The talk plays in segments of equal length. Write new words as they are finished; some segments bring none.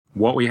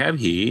what we have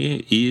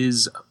here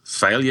is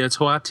failure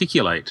to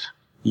articulate.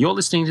 You're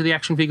listening to the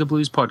Action Figure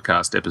Blues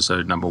podcast,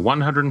 episode number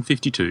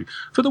 152,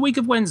 for the week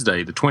of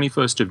Wednesday, the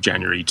 21st of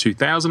January,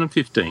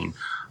 2015.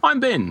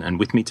 I'm Ben, and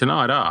with me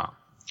tonight are...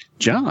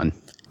 John.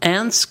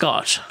 And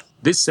Scott.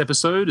 This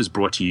episode is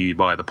brought to you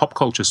by the Pop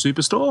Culture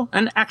Superstore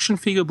and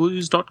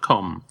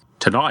ActionFigureBlues.com.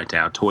 Tonight,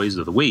 our toys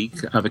of the week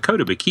are the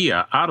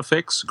Kotobukiya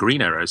Artifacts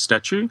Green Arrow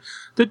statue,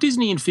 the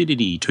Disney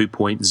Infinity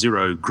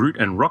 2.0 Groot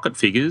and Rocket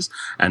figures,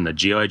 and the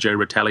G.I. Joe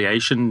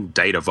Retaliation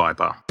Data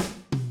Viper.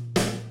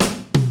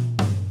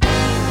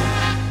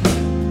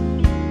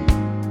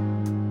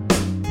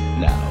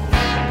 Now,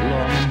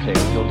 along and play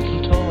with your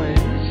little toys.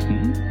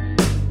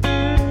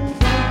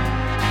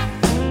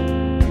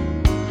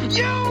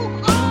 You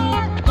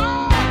are a toy!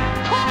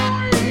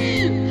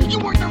 You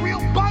weren't the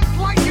real Buzz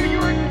Lightyear,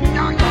 you're an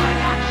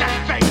action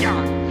figure!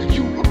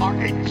 You are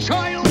a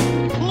child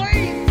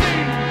plaything!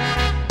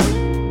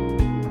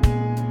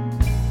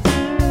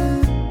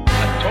 A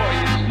toy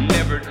is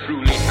never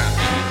truly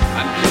happy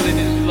until it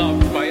is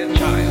loved by a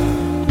child.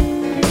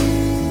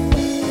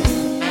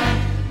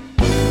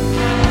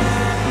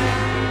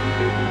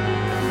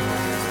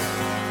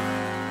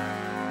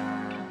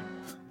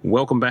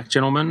 Welcome back,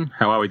 gentlemen.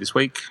 How are we this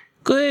week?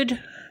 Good.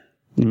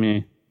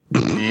 Meh.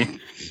 Yeah.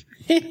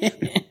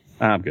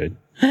 I'm good.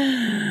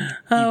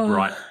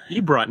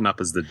 You brighten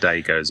up as the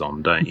day goes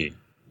on, don't you?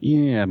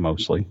 Yeah,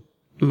 mostly.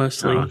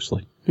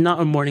 Mostly. Not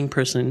a morning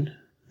person.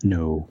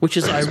 No. Which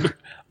is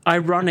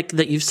ironic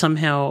that you've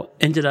somehow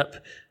ended up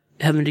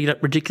having to get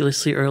up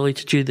ridiculously early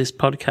to do this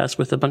podcast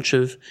with a bunch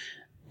of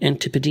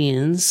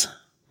Antipodeans.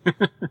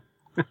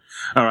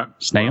 All right.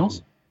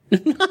 Snails?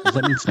 Does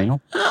that mean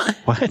snail?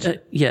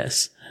 What?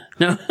 Yes.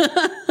 No.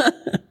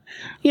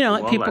 You know,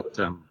 like While people...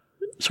 that,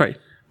 Sorry.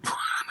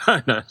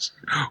 no,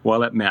 while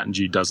that Mountain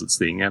Dew does its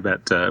thing, how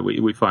about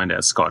we find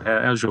out, Scott,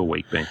 how's your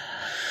week been?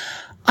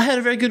 I had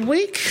a very good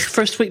week.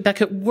 First week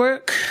back at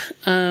work,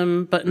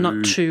 but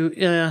not too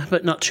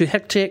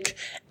hectic.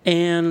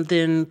 And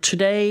then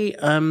today,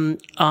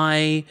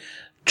 I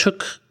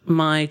took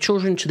my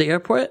children to the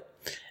airport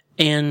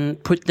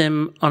and put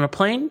them on a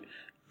plane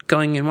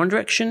going in one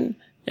direction,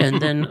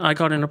 and then I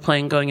got in a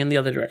plane going in the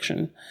other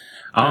direction.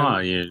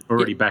 You're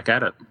already back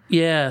at it.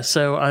 Yeah,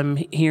 so I'm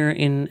here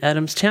in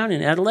Adamstown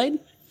in Adelaide,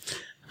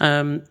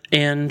 and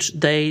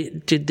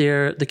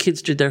the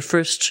kids did their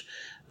first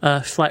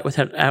flight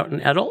without an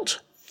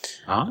adult,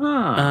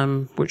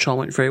 which all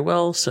went very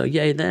well. So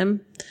yay them,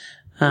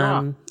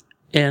 because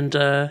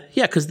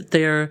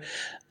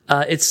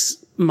it's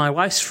my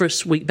wife's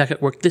first week back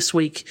at work this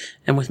week,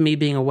 and with me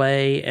being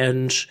away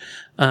and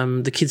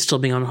the kids still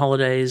being on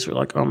holidays, we're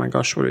like, oh my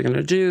gosh, what are we going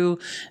to do?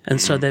 And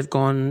so they've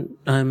gone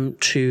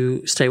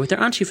to stay with their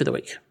auntie for the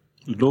week.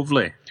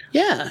 Lovely.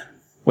 Yeah.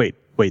 Wait,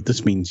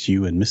 this means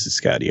you and Mrs.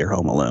 Scotty are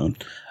home alone.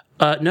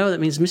 No, that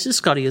means Mrs.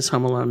 Scotty is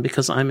home alone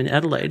because I'm in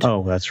Adelaide.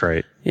 Oh, that's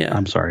right. Yeah.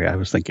 I'm sorry. I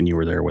was thinking you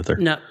were there with her.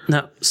 No.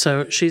 So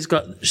it's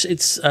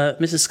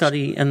Mrs.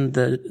 Scotty and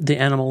the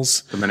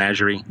animals. The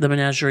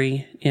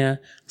menagerie. Yeah.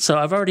 So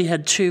I've already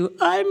had 2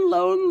 I'm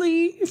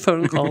lonely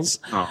phone calls.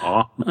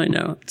 Aw. I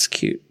know. It's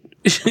cute.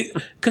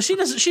 Because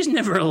she's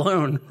never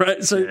alone,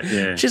 right? So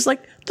Yeah. she's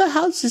like, the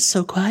house is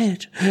so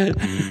quiet.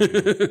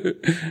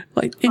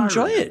 Like,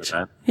 enjoy it.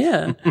 that.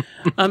 Yeah.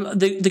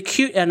 The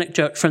cute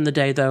anecdote from the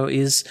day, though,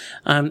 is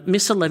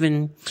Miss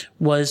 11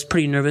 was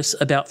pretty nervous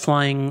about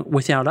flying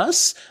without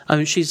us. I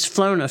mean, she's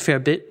flown a fair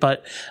bit,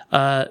 but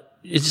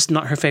it's just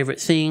not her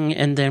favorite thing.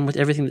 And then with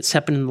everything that's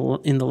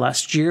happened in the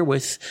last year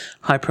with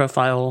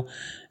high-profile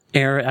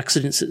air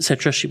accidents,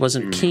 etc., she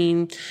wasn't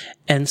keen.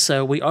 And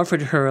so we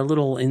offered her a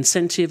little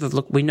incentive of,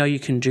 look, we know you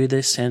can do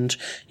this, and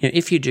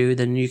if you do,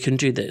 then you can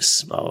do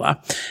this, blah, blah, blah.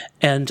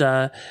 And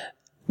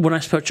when I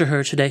spoke to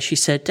her today, she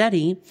said,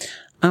 Daddy,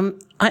 I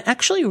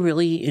actually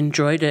really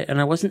enjoyed it,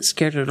 and I wasn't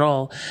scared at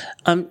all.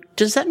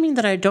 Does that mean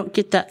that I don't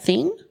get that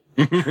thing?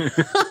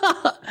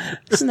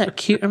 Isn't that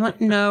cute? I'm like,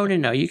 no,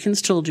 you can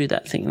still do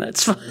that thing.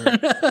 That's fine.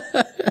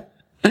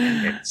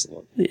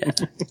 Excellent. Yeah,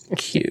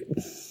 cute.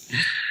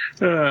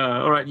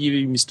 All right,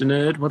 you, Mr.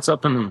 Nerd, what's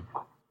up?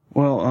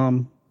 Well,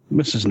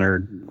 Mrs.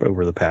 Nerd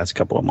over the past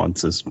couple of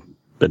months has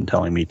been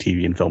telling me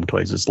TV and film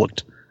toys has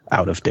looked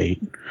out of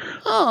date.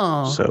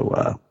 Oh.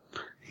 So,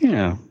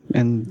 yeah.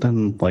 And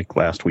then, like,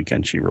 last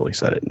weekend, she really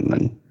said it, and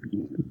then,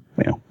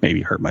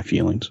 maybe hurt my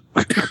feelings.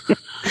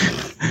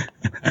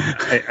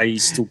 Are you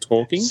still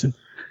talking?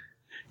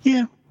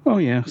 Yeah. Oh,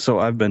 yeah. So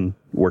I've been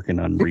working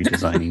on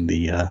redesigning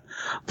the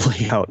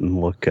layout and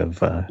look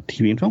of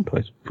TV and film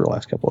toys for the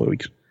last couple of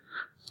weeks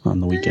on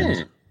the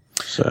weekends.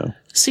 So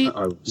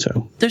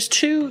there's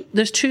two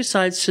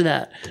sides to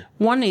that.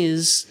 One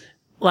is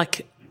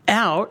like,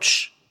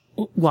 ouch,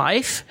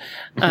 wife.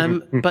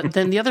 But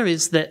then the other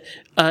is that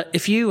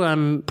if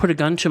you put a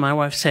gun to my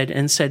wife's head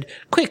and said,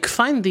 quick,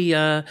 find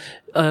the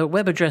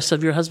web address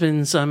of your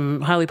husband's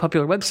highly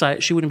popular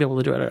website, she wouldn't be able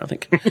to do it, I don't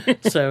think.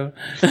 So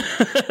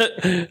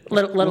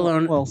let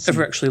alone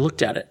ever actually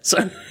looked at it.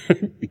 So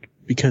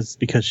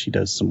because she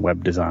does some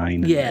web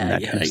design and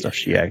that kind of stuff,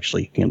 she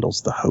actually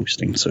handles the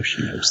hosting, so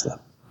she knows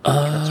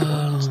That sort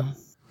of stuff.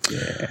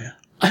 Yeah.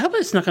 I hope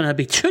it's not going to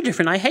be too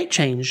different. I hate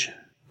change.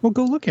 Well,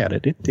 go look at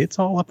it. It's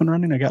all up and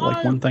running. I got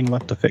like one thing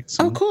left to fix.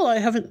 Oh, cool. I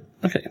haven't.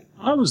 Okay.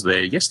 I was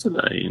there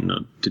yesterday and I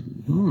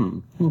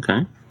didn't.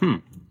 Okay.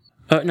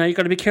 Now you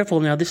got to be careful.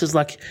 Now this is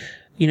like,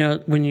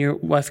 when your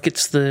wife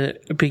gets the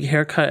big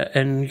haircut,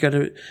 and you got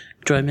to,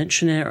 do I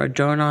mention it or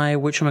don't I?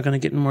 Which am I going to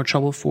get in more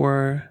trouble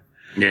for?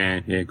 Yeah,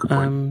 good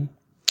point.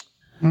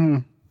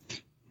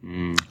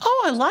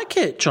 Oh, I like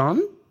it,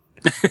 John.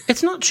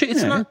 It's not true.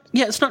 It's not.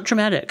 Yeah, it's not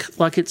dramatic.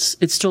 Like it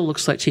still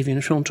looks like TV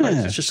and film toys.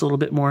 Yeah. It's just a little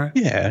bit more.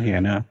 Yeah,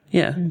 no.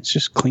 Yeah. It's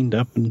just cleaned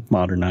up and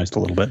modernized a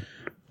little bit.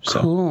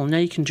 So Cool. Now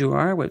you can do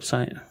our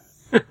website.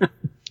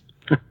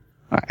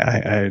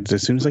 I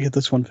as soon as I get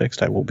this one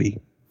fixed, I will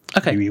be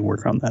Okay. maybe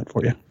work on that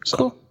for you. So.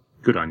 Cool.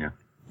 Good on you.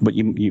 But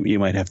you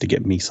might have to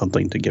get me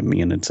something to give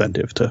me an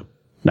incentive to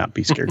not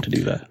be scared to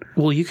do that.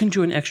 Well, you can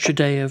do an extra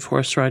day of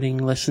horse riding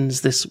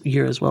lessons this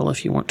year as well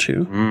if you want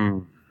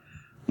to.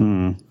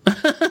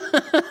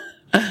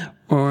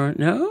 Or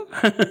no?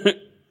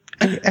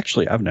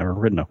 Actually, I've never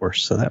ridden a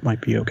horse, so that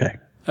might be okay.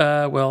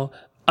 Well,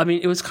 I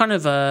mean, it was kind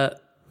of a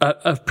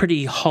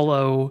pretty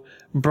hollow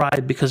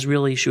bribe because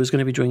really she was going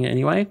to be doing it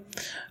anyway.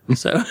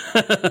 So,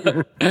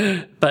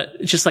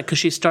 but just like, cause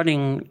she's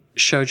starting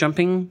show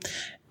jumping,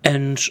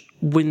 and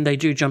when they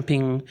do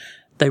jumping,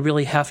 they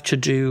really have to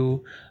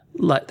do,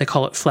 like, they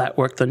call it flat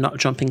work, the not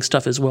jumping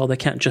stuff as well. They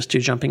can't just do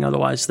jumping,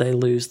 otherwise they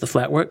lose the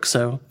flat work.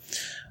 So,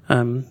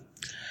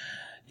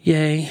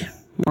 yay,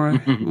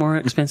 more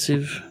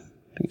expensive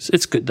things.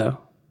 It's good though.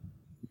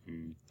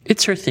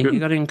 It's her thing. Good. You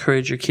got to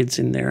encourage your kids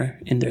in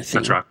their thing.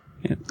 That's right.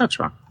 Yeah. That's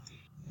right.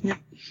 Yeah.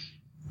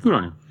 Good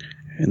on you.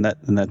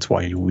 And that's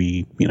why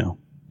we,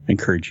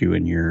 encourage you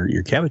in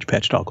your Cabbage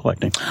Patch doll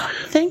collecting.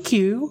 Thank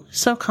you.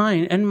 So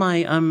kind. And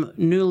my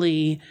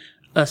newly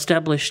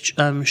established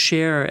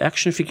share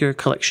action figure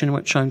collection,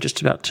 which I'm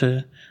just about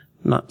to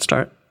not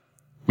start.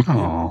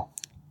 Oh.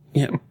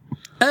 Yeah.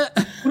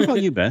 What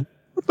about you, Ben?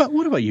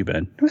 What about you,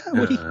 Ben?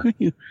 What are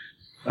you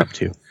up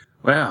to?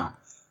 Well,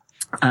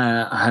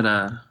 I had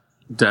a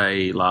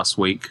day last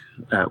week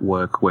at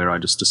work where I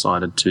just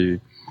decided to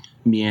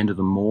meander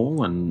the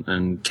mall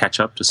and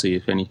catch up to see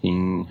if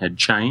anything had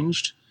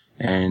changed.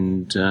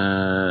 And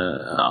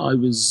I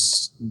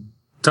was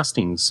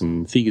dusting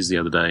some figures the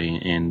other day,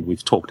 and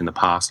we've talked in the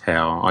past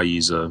how I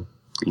use a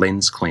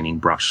lens cleaning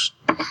brush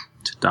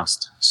to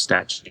dust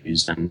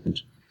statues,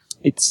 and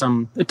it's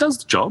it does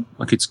the job.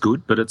 Like, it's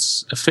good, but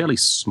it's a fairly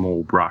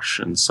small brush,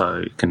 and so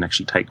it can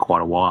actually take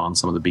quite a while on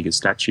some of the bigger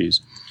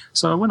statues.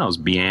 So when I was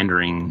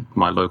meandering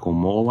my local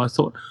mall, I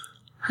thought,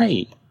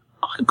 hey,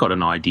 I've got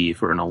an idea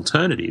for an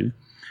alternative.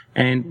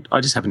 And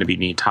I just happened to be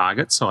near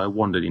Target, so I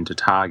wandered into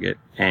Target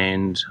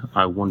and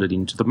I wandered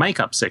into the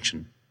makeup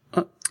section.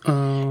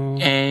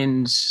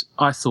 And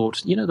I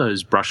thought,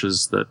 those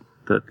brushes that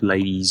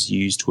ladies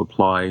use to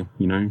apply,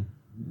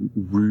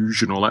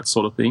 rouge and all that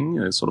sort of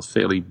thing, sort of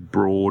fairly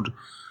broad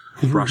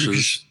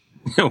brushes.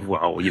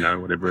 Well,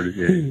 whatever it is.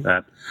 Yeah,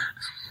 that.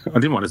 I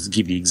didn't want to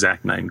give the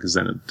exact name because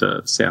then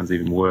it sounds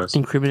even worse.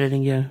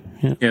 Incriminating, yeah.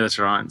 Yeah, that's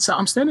right. So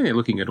I'm standing there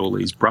looking at all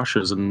these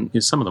brushes, and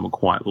some of them are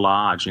quite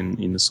large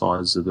in the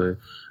size of the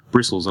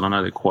bristles, and I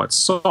know they're quite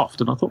soft.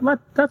 And I thought,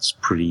 that's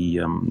pretty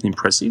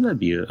impressive. That'd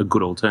be a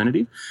good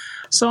alternative.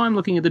 So I'm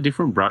looking at the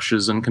different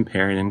brushes and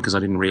comparing them because I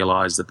didn't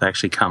realise that they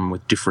actually come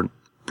with different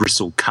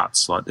bristle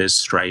cuts. Like, there's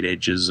straight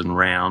edges and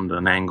round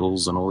and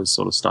angles and all this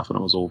sort of stuff, and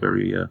it was all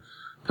very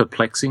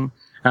perplexing.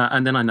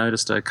 And then I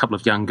noticed a couple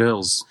of young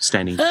girls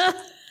standing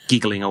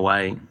giggling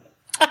away.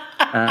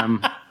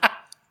 Doesn't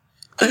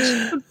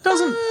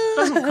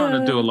kind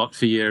of do a lot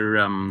for your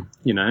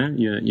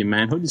your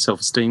manhood, your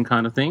self-esteem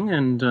kind of thing.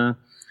 And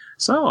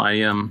so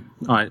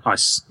I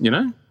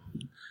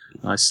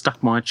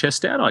stuck my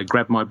chest out, I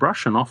grabbed my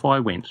brush, and off I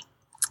went.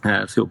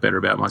 Feel better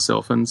about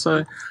myself. And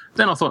so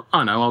then I thought,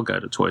 oh no, I'll go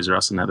to Toys R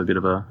Us and have a bit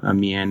of a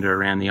meander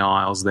around the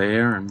aisles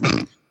there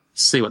and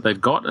see what they've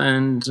got.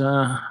 And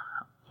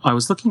I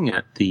was looking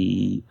at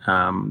the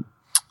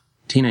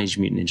Teenage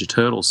Mutant Ninja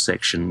Turtles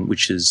section,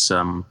 which is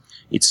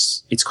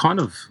it's kind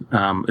of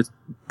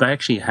they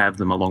actually have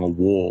them along a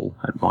wall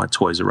at my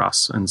Toys R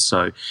Us, and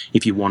so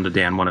if you wander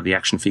down one of the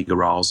action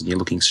figure aisles and you're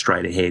looking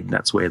straight ahead,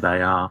 that's where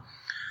they are.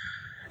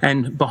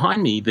 And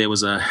behind me there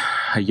was a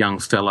young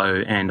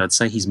fellow, and I'd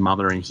say his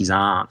mother and his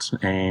aunt,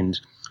 and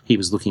he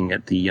was looking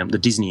at the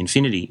Disney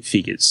Infinity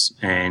figures,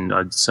 and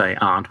I'd say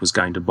aunt was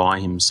going to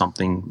buy him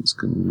something,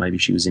 maybe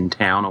she was in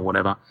town or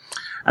whatever,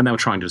 and they were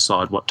trying to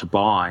decide what to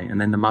buy, and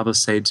then the mother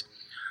said,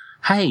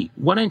 hey,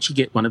 why don't you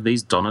get one of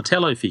these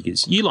Donatello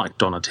figures? You like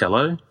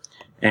Donatello.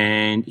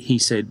 And he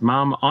said,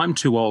 Mum, I'm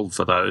too old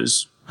for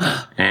those.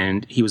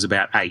 And he was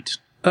about 8.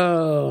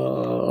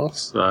 Oh.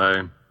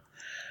 So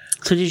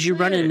did you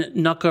run and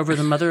knock over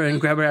the mother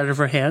and grab her out of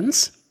her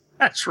hands?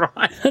 that's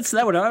right. That's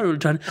what I would have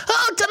done.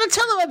 Oh,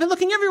 Donatello, I've been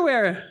looking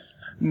everywhere.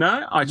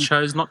 No, I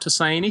chose not to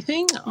say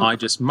anything. I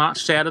just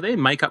marched out of there,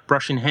 makeup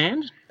brush in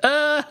hand.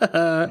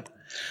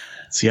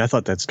 See, I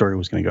thought that story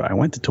was going to go, I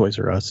went to Toys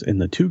R Us and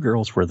the two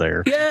girls were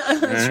there. Yeah,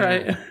 that's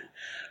right.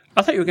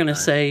 I thought you were going to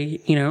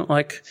say,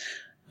 like,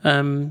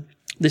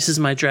 this is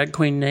my drag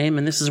queen name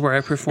and this is where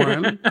I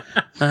perform.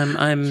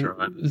 I'm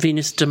right.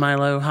 Venus de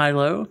Milo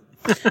Hilo.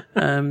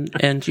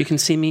 And you can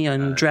see me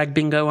on Drag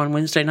Bingo on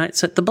Wednesday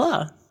nights at the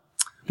Blah.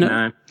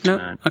 No?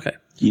 Okay.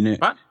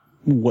 What?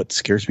 What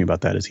scares me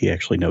about that is he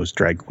actually knows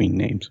drag queen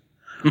names.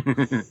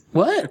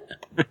 What?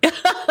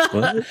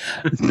 What?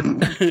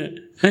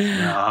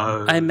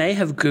 I may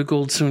have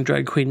Googled some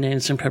drag queen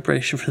names in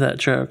preparation for that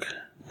joke.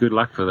 Good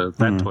luck for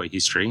that toy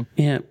history.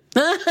 Yeah.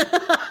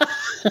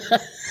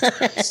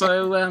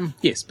 So,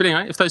 yes, but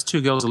anyway, if those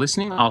two girls are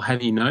listening, I'll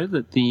have you know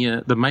that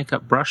the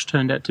makeup brush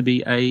turned out to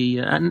be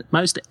a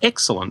most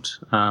excellent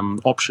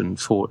option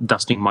for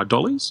dusting my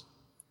dollies.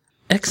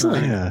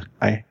 Excellent. Yeah,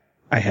 I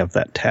have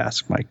that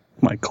task.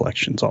 My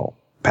collection's all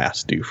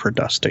past due for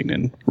dusting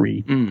and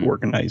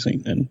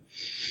reorganizing. And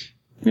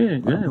Yeah,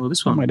 well,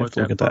 this one might have worked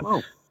to look out at that. quite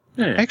well.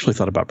 Yeah. I actually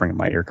thought about bringing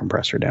my air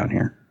compressor down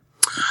here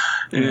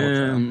with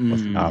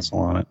the nozzle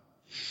on it.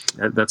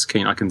 That's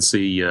keen. I can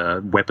see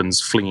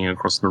weapons flinging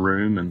across the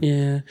room, and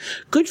Yeah.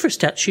 Good for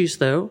statues,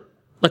 though.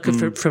 Like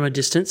from a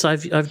distance,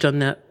 I've done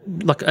that.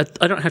 Like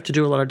I don't have to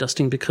do a lot of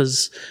dusting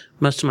because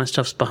most of my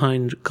stuff's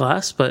behind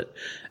glass, but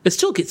it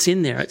still gets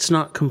in there. It's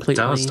not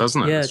completely. It does,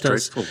 doesn't it? Yeah, It's it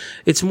does. dreadful.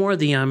 It's more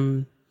the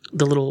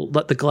little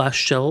like the glass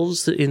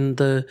shelves in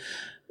the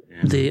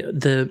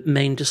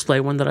main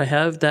display one that I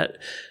have that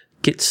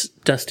gets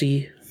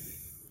dusty.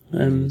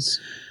 all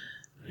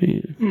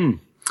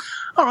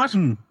right.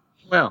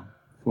 Well,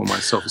 before my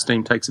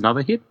self-esteem takes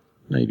another hit,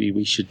 maybe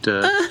we should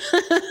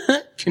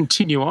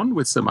continue on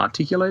with some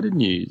articulated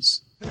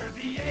news. You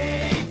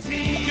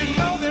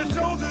know their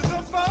soldiers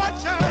of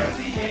fortune.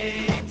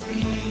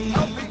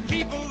 Helping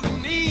people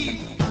in need.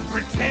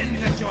 Pretend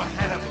that you're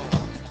Hannibal.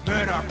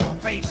 Murdoch or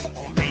Face,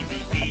 or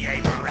maybe B.A.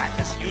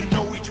 Baracus. You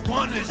know each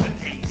one is an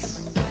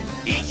ace.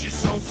 Each is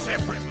sold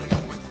separately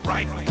with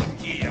rifle and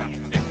gear.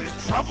 If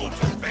there's trouble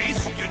to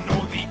face, you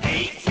know the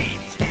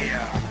A-Team's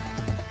here.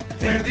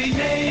 They're the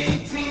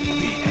A-Team.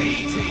 The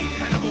A-Team.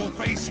 Hannibal,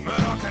 Face,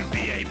 Murdoch, and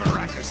B.A.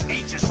 Baracus.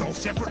 Each is sold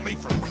separately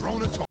from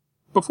Krona to...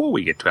 Before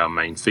we get to our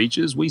main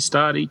features, we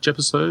start each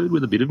episode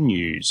with a bit of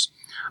news.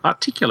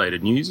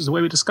 Articulated News is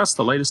where we discuss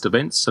the latest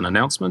events and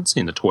announcements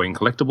in the toy and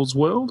collectibles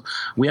world.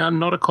 We are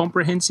not a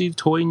comprehensive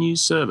toy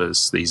news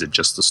service. These are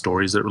just the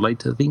stories that relate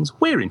to the things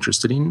we're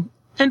interested in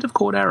and have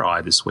caught our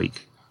eye this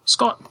week.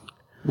 Scott,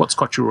 what's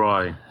caught your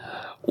eye?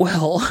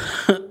 Well,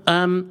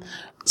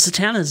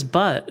 Zatanna's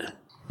butt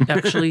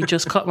actually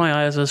just caught my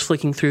eye as I was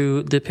flicking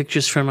through the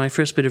pictures from my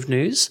first bit of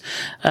news.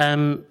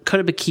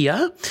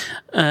 Kotobukiya,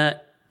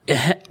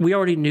 we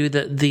already knew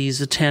that the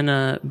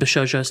Zatanna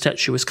Bishojo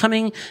statue was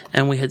coming,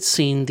 and we had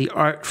seen the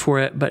art for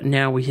it, but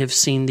now we have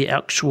seen the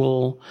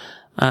actual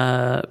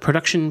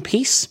production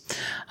piece.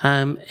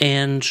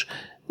 And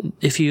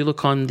if you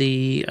look on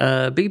the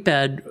Big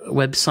Bad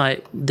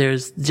website,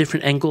 there's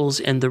different angles,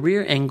 and the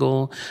rear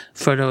angle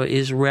photo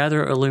is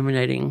rather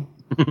illuminating.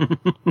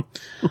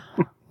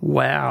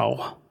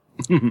 Wow.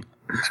 I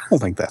don't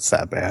think that's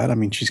that bad. I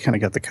mean, she's kind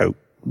of got the coat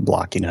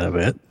blocking it a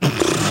bit.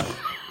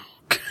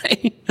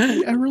 Okay.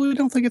 I really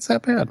don't think it's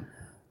that bad.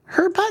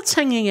 Her butt's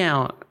hanging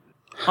out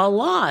a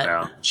lot.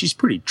 Well, she's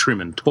pretty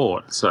trim and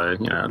taut, so, I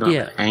don't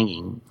Yeah. know,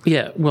 hanging.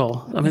 Yeah,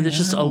 well, I mean, there's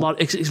just a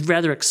lot. It's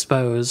rather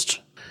exposed.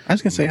 I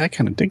was going to say, I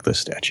kind of dig this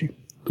statue.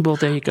 Well,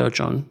 there you go,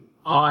 John.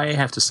 I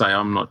have to say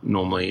I'm not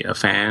normally a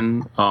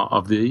fan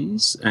of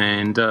these,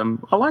 and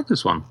I like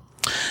this one.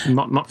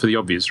 Not for the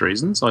obvious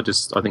reasons. I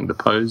think the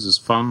pose is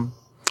fun.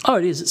 Oh,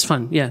 it is. It's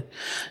fun. Yeah.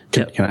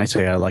 Can I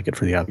say I like it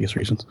for the obvious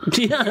reasons?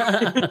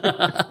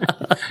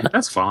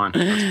 That's fine.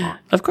 That's fine.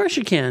 Of course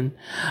you can.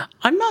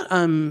 I'm not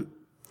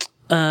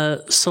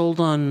sold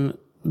on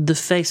the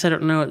face. I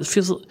don't know. It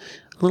feels a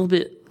little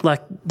bit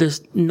like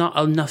there's not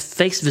enough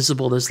face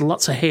visible. There's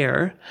lots of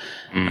hair,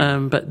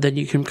 but then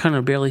you can kind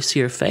of barely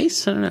see her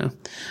face. I don't know.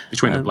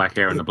 Between the black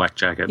hair and the black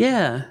jacket.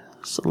 Yeah,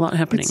 there's a lot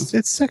happening.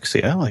 It's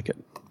sexy. I like it.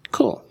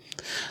 Cool.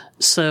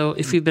 So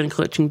if you've been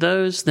collecting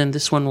those, then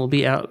this one will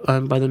be out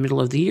by the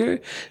middle of the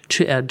year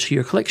to add to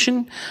your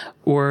collection.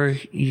 Or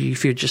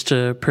if you're just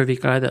a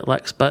pervy guy that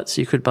likes butts,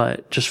 you could buy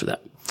it just for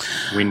that.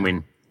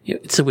 Win-win. Yeah,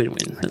 it's a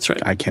win-win. That's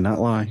right. I cannot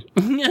lie.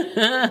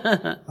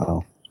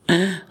 Oh.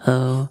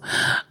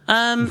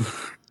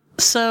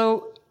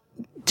 So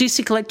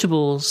DC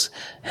Collectibles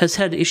has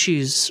had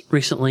issues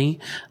recently.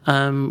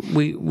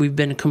 We've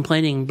been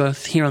complaining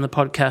both here on the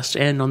podcast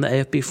and on the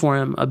AFB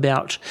forum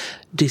about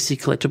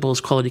DC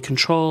Collectibles quality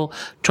control.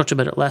 Talked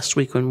about it last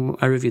week when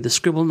I reviewed the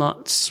Scribble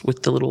knots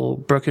with the little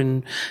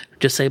broken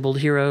disabled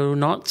hero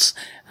knots.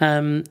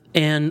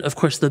 And of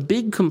course the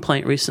big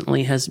complaint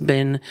recently has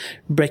been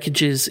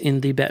breakages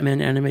in the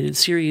Batman animated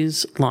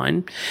series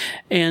line.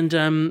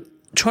 And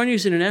Toy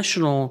News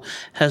International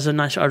has a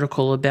nice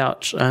article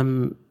about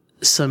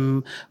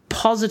some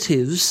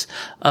positives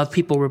of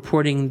people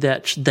reporting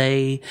that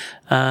they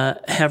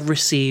have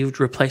received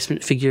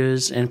replacement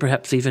figures and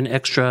perhaps even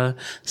extra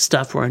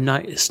stuff or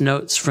nice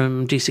notes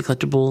from DC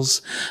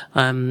Collectibles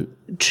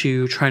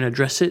to try and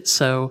address it.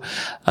 So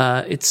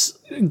it's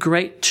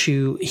great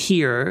to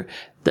hear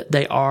that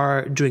they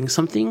are doing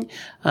something.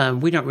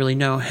 We don't really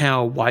know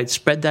how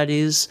widespread that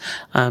is.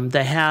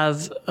 They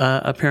have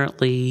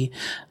apparently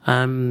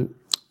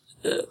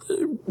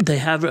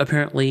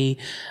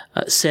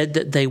said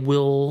that they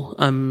will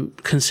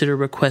consider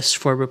requests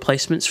for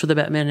replacements for the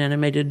Batman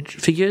animated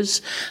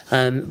figures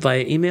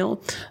via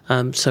email.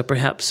 So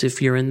perhaps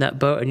if you're in that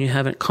boat and you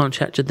haven't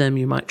contacted them,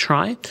 you might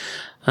try.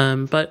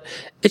 But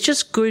it's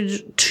just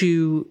good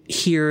to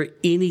hear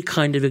any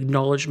kind of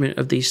acknowledgement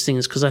of these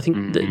things, because I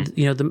think that,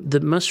 the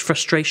most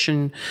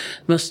frustrating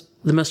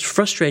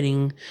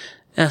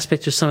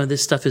aspect of some of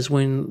this stuff is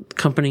when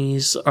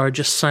companies are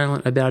just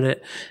silent about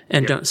it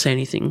and don't say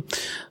anything.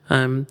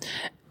 And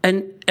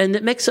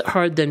it makes it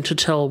hard then to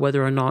tell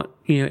whether or not,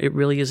 it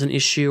really is an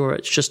issue or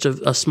it's just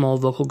a small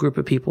vocal group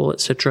of people,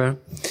 etc.,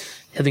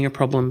 having a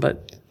problem.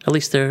 But at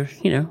least they're,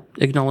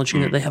 acknowledging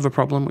that they have a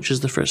problem, which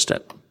is the first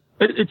step.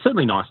 It's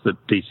certainly nice that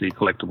DC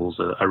Collectibles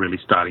are really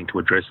starting to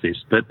address this,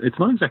 but it's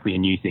not exactly a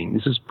new thing.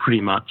 This has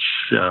pretty much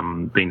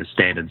been the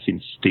standard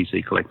since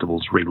DC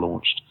Collectibles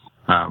relaunched.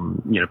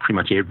 Pretty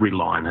much every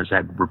line has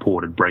had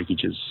reported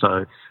breakages,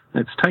 so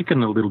it's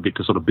taken a little bit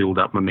to sort of build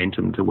up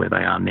momentum to where they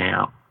are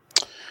now.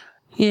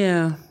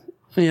 Yeah.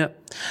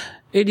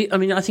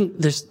 I think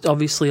there's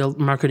obviously a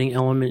marketing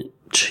element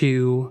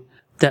to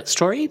that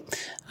story,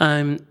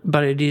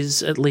 but it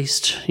is at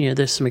least,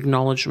 there's some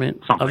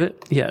acknowledgement of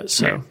it. Yeah,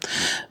 so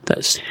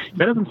that's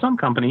better than some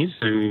companies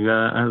who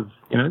have,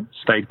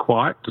 stayed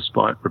quiet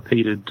despite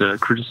repeated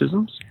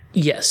criticisms.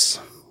 Yes,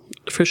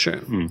 for sure.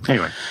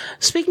 Anyway,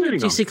 speaking of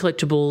DC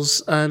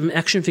Collectibles,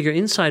 Action Figure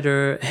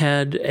Insider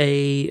had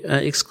a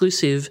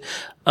exclusive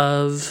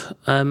of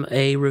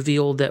a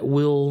reveal that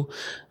will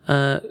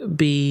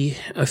be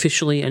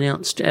officially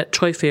announced at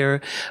Toy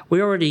Fair.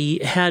 We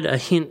already had a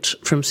hint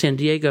from San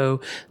Diego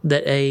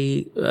that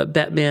a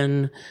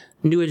Batman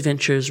New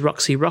Adventures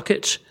Roxy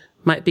Rocket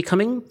might be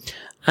coming,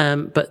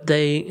 but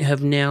they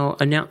have now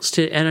announced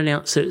it and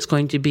announced that it's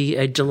going to be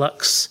a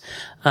deluxe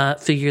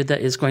figure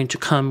that is going to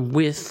come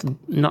with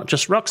not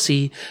just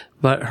Roxy,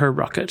 but her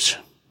rocket.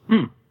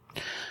 Cool.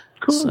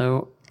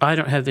 So I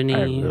don't have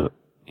any...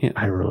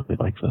 I really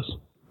like this.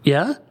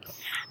 Yeah?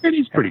 It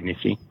is pretty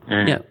nifty.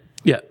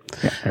 Yeah.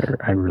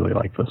 I really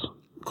like this.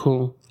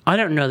 Cool. I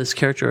don't know this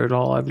character at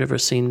all. I've never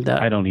seen that.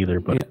 I don't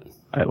either, but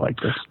I like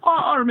this.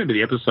 I remember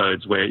the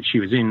episodes where she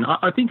was in.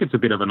 I think it's a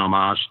bit of an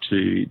homage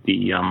to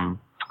the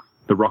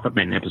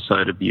Rocketman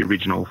episode of the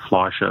original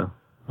Fleischer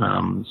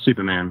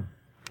Superman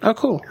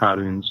cool.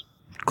 cartoons.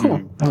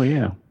 Cool. Oh,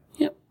 yeah.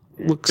 Yep.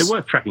 They're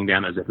worth tracking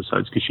down those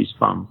episodes because she's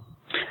fun.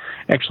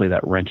 Actually,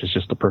 that wrench is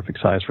just the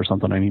perfect size for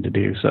something I need to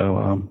do,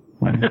 so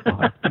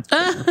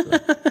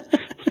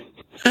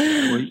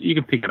Well, you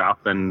can pick it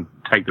up and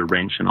take the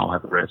wrench, and I'll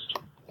have the rest.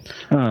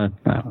 I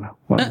don't know.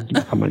 Well,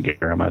 if I'm going to get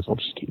her, I might as well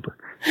just keep her.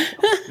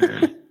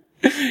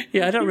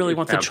 Yeah, I don't really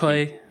want the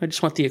toy. I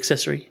just want the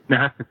accessory.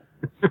 No,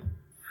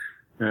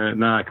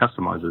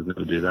 customizers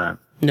never do that.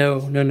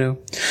 No.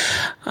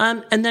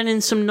 And then in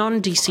some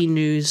non-DC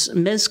news,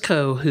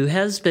 Mezco, who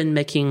has been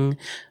making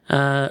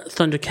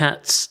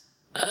Thundercats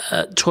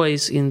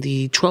toys in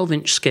the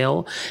 12-inch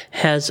scale,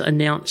 has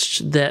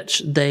announced that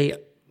they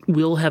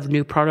will have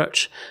new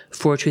product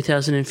for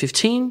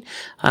 2015.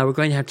 We're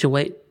going to have to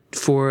wait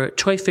for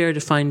Toy Fair to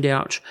find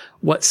out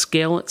what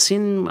scale it's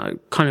in. I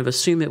kind of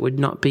assume it would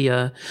not be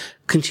a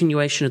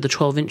continuation of the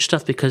 12-inch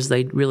stuff because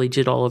they really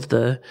did all of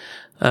the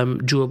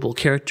doable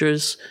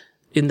characters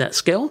in that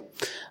scale.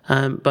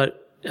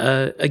 But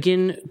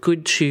again,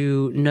 good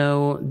to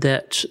know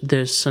that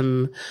there's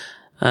some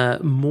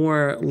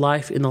more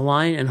life in the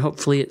line, and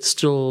hopefully it's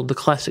still the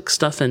classic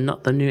stuff and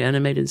not the new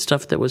animated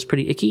stuff that was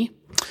pretty icky.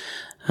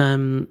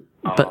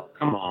 But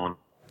come on.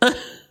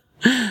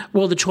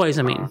 Well, the toys,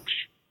 I mean.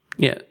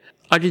 Yeah.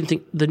 I didn't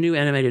think the new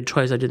animated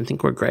toys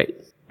were great.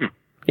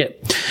 Yeah.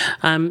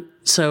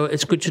 So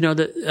it's good to know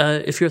that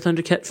if you're a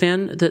Thundercat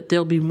fan, that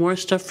there'll be more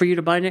stuff for you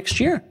to buy next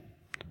year.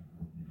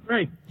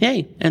 Great.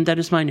 Yay. And that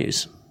is my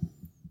news.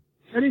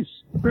 That is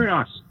very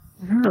nice.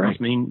 Right.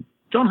 I mean,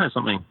 John has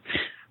something.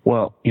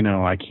 Well,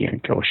 I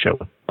can't go a show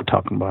without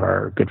talking about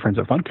our good friends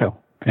at Funko.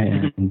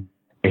 And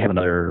they have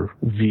another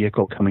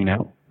vehicle coming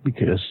out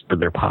because for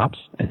their Pops.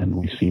 And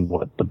we've seen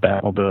the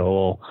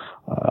Batmobile,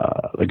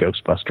 the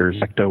Ghostbusters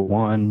Ecto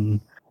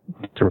 1.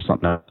 There was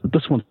something else.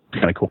 This one's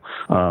kind of cool.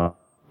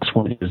 This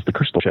one is the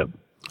Crystal Ship.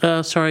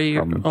 Sorry,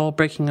 you're all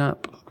breaking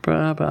up.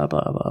 Blah, blah,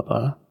 blah, blah,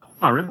 blah.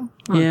 Oh, really?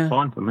 Oh, Yeah. It's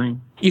fine for me.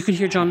 You could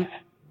hear John.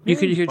 You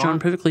could hear John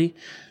perfectly.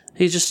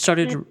 He just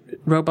started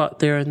robot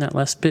there in that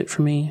last bit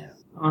for me.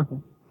 Okay.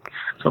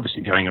 It's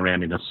obviously going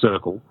around in a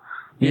circle.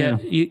 Yeah.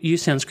 You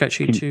sound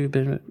scratchy too,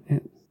 but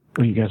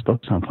Well, you guys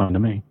both sound fine to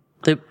me.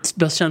 they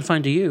both sound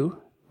fine to you.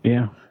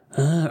 Yeah.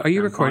 Are you Fine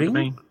to recording?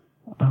 me.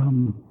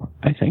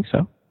 I think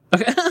so.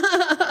 Okay.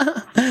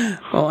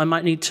 Well, I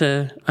might need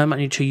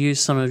to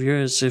use some of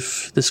yours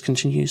if this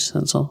continues.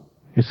 That's all.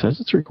 It says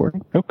it's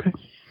recording. Okay.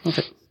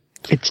 Okay.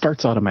 It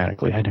starts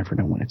automatically. I never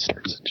know when it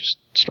starts. It just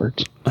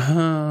starts.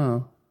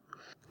 Oh,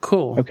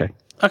 cool. Okay.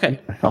 Okay.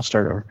 I'll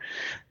start over.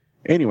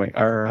 Anyway,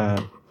 our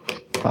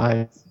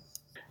 5.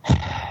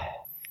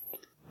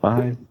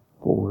 5,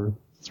 4,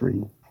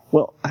 3.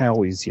 Well, I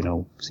always,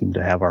 seem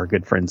to have our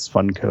good friends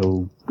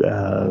Funko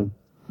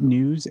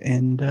news,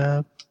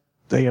 and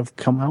they have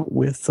come out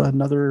with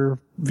another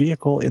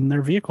vehicle in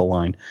their vehicle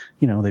line.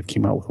 They've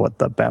came out with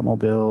the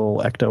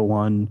Batmobile, Ecto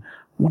one.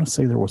 I want to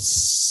say there was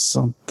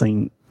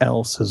something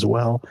else as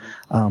well.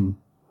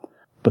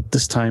 But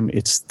this time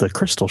it's the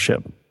Crystal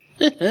Ship.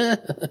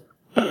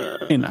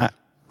 And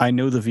I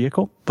know the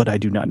vehicle, but I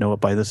do not know it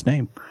by this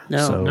name.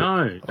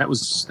 No, that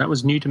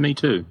was new to me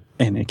too.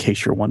 And in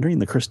case you're wondering,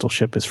 the Crystal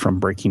Ship is from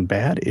Breaking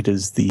Bad. It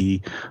is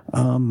the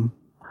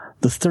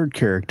third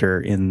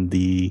character in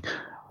the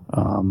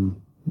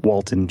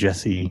Walt and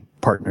Jesse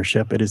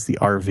partnership. It is the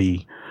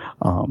RV,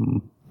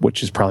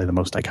 which is probably the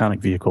most iconic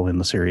vehicle in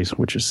the series,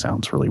 which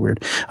sounds really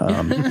weird.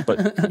 But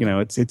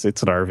it's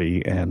an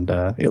RV, and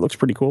it looks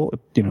pretty cool.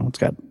 It's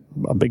got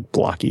a big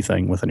blocky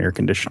thing with an air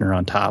conditioner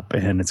on top,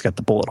 and it's got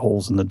the bullet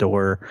holes in the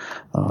door.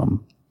 It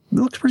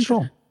looks pretty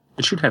cool.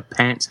 It should have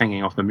pants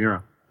hanging off the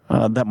mirror.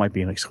 That might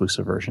be an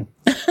exclusive version.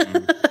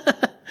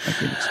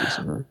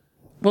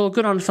 Well,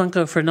 good on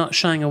Funko for not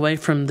shying away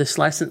from this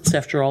license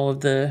after all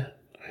of the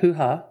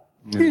hoo-ha.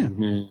 Yeah.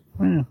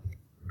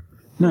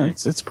 No,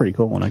 it's pretty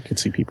cool, and I could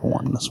see people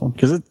wanting this one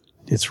because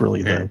it's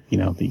really the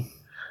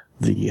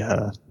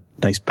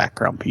nice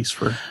background piece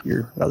for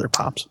your other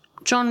pops.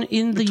 John,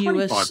 in the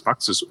US,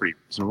 $25 is pretty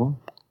reasonable.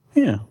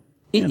 Yeah,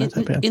 not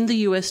that bad. In the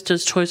US,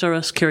 does Toys R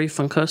Us carry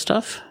Funko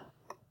stuff?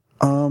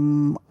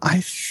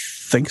 I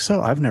think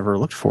so. I've never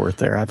looked for it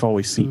there. I've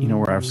always seen,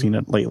 where I've seen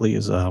it lately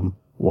is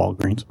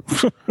Walgreens.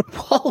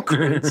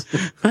 Walgreens.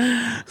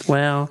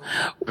 Wow.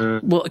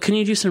 Well, can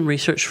you do some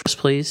research for us,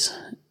 please?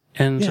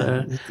 And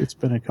it's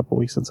been a couple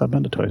weeks since I've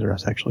been to Toys R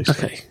Us, actually. So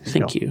okay,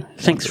 thank you.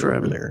 Thanks for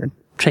over there.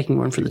 taking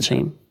one for the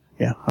team.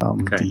 Yeah.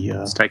 Okay.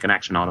 Let's take an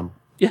action item.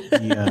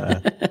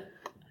 The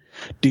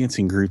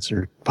Dancing Groots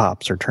or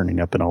Pops are turning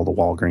up in all the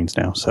Walgreens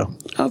now. So.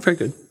 Oh, very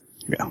good.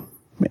 Yeah,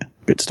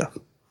 good stuff.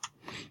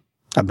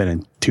 I've been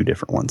in 2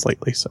 different ones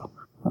lately, so.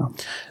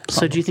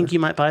 So, do you think you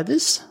might buy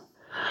this?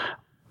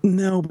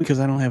 No, because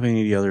I don't have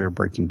any of the other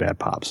Breaking Bad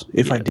Pops.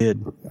 If I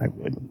did, I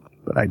would,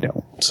 but I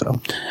don't.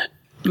 So.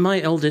 My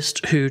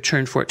eldest, who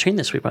turned 14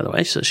 this week, by the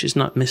way, so she's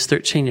not Miss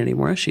 13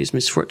 anymore. She's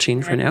Miss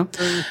 14 for now.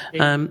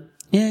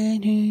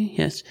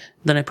 Yes.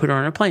 Then I put her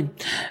on a plane.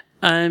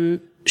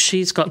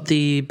 She's got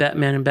the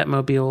Batman and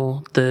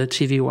Batmobile, the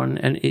TV one,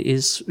 and it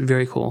is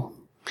very cool.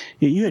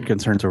 Yeah, you had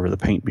concerns over the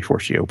paint before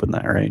she opened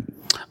that, right?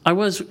 I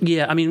was,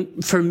 I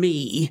mean, for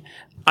me,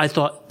 I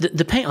thought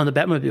the paint on the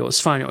Batmobile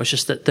was fine. It was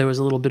just that there was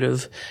a little bit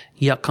of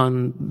yuck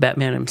on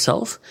Batman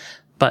himself.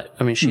 But,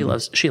 I mean, she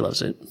loves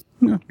it.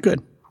 Yeah,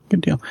 good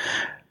deal.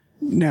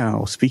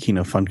 Now, speaking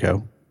of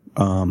Funko,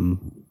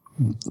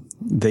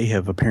 they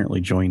have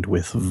apparently joined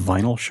with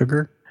Vinyl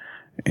Sugar,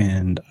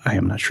 and I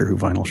am not sure who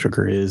Vinyl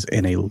Sugar is,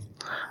 and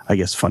I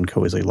guess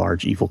Funko is a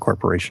large evil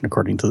corporation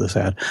according to this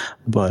ad,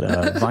 but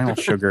Vinyl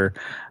Sugar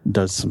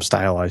does some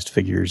stylized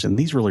figures, and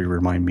these really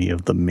remind me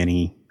of the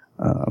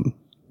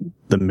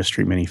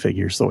mystery mini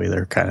figures, the way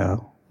they're kind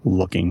of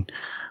looking,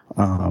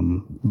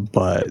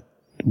 but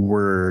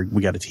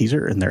we got a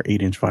teaser, and they're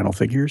 8-inch vinyl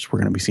figures. We're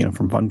going to be seeing them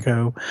from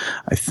Funko.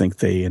 I think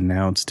they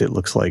announced it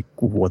looks like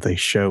what they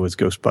show is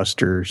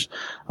Ghostbusters,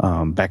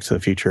 Back to the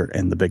Future,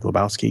 and The Big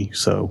Lebowski.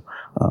 So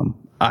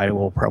I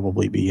will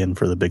probably be in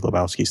for the Big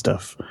Lebowski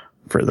stuff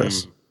for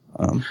this.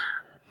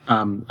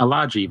 A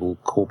large evil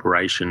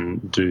corporation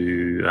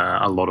do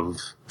a lot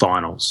of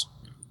vinyls.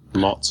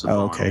 Lots of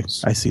vinyls. Okay.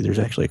 I see. There's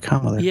actually a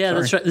comma there. Yeah,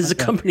 Sorry. that's right. There's a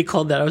company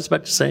called that. I was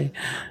about to say.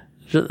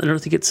 I don't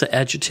think it's an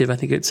adjective. I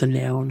think it's a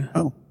noun.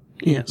 Oh.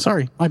 Yeah.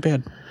 Sorry. My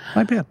bad.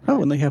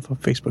 Oh, and they have a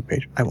Facebook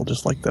page. I will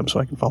just like them so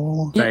I can follow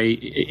along.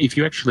 If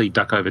you actually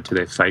duck over to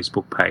their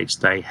Facebook page,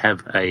 they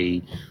have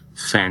a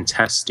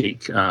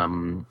fantastic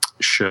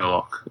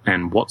Sherlock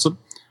and Watson,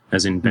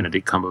 as in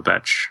Benedict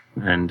Cumberbatch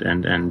and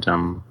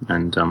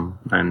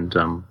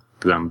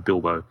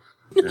Bilbo.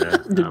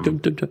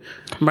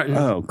 Martin.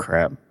 Oh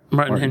crap!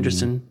 Martin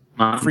Henderson.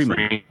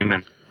 Freeman.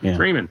 Yeah.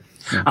 Freeman.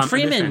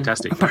 Freeman.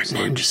 Fantastic. Martin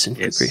Henderson.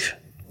 Yes. Good grief.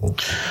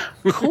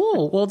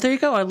 Cool. Well, there you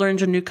go. I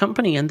learned a new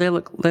company, and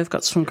they've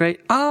got some great.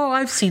 Oh,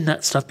 I've seen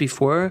that stuff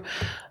before.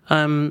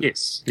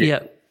 Yes. Yeah.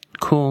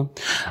 Cool.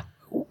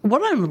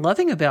 What I'm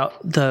loving about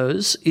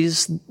those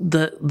is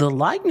the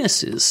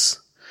likenesses.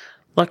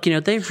 Like,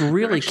 they've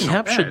really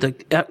captured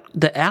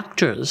the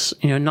actors.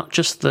 Not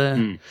just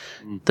the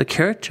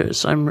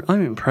characters. I'm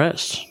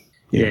impressed.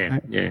 Yeah.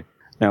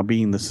 Now,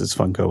 being this is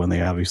Funko, and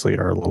they obviously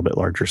are a little bit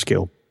larger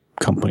scale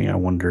company, I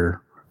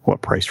wonder what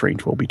price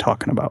range we'll be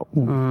talking about.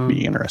 We'll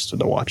be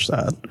interested to watch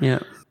that. Yeah.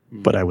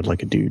 But I would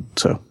like a dude,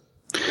 so.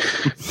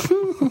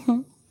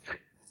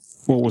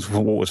 What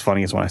was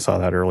funny is when I saw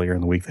that earlier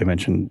in the week, they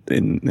mentioned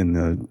in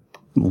the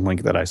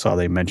link that I saw,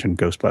 they mentioned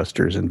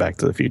Ghostbusters and Back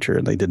to the Future,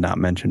 and they did not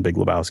mention Big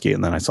Lebowski,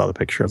 and then I saw the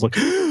picture. I was like,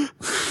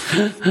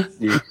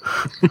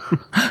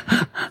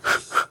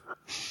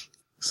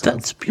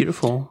 That's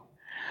beautiful.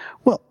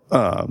 Well,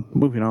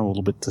 moving on a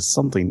little bit to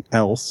something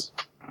else,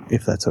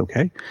 if that's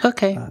okay.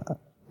 Okay.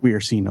 We are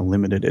seeing a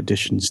limited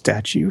edition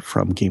statue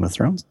from Game of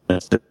Thrones.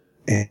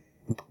 and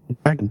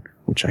Dragon,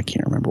 which I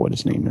can't remember what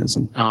his name is.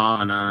 And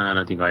Oh, no, I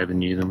don't think I ever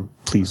knew them.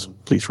 please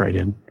write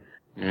in.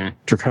 Yeah.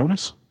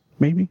 Draconis?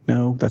 Maybe?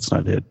 No, that's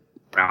not it.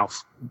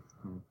 Ralph.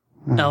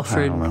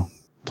 Alfred. I don't know.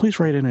 Please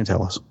write in and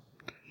tell us.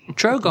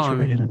 Please write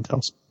Drogon. in and tell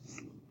us.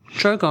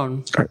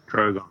 Drogon.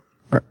 Drogon.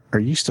 Are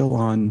you still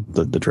on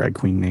the drag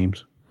queen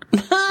names?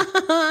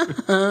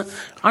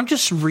 I'm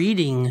just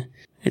reading.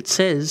 It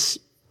says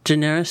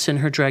Daenerys and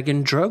her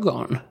dragon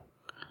Drogon.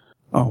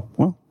 Oh,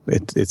 well,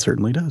 it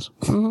certainly does.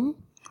 Mm-hmm.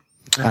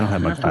 I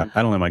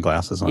don't have my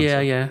glasses on.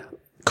 Yeah.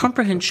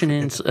 Comprehension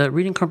is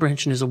reading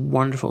comprehension is a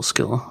wonderful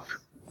skill.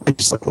 I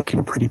just like looking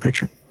at a pretty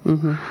picture.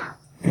 Mm-hmm.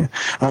 Yeah.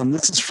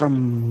 This is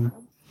from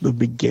the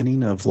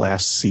beginning of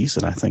last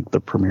season, I think,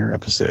 the premiere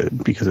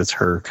episode, because it's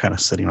her kind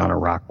of sitting on a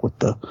rock with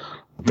the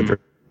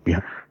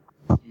yeah.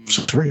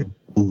 So it's very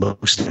low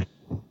stakes.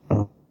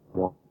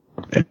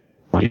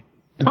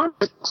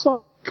 It's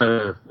like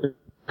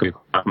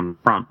up in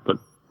front, but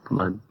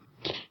the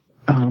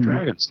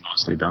dragon's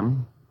nicely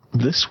done.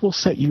 This will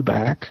set you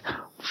back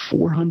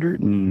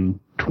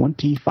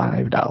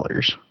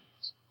 $425.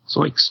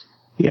 Zoinks.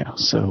 Yeah,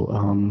 so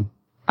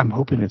I'm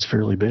hoping it's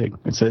fairly big.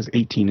 It says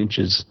 18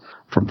 inches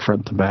from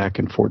front to back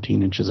and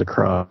 14 inches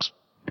across.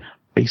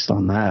 Based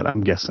on that,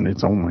 I'm guessing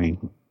it's only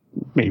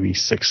maybe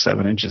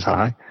 7 inches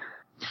high.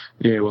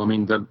 Yeah, well, I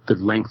mean, the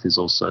length is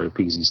also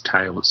because his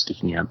tail is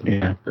sticking out.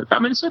 Yeah. I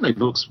mean, it certainly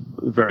looks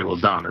very well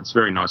done. It's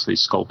very nicely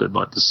sculpted,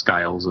 like the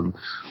scales and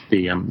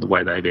the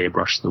way they've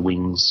airbrushed the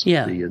wings.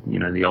 Yeah.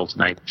 The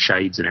alternate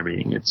shades and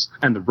everything.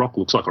 And the rock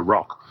looks like a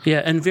rock.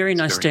 Yeah, and very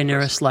nice very Daenerys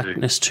impressive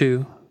likeness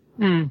too.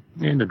 And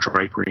the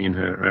drapery in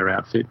her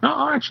outfit. No,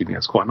 I actually think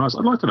that's quite nice.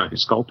 I'd like to know who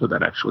sculpted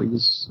that, actually.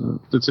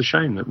 It's a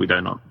shame that we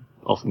don't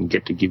often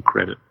get to give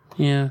credit.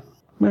 Yeah.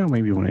 Well,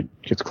 maybe when it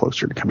gets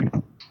closer to coming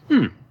out.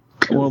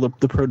 Well,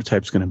 the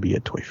prototype's going to be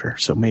at Toy Fair,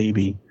 so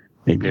maybe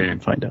we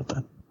can find out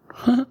then.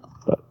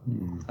 But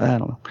I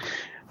don't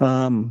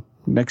know.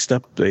 Next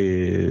up,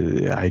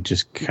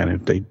 this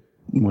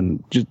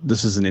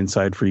is an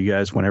inside for you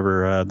guys.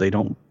 Whenever they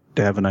don't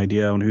have an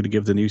idea on who to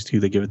give the news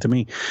to, they give it to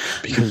me,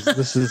 because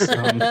this is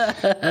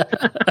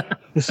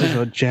this is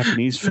a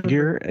Japanese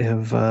figure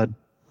of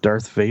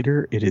Darth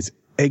Vader. It is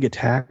Egg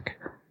Attack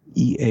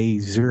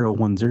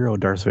EA010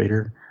 Darth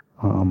Vader.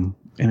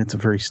 And it's a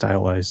very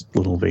stylized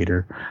little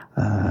Vader.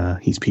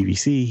 He's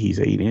PVC. He's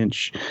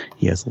 8-inch.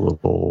 He has a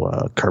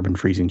little carbon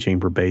freezing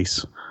chamber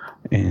base,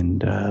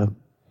 and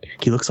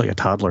he looks like a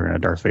toddler in a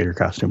Darth Vader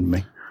costume to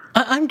me.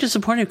 I'm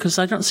disappointed because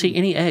I don't see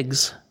any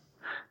eggs.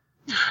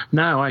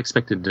 No, I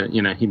expected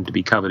him to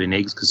be covered in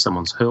eggs because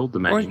someone's hurled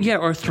them at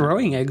him. Or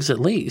throwing eggs at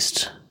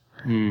least.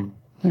 Yeah.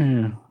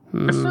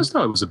 At first,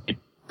 I was a bit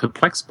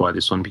perplexed by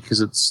this one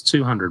because it's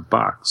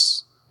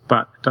 $200.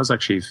 But it does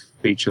actually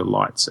feature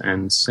lights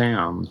and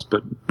sounds,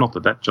 but not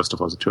that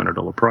justifies a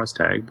 $200 price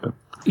tag. But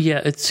yeah,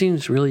 it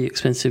seems really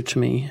expensive to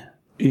me.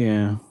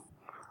 Yeah.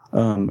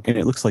 And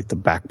it looks like the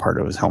back part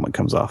of his helmet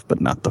comes off, but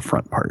not the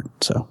front part.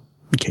 So,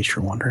 in case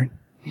you're wondering.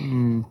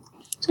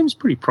 Seems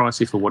pretty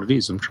pricey for what it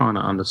is. I'm trying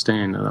to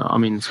understand. I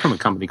mean, it's from a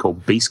company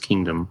called Beast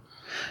Kingdom.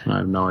 I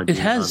have no idea. It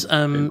has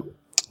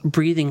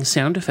breathing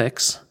sound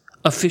effects,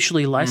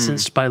 officially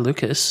licensed by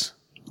Lucas.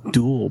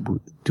 Dual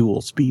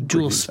speed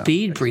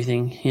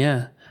breathing,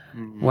 yeah.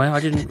 Wow, I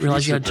didn't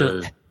realize you had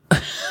to.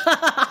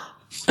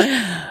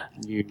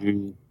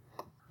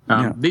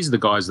 These are the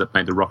guys that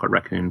made the Rocket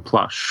Raccoon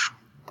plush.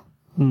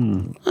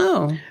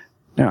 Oh.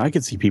 Now, I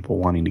could see people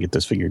wanting to get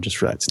this figure just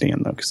for that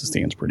stand, though, because the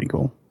stand's pretty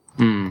cool.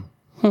 Yeah.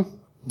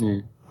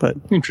 But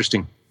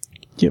interesting.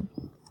 Yep.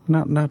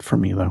 Not for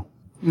me, though.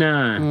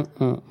 No.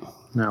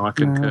 No, I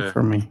concur. Not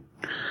for me.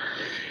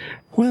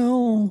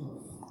 Well,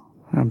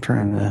 I'm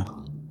trying to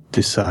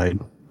decide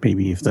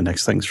maybe if the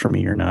next thing's for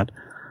me or not.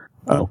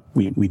 Oh,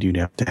 we do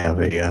have to have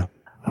a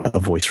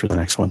voice for the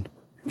next one,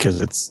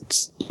 because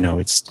it's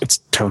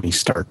Tony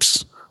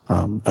Stark's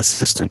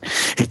assistant.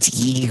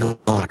 It's Igor.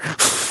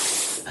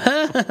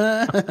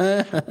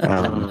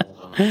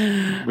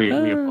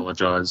 We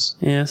apologize.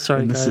 Yeah,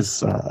 sorry, guys. This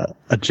is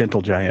a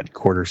gentle giant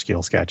quarter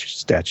scale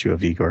statue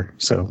of Igor.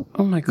 So,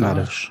 oh my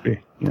gosh,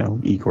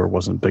 Igor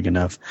wasn't big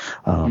enough.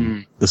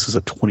 This is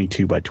a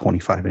 22 by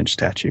 25 inch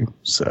statue.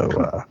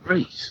 So,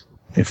 great.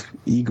 If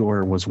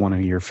Igor was one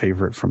of your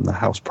favorite from the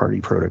House Party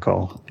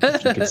Protocol,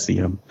 you could see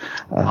him.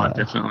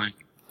 Definitely.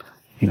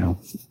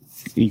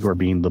 Igor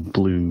being the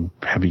blue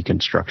heavy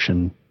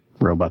construction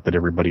robot that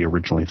everybody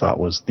originally thought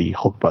was the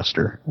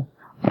Hulkbuster.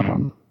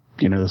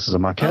 This is a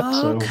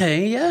maquette.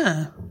 Okay,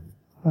 yeah.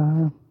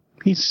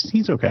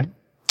 He's okay.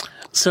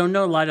 So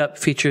no light up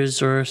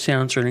features or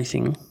sounds or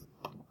anything.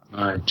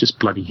 Just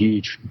bloody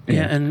huge.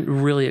 Yeah,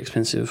 and really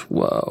expensive.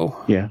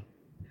 Whoa. Yeah.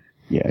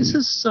 Yeah. This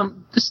is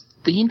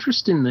the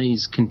interest in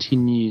these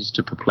continues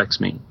to perplex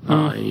me.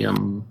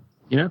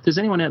 If there's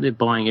anyone out there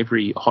buying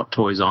every Hot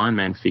Toys Iron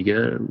Man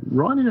figure,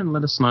 write in and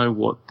let us know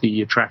what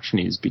the attraction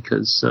is,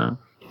 because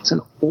it's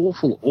an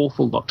awful,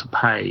 awful lot to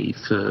pay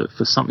for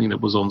something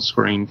that was on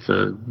screen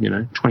for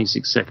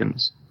 26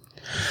 seconds.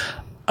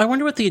 I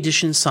wonder what the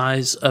edition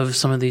size of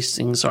some of these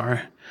things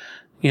are.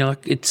 You know,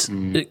 like it's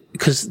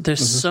because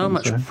there's so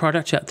much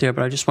product out there,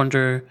 but I just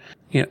wonder,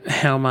 you know,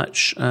 how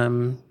much, how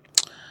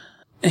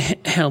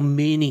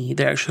many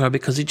there actually are,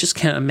 because you just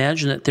can't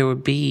imagine that there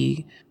would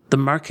be the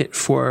market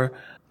for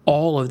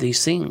all of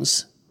these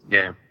things.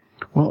 Yeah.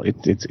 Well,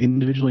 it's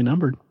individually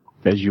numbered,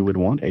 as you would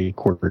want a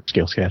quarter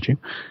scale statue.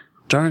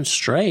 Darn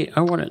straight.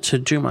 I want it to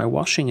do my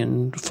washing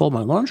and fold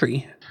my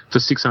laundry. For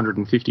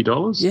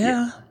 $650?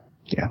 Yeah.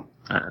 Yeah.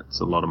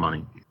 It's a lot of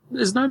money.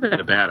 There's no doubt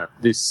about it.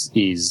 This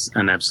is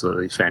an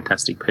absolutely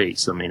fantastic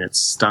piece. I mean, it's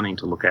stunning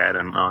to look at,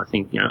 and I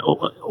think, you know,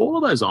 all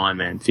of those Iron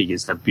Man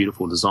figures have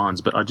beautiful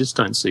designs, but I just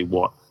don't see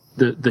what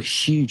the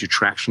huge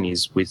attraction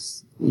is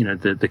with, you know,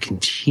 the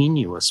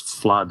continuous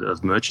flood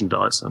of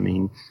merchandise. I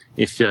mean,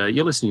 if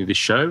you're listening to this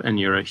show and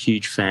you're a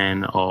huge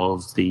fan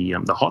of the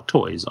Hot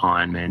Toys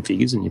Iron Man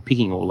figures and you're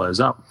picking all those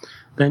up,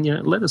 then, you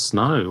know, let us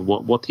know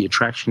what the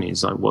attraction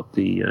is, like what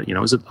the, you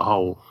know, is it the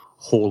whole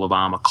Hall of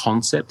Armor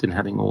concept and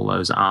having all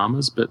those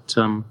armors? But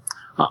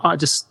I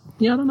just,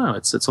 yeah, I don't know.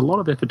 It's a lot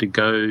of effort to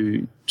go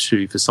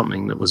to for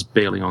something that was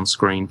barely on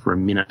screen for a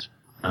minute.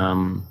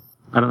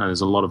 I don't know.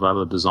 There's a lot of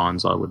other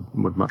designs I would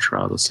much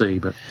rather see.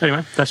 But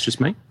anyway, that's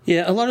just me.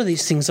 Yeah, a lot of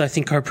these things I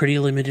think are pretty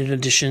limited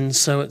editions,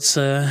 so it's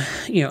a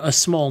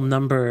small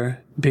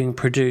number being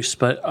produced.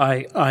 But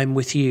I'm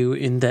with you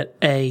in that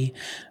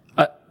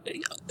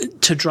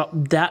to drop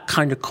that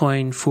kind of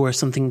coin for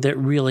something that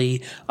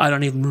really I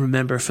don't even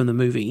remember from the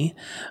movie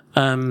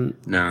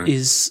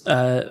is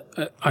I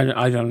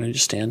don't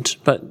understand.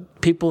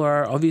 But people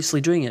are obviously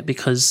doing it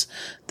because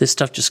this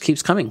stuff just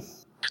keeps coming.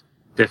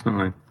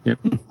 Definitely. Yep.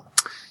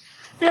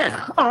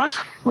 Yeah, all right.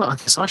 Well, I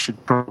guess I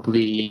should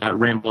probably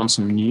ramble on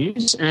some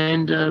news.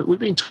 And we've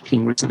been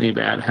talking recently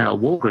about how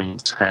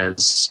Walgreens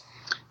has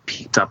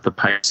picked up the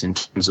pace in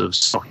terms of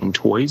stocking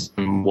toys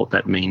and what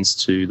that means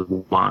to the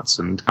Walmarts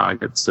and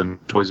Targets and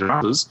Toys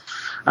R Us.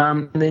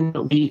 And then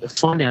we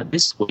find out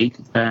this week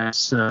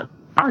that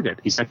Target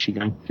is actually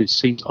going to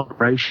cease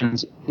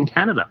operations in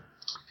Canada.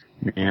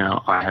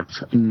 Now, I have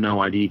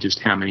no idea just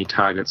how many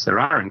Targets there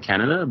are in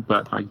Canada,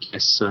 but I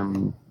guess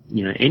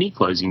you know, any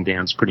closing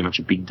down is pretty much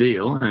a big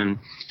deal. And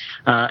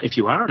if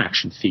you are an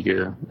action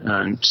figure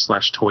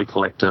 / toy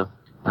collector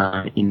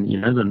in, you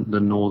know, the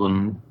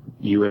northern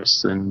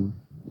US, then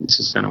this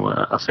is going to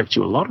affect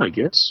you a lot, I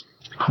guess.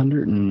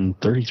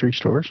 133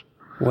 stores.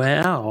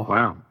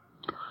 Wow.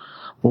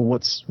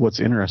 Well, what's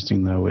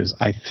interesting though is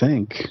I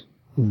think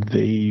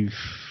they've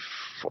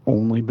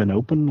only been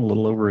open a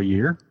little over a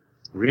year.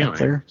 Really?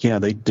 There. Yeah,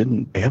 they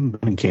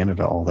haven't been in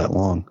Canada all that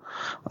long.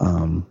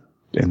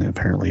 And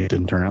apparently it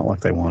didn't turn out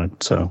like they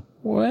wanted. So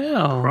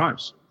wow. Right.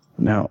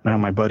 Now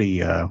my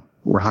buddy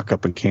Rock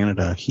up in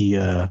Canada, he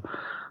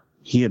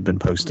had been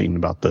posting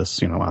about this,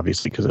 you know,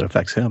 obviously because it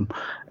affects him.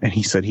 And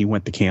he said he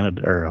went to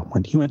Canada, or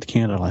when he went to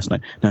Canada last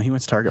night. No, he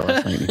went to Target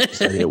last night. And he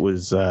said it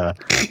was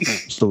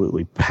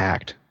absolutely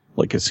packed.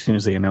 Like as soon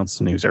as they announced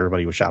the news,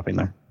 everybody was shopping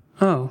there.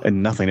 Oh.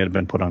 And nothing had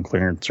been put on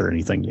clearance or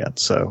anything yet.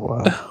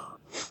 So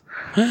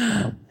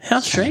how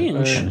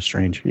strange. Kind of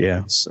strange,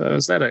 yeah. So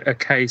is that a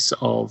case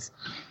of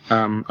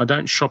I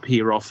don't shop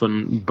here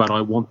often, but I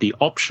want the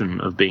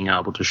option of being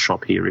able to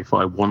shop here if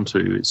I want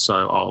to,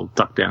 so I'll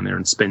duck down there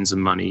and spend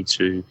some money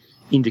to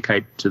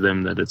indicate to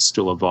them that it's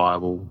still a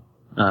viable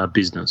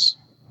business?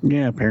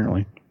 Yeah,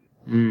 apparently.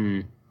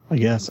 I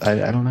guess.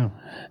 I don't know.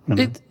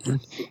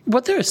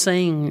 What they're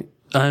saying,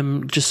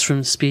 just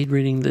from speed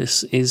reading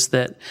this, is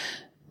that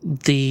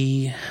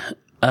the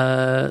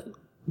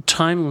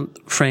time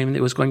frame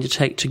that was going to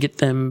take to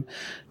get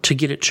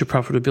it to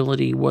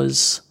profitability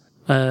was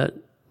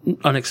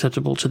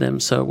unacceptable to them.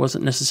 So it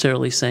wasn't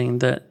necessarily saying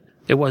that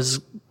it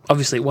wasn't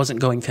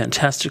going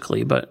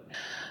fantastically, but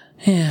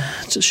yeah,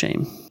 it's a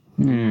shame.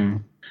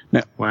 Now,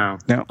 wow.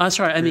 Now,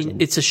 sorry, I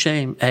mean, it's a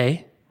shame,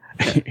 eh?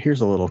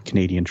 Here's a little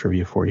Canadian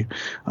trivia for you.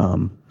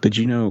 Did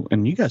you know,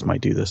 and you guys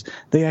might do this,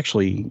 they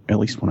actually, at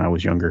least when I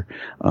was younger,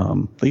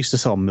 they used to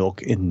sell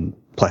milk in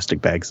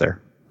plastic bags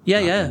there.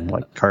 Yeah.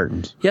 Like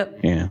cartons. Yep.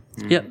 Yeah.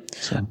 Yep.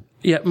 So.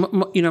 Yeah,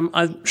 you know,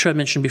 I'm sure I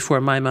mentioned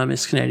before, my mom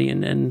is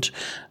Canadian, and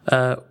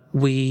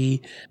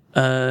we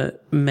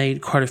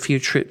made quite a few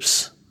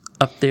trips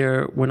up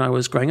there when I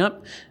was growing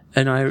up.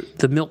 And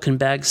the milk and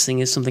bags thing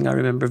is something I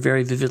remember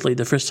very vividly.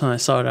 The first time I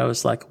saw it, I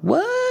was like,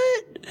 what?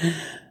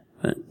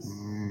 But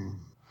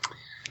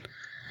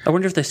I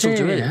wonder if they still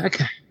do it.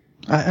 Okay.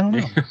 I don't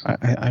know.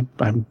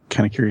 I'm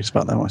kind of curious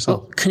about that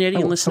myself. Well,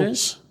 Canadian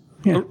listeners,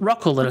 yeah.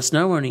 Rock will let us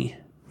know, won't he?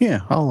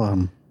 Yeah,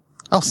 I'll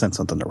send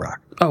something to Rock.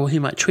 Oh, well, he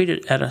might tweet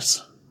it at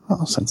us.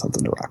 I'll send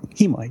something to Rock.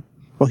 He might.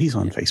 Well, he's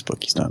on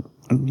Facebook. He's not.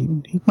 I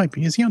mean, he might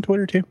be. Is he on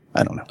Twitter too?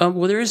 I don't know.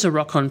 Well, there is a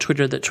Rock on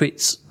Twitter that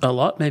tweets a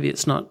lot. Maybe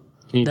it's not.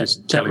 Can you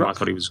just tell him I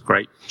thought he was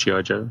great,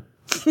 G.I. Joe?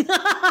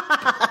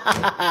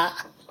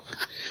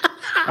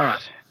 All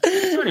right.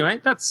 So anyway,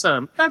 that's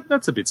a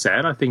bit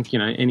sad. I think, you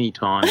know, any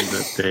time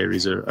that there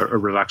is a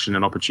reduction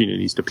in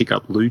opportunities to pick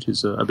up loot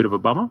is a bit of a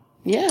bummer.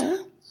 Yeah.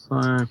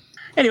 So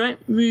anyway,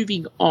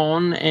 moving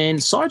on,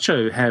 and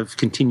Sideshow have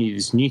continued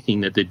this new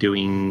thing that they're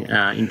doing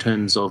in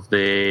terms of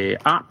their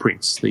art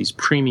prints, these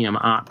premium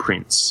art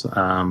prints.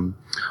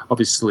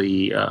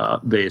 Obviously,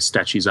 their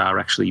statues are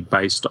actually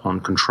based on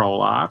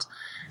control art,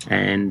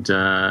 and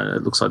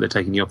it looks like they're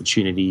taking the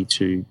opportunity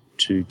to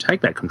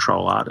take that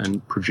control art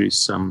and produce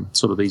some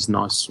sort of these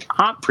nice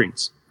art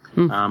prints.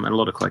 And a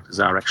lot of collectors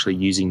are actually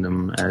using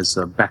them as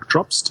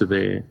backdrops to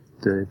their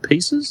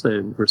pieces,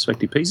 their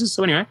respective pieces.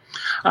 So anyway,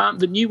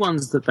 the new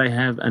ones that they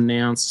have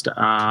announced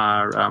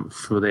are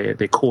for their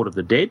Court of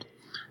the Dead,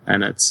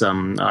 and it's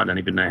I don't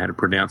even know how to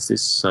pronounce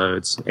this, so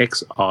it's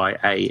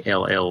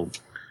XIALL,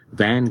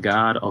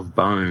 Vanguard of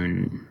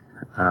Bone,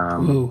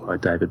 by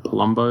David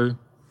Palumbo,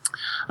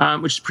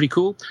 which is pretty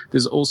cool.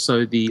 There's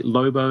also the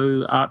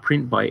Lobo art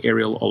print by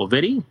Ariel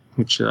Olivetti,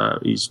 which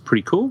is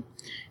pretty cool.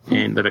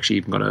 And they've actually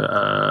even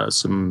got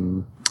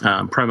some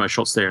promo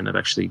shots there, and they've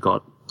actually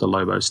got the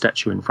Lobo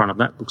statue in front of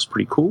that. Looks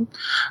pretty cool.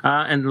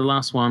 And the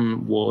last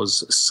one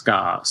was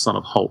Scar, Son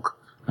of Hulk,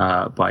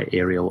 by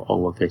Ariel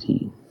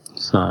Olivetti.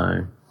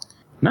 So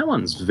that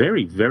one's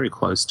very, very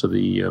close to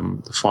the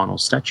final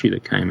statue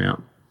that came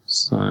out.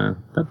 So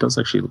that does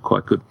actually look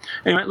quite good.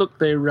 Anyway, look,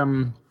 they're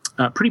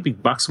pretty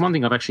big bucks. One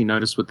thing I've actually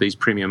noticed with these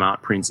premium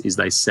art prints is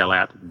they sell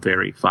out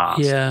very fast.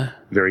 Yeah.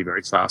 Very,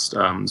 very fast.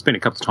 There's been a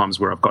couple of times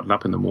where I've gotten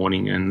up in the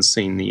morning and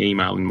seen the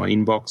email in my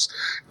inbox,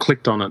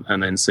 clicked on it,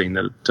 and then seen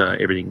that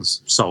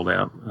everything's sold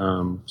out.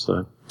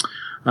 So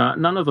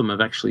none of them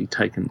have actually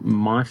taken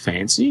my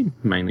fancy,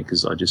 mainly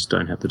because I just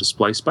don't have the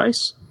display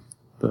space.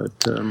 But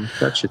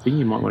that's your thing.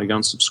 You might want to go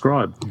and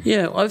subscribe.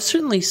 Yeah, I've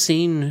certainly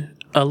seen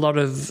a lot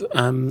of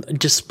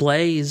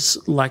displays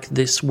like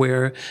this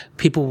where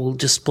people will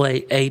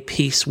display a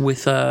piece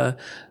with a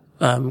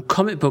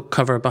comic book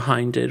cover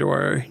behind it,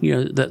 or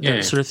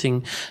that sort of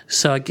thing.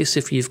 So I guess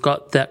if you've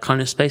got that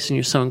kind of space and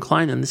you're so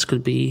inclined, then this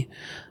could be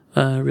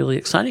really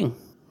exciting.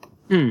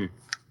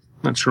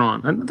 That's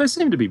right. And they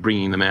seem to be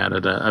bringing them out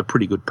at a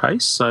pretty good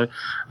pace. So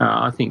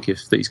I think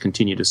if these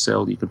continue to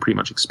sell, you can pretty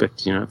much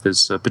expect, if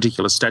there's a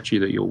particular statue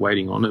that you're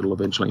waiting on, it'll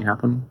eventually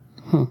happen.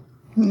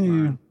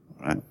 Yeah.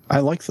 I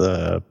like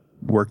the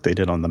work they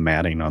did on the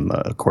matting on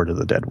the Court of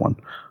the Dead one.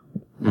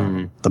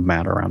 The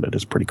mat around it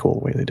is pretty cool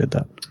the way they did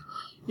that.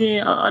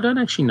 Yeah, I don't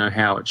actually know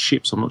how it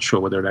ships. I'm not sure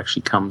whether it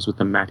actually comes with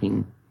the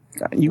matting.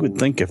 You would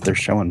think if they're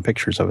showing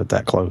pictures of it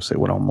that close, it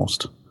would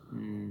almost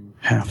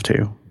have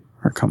to,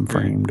 or come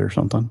framed or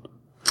something.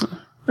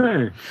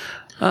 Hey.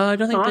 I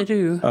don't think they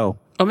do. Oh,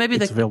 maybe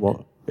it's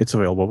available. It's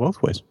available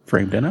both ways,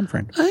 framed and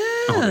unframed.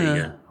 Oh, there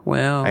you go.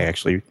 Wow. I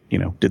actually,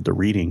 did the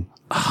reading.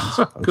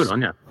 Good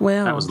on you.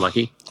 Wow. That was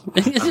lucky.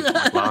 My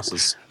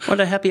glasses.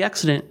 What a happy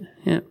accident.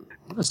 Yeah.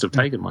 I must have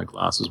taken my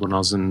glasses when I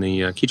was in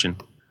the kitchen.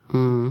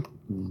 All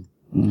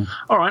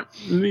right,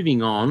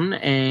 moving on.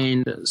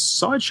 And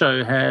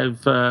Sideshow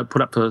have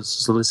put up for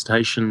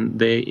solicitation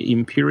their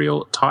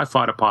Imperial TIE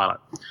Fighter pilot.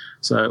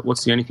 So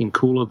what's the only thing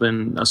cooler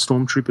than a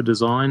Stormtrooper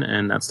design?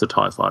 And that's the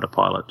TIE Fighter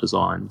pilot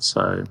design.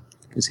 So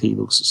because he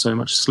looks so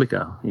much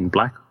slicker in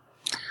black.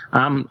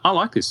 I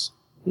like this.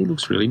 He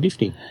looks really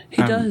nifty.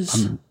 He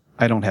does.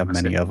 I don't have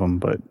many of them,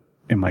 but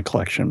in my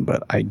collection,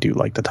 but I do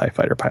like the TIE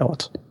Fighter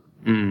pilots.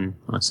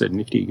 I said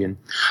nifty again.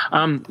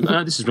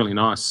 This is really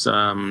nice.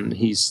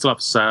 He's still up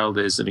for sale.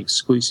 There's an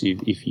exclusive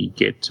if you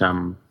get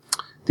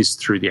this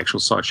through the actual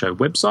Sideshow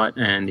website,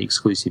 and the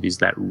exclusive is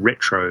that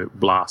retro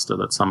blaster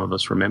that some of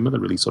us remember, the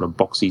really sort of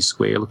boxy,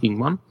 square-looking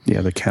one.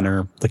 Yeah, the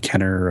Kenner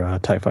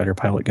TIE Fighter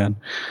pilot gun.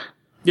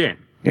 Yeah.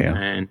 Yeah.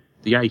 And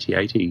the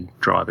AT-AT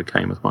driver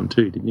came with one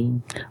too, didn't he?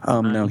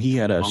 No, he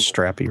had a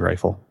Strappy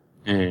rifle.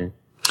 Yeah.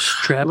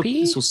 Strappy? Look,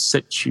 this will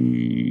set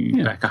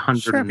you back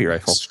 100. Strappy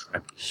rifle.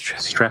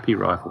 Strappy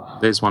rifle.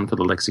 There's one for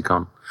the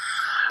lexicon.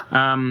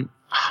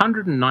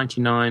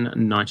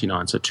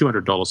 $199.99, so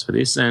 $200 for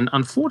this. And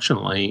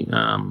unfortunately,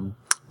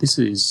 this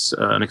is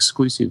an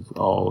exclusive,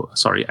 a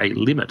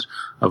limit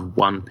of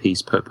one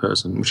piece per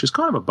person, which is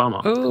kind of a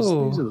bummer.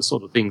 Oh. These are the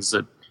sort of things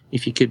that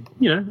if you could,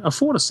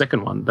 afford a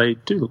second one, they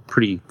do look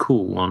pretty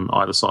cool on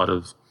either side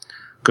of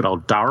good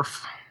old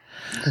Darth.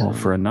 Well,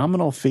 for a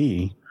nominal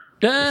fee,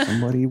 if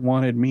somebody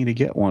wanted me to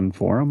get one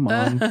for them.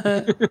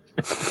 That's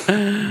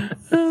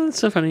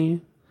so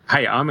funny.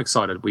 Hey, I'm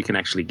excited we can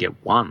actually get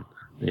one.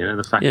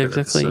 The fact that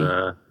exactly.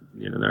 it's,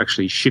 they're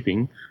actually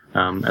shipping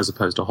as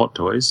opposed to Hot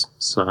Toys.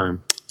 So,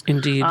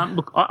 Indeed.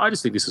 Look, I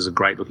just think this is a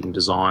great looking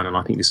design, and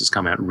I think this has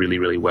come out really,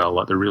 really well.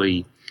 Like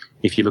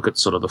if you look at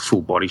sort of the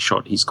full body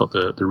shot, he's got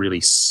the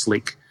really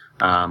slick,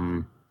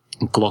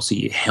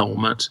 glossy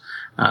helmet,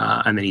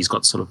 and then he's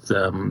got sort of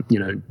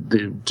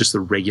just the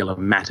regular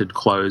matted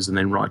clothes, and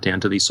then right down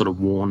to these sort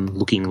of worn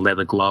looking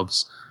leather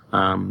gloves.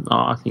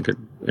 I think it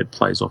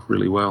plays off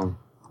really well.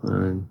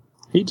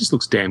 He just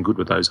looks damn good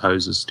with those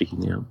hoses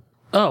sticking out.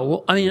 Oh,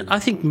 well, I mean, I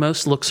think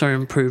most looks are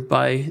improved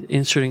by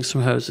inserting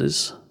some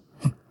hoses.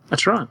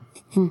 That's right.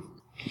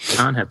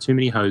 Can't have too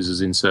many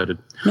hoses inserted.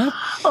 Nope.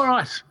 All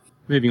right.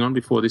 Moving on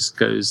before this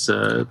goes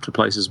to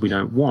places we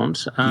don't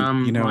want.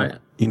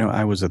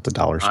 I was at the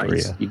dollar store.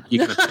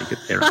 You're going to take it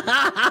there.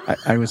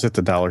 I was at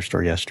the dollar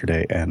store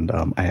yesterday, and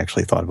I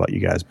actually thought about you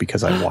guys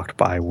because I walked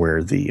by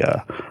where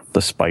the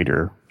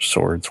spider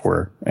swords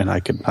were, and I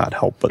could not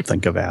help but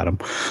think of Adam.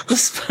 The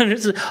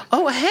spiders.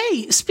 Oh,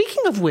 hey!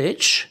 Speaking of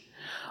which,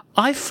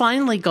 I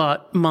finally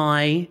got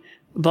my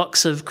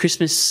box of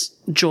Christmas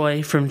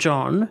joy from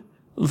John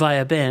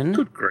via Ben.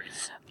 Good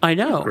grief. I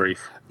know. Good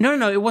grief.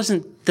 No, it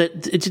wasn't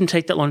that. It didn't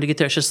take that long to get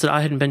there. It's just that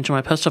I hadn't been to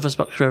my post office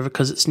box forever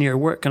because it's near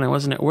work and I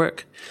wasn't at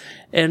work.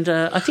 And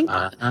I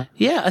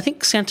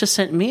think Santa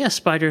sent me a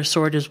spider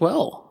sword as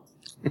well.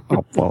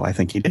 Oh, well, I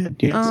think he did.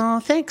 Yes.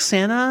 Oh, thanks,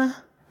 Santa.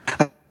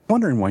 I'm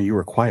wondering why you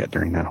were quiet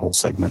during that whole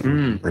segment.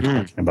 We were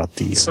talking about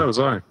the So was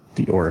I.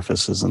 the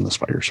orifices and the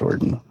spider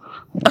sword. And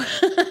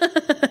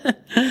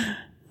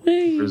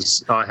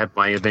I had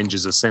my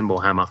Avengers Assemble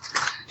hammer.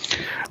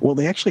 well,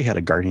 they actually had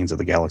a Guardians of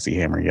the Galaxy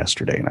hammer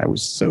yesterday, and I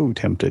was so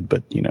tempted,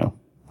 but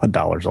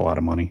 $1's a lot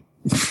of money.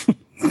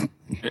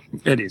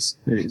 It is.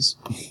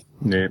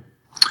 Yeah.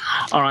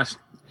 All right.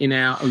 In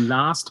our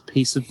last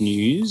piece of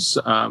news,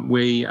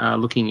 we are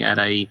looking at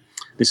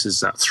this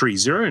is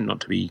 3-0, not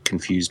to be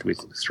confused with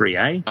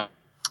 3A.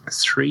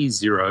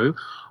 3-0,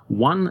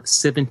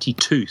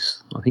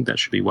 172th. I think that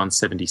should be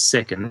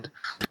 172nd.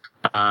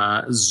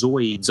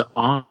 Zoids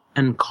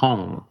Iron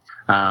Kong.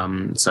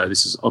 So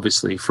this is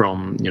obviously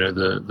from,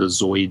 the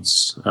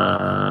Zoids,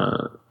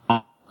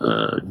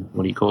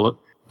 what do you call it?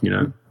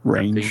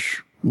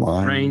 Range.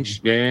 Line.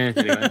 Range, yeah.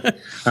 Anyway,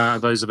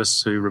 those of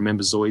us who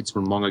remember Zoids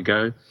from long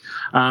ago.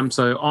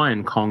 So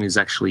Iron Kong is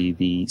actually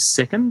the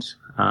second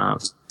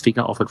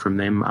figure offered from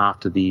them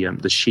after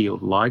the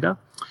Shield Liger.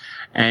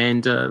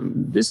 And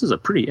this is a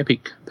pretty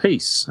epic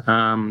piece.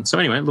 So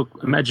anyway, look,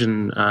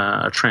 imagine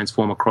a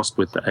Transformer crossed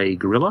with a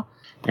gorilla,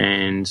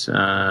 and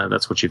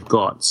that's what you've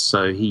got.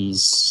 So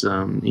he's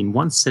in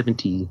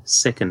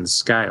 1/72nd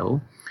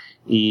scale,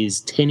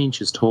 is 10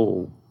 inches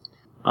tall.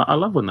 I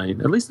love when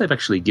at least they've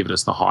actually given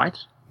us the height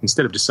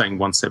instead of just saying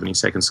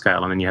 1/72nd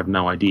scale and then you have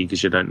no idea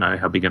because you don't know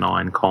how big an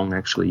Iron Kong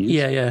actually is.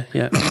 Yeah.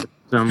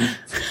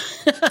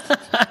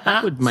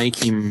 That would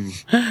make him.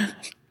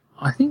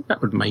 I think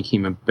that would make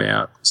him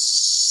about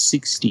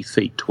 60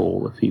 feet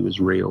tall if he was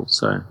real.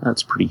 So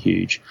that's pretty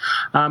huge.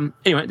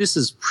 Anyway, this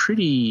is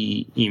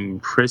pretty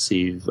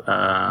impressive.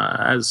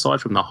 Aside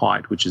from the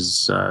height, which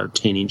is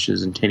 10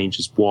 inches and 10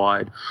 inches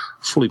wide,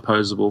 fully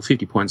posable,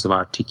 50 points of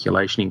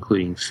articulation,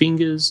 including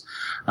fingers.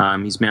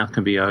 His mouth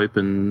can be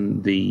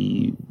open.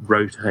 The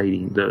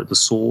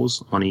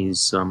saws on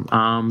his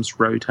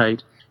arms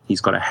rotate. He's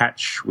got a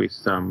hatch with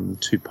 2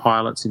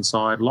 pilots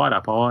inside, light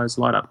up eyes,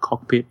 light up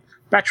cockpit.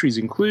 Batteries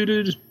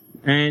included,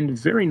 and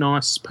very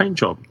nice paint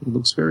job. It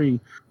looks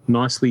very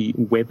nicely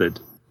weathered.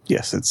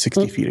 Yes, it's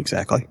 60 feet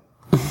exactly.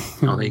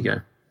 Oh, there you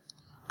go.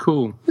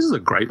 Cool. This is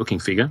a great looking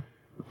figure.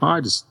 I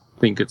just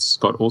think it's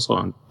got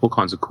also all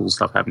kinds of cool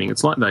stuff happening.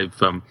 It's like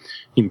they've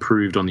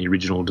improved on the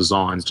original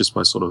designs just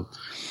by sort of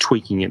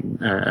tweaking it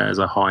as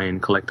a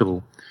high-end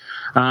collectible.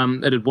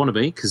 It'd want to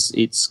be because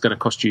it's going to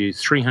cost you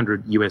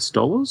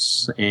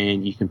 $300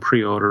 and you can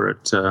pre-order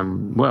it,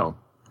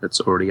 it's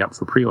already up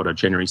for pre-order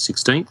January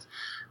 16th,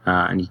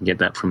 and you can get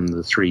that from the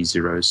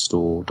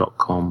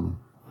 30store.com.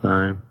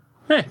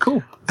 Yeah,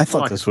 cool. I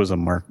thought this was a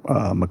Mark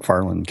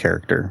McFarlane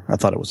character. I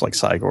thought it was like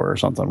Cygor or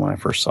something when I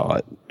first saw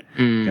it.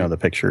 The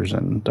pictures,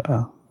 and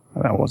I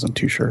wasn't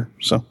too sure.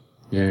 So,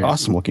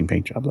 awesome looking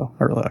paint job, though.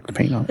 I really like the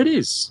paint on it. It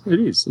is.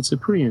 It's a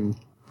pretty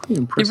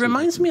impressive. It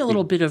reminds me a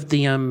little bit of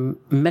the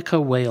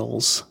Mecha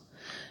Whales.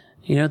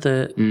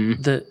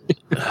 The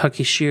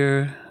Hucky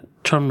Shear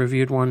Tom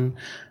reviewed one.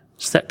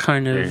 It's that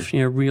kind of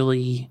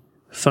really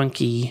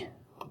funky.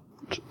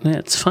 Yeah,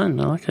 it's fun.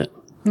 I like it.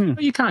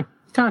 You can't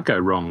go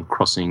wrong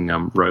crossing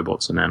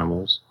robots and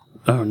animals.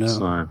 Oh no!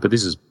 So, but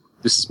this is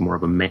more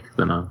of a mech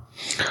than a.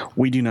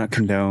 We do not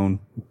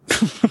condone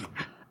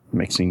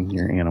mixing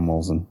your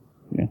animals and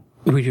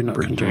we do not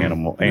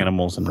condone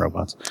animals and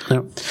robots.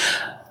 No.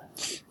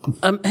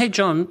 Hey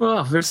John.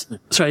 Oh,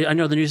 sorry, I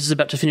know the news is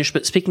about to finish,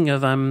 but speaking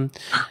of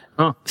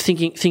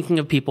thinking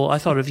of people, I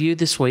thought of you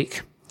this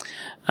week.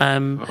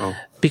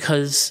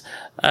 Because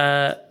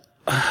I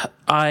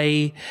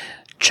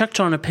chucked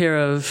on a pair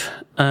of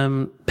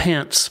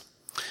pants.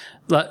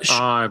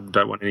 I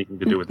don't want anything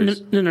to do with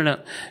this. No.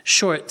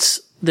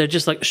 Shorts. They're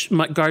just like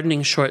my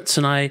gardening shorts,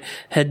 and I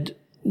had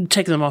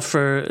taken them off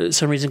for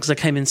some reason because I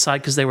came inside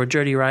because they were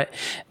dirty, right?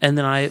 And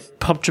then I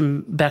popped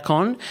them back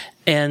on,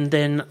 and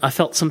then I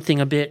felt something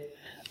a bit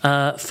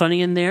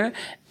funny in there,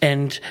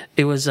 and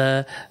it was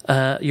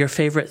your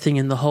favorite thing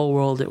in the whole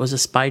world. It was a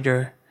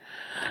spider.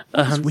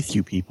 With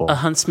you people. A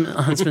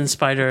huntsman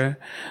spider.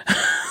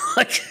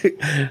 Like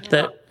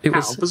that. It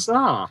was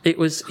bizarre. It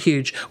was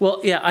huge. Well,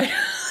 yeah,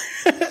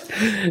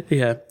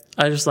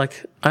 I was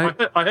like, I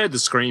heard the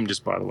scream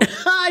just by the way.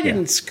 I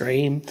didn't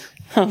scream.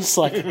 I was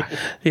like,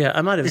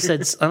 I might have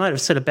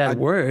said a bad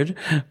word,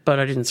 but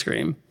I didn't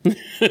scream.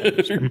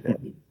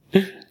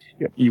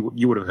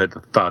 You would have heard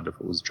the thud if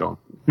it was John.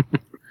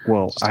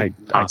 Well, I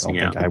don't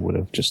think I would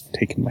have just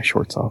taken my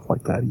shorts off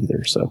like that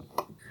either. So.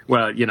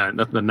 Well,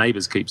 the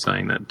neighbours keep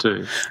saying that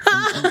too.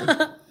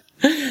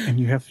 And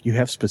you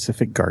have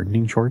specific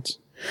gardening shorts?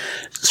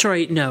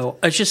 Sorry, no.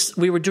 It's just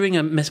we were doing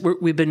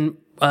we've been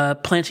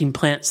planting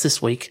plants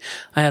this week.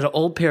 I had an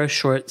old pair of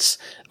shorts.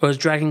 I was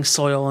dragging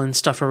soil and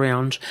stuff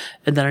around,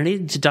 and then I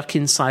needed to duck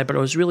inside, but it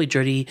was really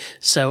dirty.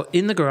 So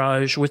in the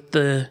garage with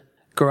the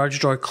garage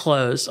door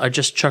closed, I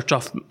just chucked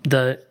off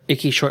the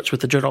icky shorts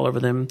with the dirt all over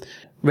them,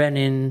 ran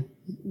in,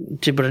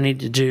 did what I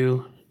needed to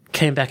do,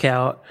 came back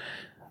out,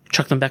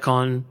 chucked them back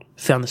on,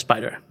 found the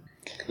spider.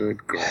 Good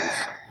grief.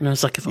 And I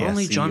was like, if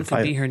only John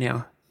could be here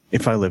now.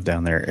 If I lived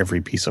down there,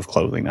 every piece of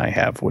clothing I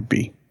have would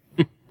be,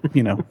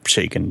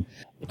 shaken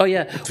Oh,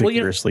 yeah.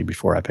 vigorously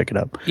before I pick it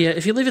up. Yeah,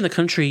 if you live in the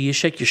country, you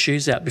shake your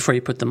shoes out before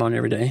you put them on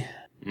every day.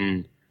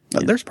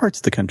 There's parts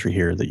of the country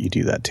here that you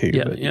do that too.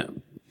 Yeah, but yeah.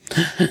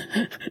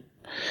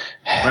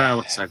 Well,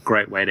 it's a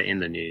great way to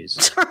end the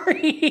news.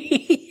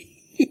 Sorry.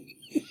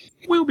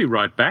 We'll be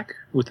right back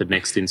with the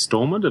next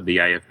installment of the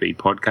AFB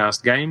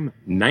podcast game,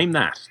 Name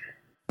That.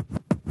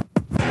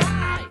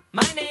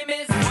 My name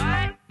is.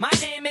 My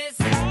name is.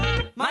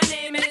 My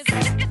name is.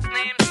 It's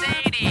named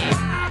Sadie.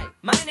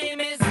 My name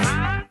is.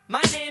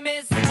 My name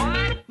is.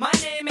 My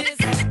name is.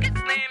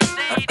 It's named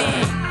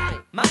Sadie.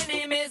 My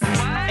name is.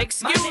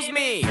 Excuse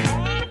me.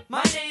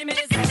 My name is.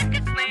 It's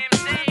named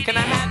Sadie. Can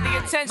I have the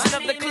attention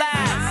of the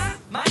class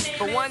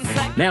for 1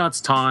 second? Now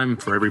it's time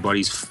for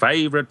everybody's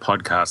favourite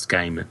podcast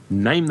game,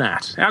 Name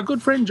That. Our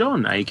good friend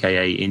John,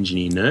 a.k.a.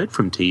 Engineer Nerd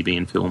from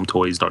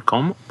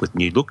tvandfilmtoys.com, with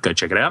New Look, go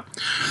check it out,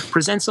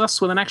 presents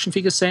us with an action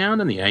figure sound,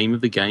 and the aim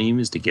of the game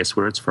is to guess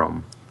where it's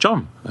from.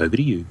 John, over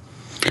to you.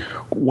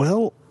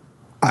 Well,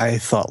 I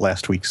thought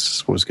last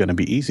week's was going to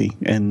be easy,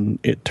 and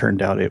it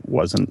turned out it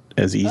wasn't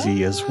as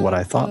easy as what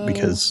I thought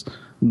because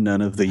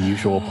none of the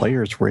usual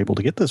players were able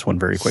to get this one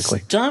very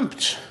quickly.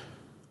 Dumped.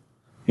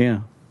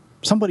 Yeah.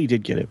 Somebody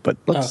did get it, but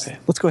let's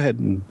go ahead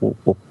and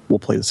we'll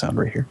play the sound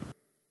right here.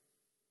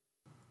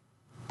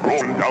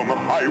 Rolling down the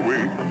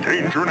highway,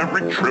 danger in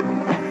every trip.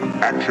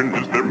 Action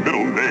is their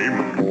middle name.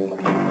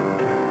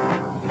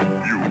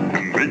 You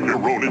can make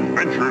your own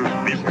adventures.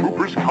 These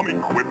troopers come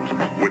equipped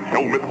with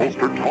helmet,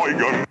 holster, toy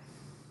gun.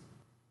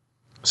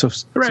 So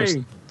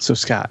Hooray.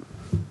 Scott,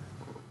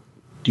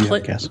 do you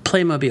have a guess?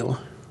 Playmobil,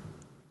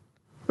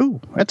 Ooh,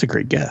 that's a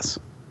great guess.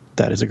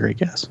 That is a great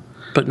guess,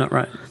 but not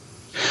right.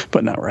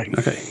 but not right.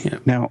 Okay, yeah.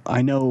 Now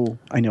I know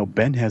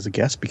Ben has a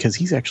guess because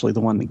he's actually the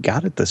one that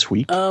got it this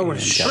week. Oh, we're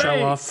and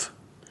show off.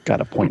 got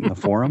a point in the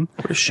forum.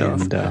 Show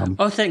off.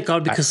 Oh, thank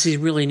God, because he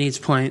really needs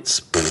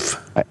points.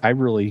 I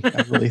really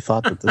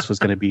thought that this was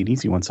going to be an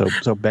easy one.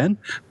 So Ben,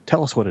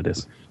 tell us what it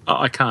is.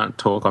 I can't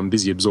talk. I'm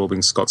busy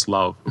absorbing Scott's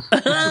love.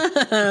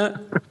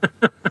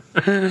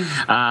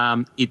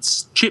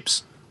 It's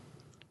chips.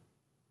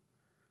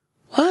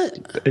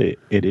 What?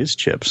 It is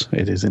chips.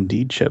 It is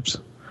indeed chips.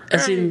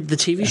 As in the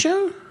TV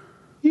show?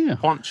 Yeah.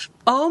 Punch.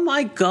 Oh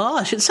my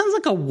gosh! It sounds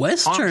like a Punch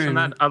western. and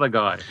that other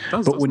guy.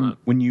 Does, But doesn't it?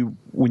 when you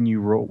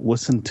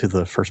listen to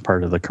the first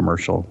part of the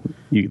commercial,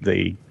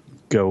 they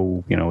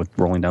go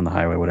rolling down the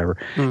highway, whatever.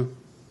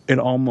 It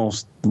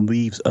almost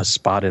leaves a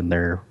spot in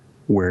there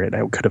where it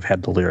could have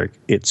had the lyric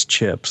 "It's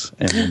chips,"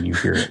 and when you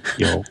hear it,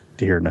 you'll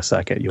hear in a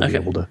second. You'll be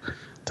able to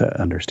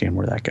understand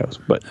where that goes.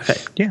 But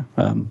yeah,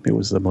 it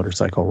was the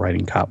motorcycle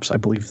riding cops. I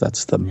believe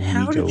that's the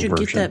How Mego did you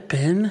version. get that,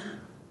 Ben?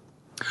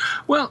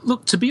 Well,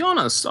 look, to be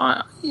honest,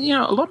 a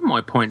lot of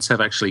my points have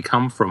actually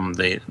come from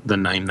the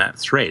Name That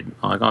thread.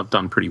 I've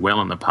done pretty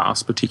well in the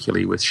past,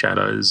 particularly with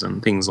shadows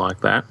and things like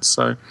that.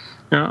 So,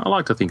 I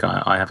like to think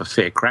I have a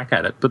fair crack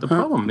at it. But the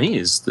problem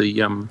is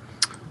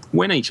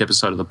when each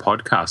episode of the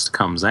podcast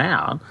comes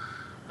out,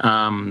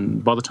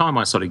 by the time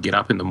I sort of get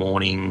up in the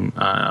morning,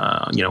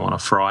 on a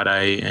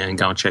Friday and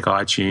go and check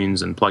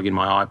iTunes and plug in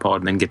my iPod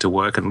and then get to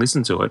work and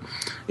listen to it,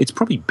 it's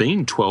probably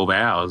been 12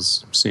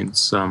 hours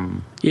since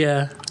our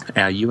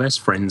US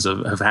friends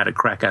have had a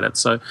crack at it.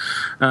 So,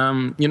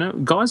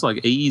 guys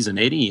like Ease and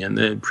Eddie, and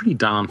they're pretty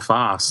darn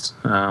fast.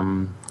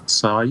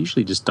 So I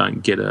usually just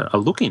don't get a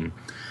look in.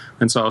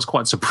 And so I was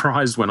quite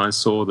surprised when I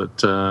saw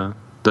that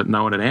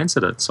no one had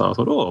answered it. So I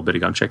thought, I better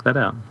go and check that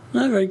out.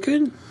 Oh, very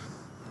good.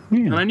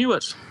 Yeah. And I knew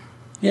it.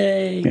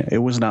 Yay. Yeah, it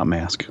was not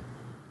Mask.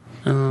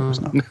 It was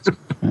not Mask.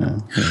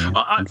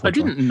 I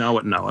didn't know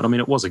it. I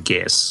mean, it was a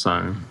guess.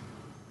 So,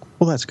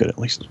 Well, that's good at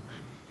least.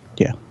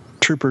 Yeah.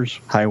 Troopers,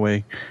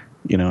 Highway.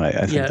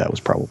 I think that was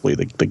probably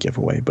the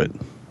giveaway. But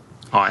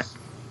well,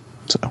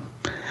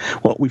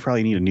 we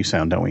probably need a new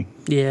sound, don't we?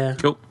 Yeah.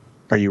 Cool.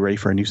 Are you ready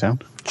for a new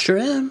sound? Sure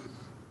am.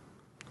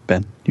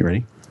 Ben, you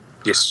ready?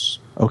 Yes.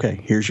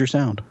 Okay, here's your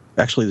sound.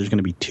 Actually, there's going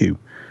to be two.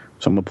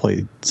 So I'm going to play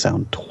the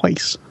sound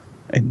twice,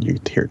 and you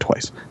hear it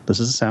twice. This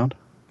is a sound.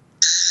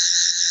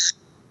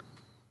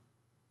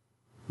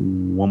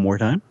 One more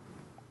time.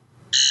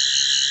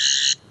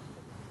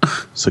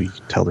 So you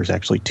can tell there's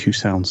actually two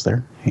sounds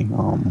there. Hang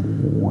on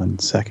 1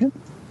 second.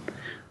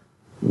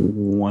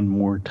 One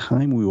more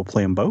time. We will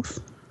play them both.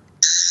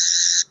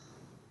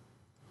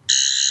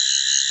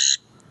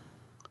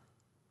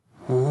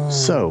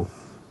 So,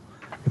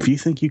 if you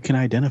think you can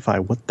identify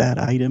what that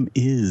item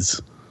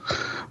is,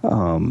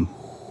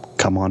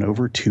 come on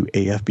over to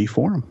AFB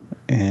Forum.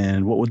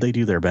 And what would they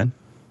do there, Ben?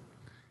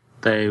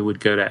 They would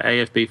go to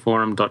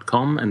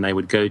afbforum.com and they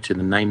would go to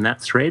the Name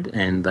That thread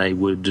and they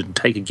would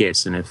take a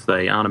guess. And if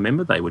they aren't a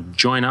member, they would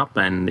join up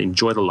and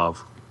enjoy the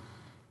love.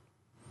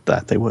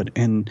 That they would.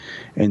 And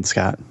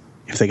Scott,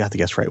 if they got the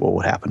guess right, what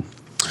would happen?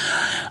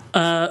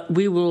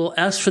 We will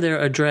ask for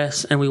their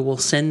address and we will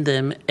send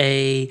them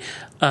a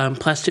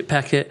plastic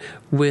packet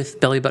with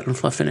belly button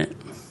fluff in it.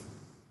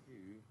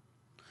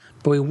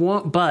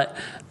 But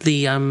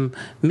the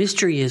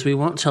mystery is we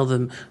won't tell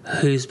them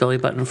whose belly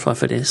button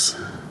fluff it is.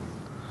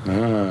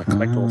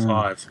 Collect all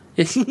 5.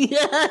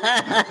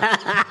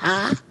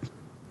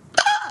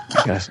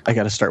 I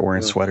got to start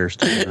wearing sweaters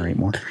to generate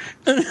more.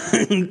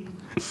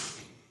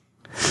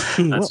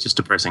 That's just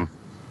depressing.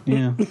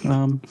 Yeah.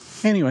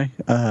 Anyway,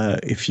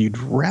 if you'd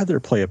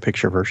rather play a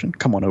picture version,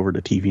 come on over to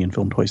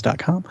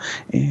tvandfilmtoys.com,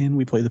 and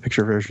we play the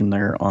picture version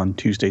there on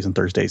Tuesdays and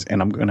Thursdays,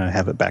 and I'm going to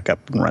have it back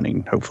up and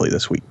running hopefully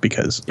this week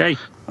because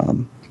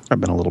I've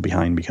been a little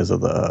behind because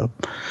of the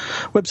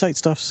website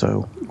stuff,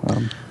 so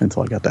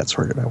until I got that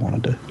sorted, I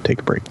wanted to take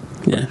a break.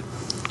 Yeah.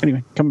 But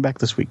anyway, coming back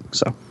this week,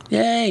 so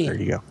yay! There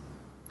you go.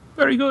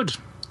 Very good.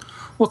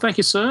 Well, thank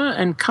you, sir.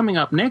 And coming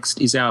up next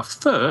is our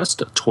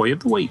first Toy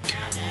of the Week.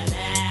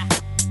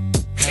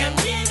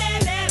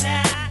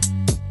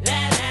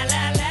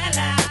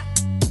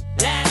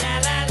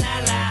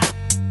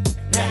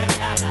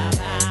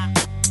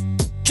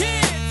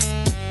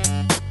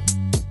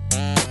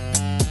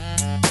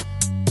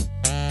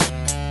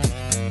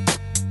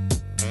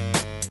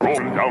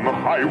 Rolling down the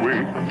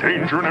highway,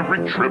 danger in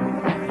every trip.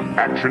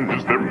 Action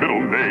is their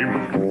middle name.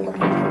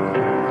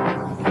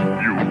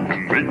 You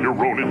can make your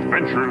own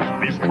adventures.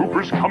 These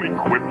troopers come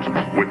equipped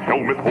with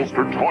helmet,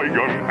 holster, toy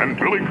gun, and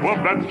billy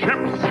club that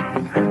chips.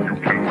 You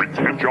can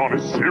pretend John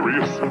is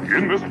serious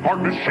in this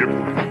partnership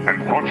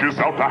and launches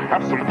out to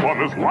have some fun.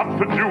 There's lots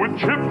to do with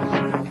chips.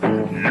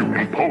 You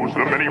can pose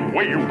them any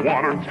way you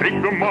want or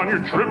take them on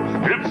your trips.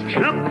 It's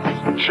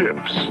Chips.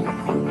 Chips.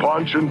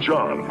 Ponch and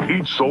John,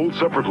 each sold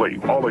separately,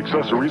 all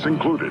accessories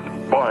included,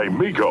 by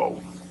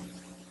Mego.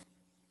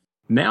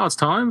 Now it's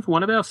time for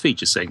one of our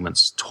feature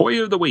segments,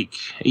 Toy of the Week.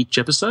 Each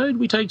episode,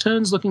 we take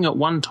turns looking at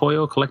one toy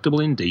or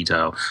collectible in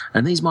detail,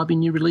 and these might be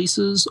new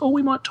releases, or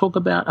we might talk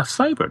about a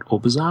favourite or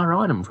bizarre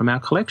item from our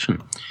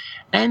collection.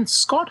 And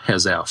Scott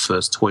has our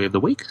first Toy of the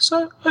Week,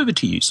 so over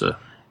to you, sir.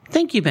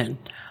 Thank you, Ben.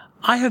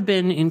 I have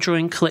been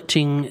enjoying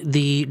collecting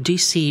the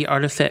DC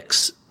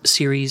Artifacts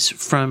series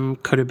from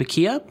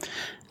Kotobukiya.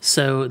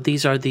 So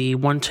these are the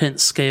 1/10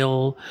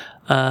 scale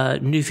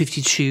New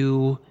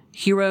 52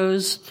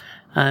 heroes,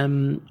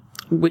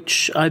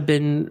 which I've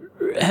been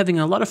having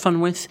a lot of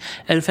fun with.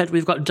 And in fact,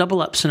 we've got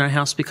double ups in our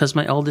house because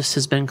my eldest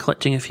has been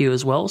collecting a few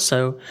as well.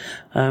 So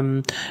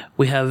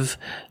we have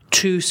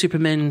 2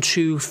 Supermen,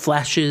 2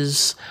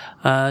 Flashes,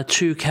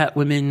 2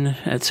 Catwomen,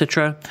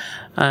 etc.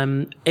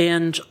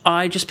 And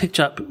I just picked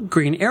up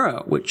Green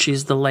Arrow, which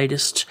is the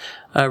latest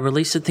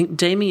release. I think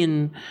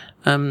Damian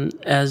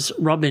as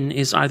Robin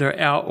is either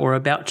out or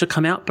about to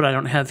come out, but I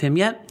don't have him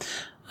yet.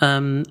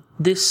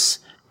 This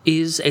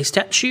is a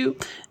statue.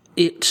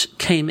 It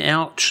came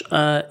out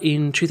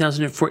in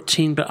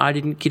 2014, but I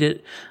didn't get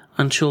it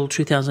until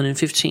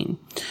 2015.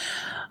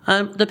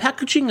 The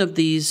packaging of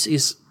these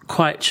is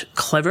quite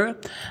clever.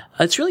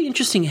 It's really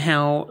interesting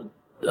how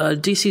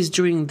DC is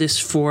doing this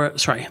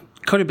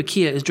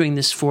Kotobukiya is doing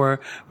this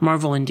for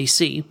Marvel and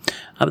DC.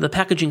 The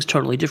packaging's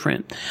totally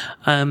different.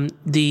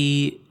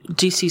 The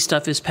DC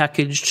stuff is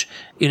packaged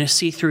in a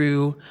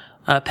see-through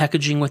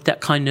packaging with that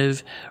kind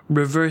of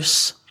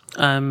reverse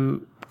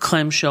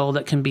clamshell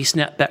that can be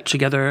snapped back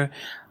together.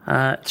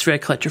 It's very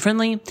collector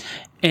friendly.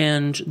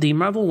 And the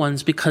Marvel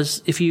ones,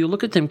 because if you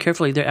look at them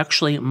carefully, they're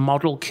actually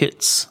model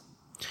kits.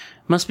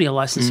 Must be a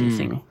licensing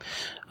thing.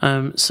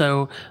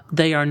 So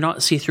they are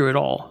not see-through at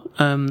all.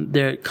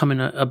 They come in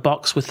a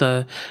box with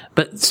the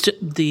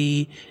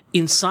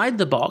inside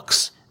the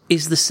box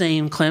is the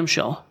same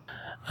clamshell.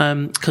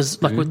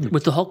 Cause like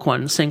with the Hulk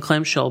one, same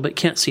clamshell, but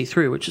can't see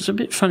through, which is a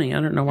bit funny.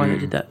 I don't know why they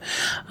did that.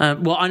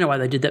 Well, I know why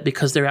they did that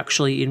because they're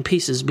actually in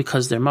pieces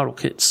because they're model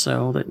kits.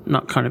 So they're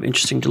not kind of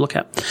interesting to look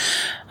at.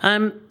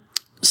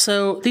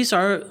 So these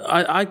are,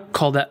 I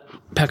call that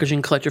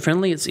packaging collector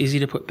friendly. It's easy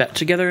to put back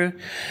together.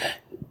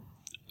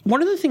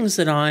 One of the things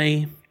that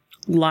I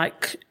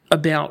like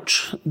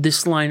about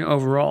this line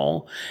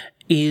overall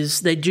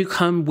is they do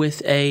come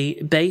with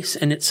a base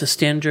and it's a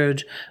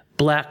standard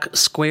black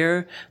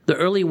square. The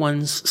early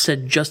ones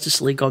said Justice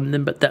League on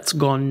them, but that's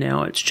gone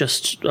now. It's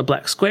just a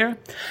black square.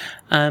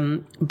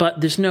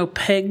 But there's no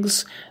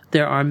pegs.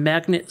 There are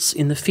magnets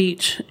in the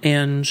feet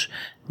and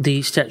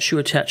the statue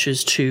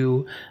attaches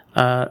to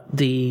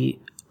the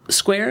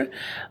square,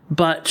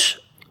 but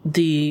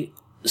the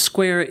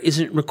square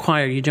isn't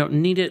required. You don't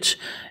need it.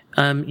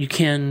 You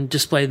can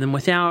display them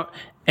without,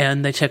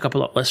 and they take up a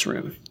lot less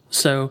room.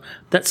 So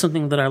that's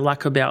something that I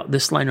like about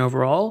this line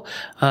overall.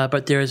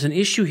 But there is an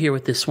issue here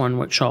with this one,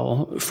 which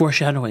I'll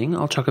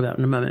talk about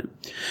in a moment.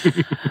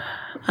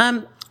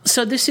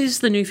 So this is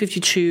the new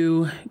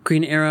 52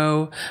 Green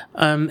Arrow.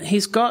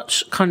 He's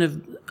got kind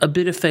of a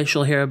bit of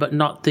facial hair, but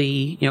not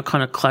the,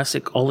 kind of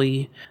classic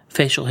Ollie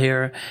facial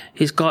hair.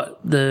 He's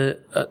got the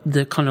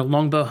kind of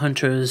longbow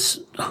hunter's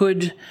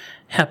hood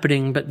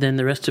happening, but then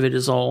the rest of it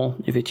is all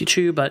new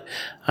 52. But,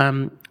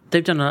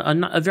 they've done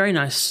a very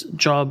nice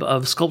job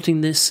of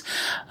sculpting this.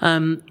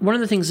 One of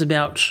the things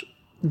about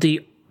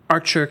the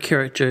Archer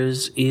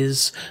characters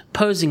is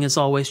posing is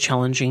always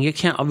challenging. You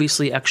can't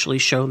obviously actually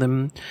show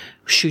them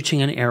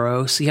shooting an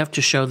arrow, so you have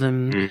to show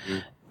them,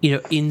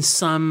 in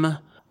some,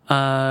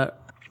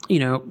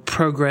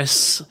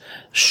 progress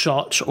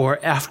shot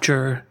or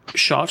after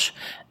shot.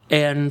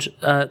 And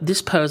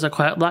this pose I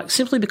quite like,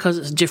 simply because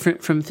it's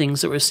different from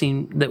things that we've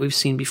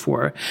seen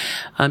before.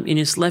 In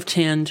his left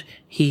hand,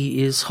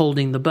 he is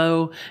holding the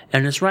bow,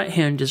 and his right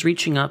hand is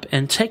reaching up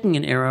and taking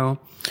an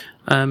arrow.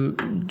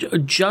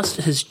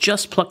 Has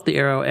just plucked the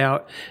arrow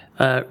out,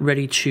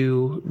 ready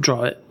to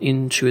draw it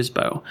into his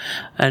bow.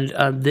 And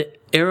the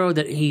arrow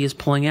that he is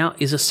pulling out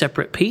is a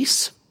separate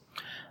piece.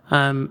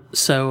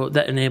 So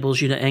that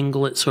enables you to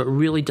angle it so it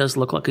really does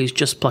look like he's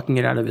just plucking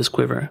it out of his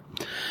quiver.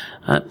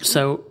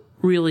 So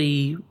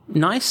really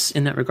nice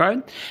in that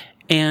regard.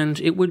 And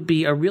it would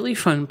be a really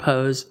fun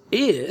pose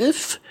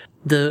if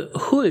the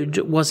hood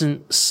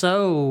wasn't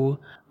so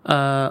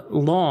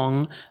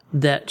long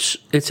that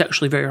it's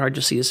actually very hard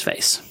to see his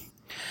face.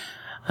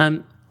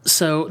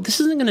 So this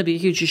isn't going to be a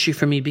huge issue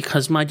for me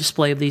because my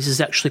display of these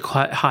is actually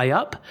quite high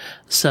up.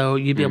 So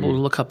you'd be able to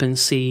look up and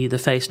see the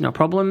face, no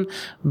problem.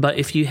 But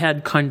if you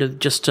had kind of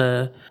just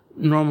a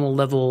normal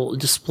level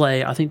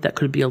display, I think that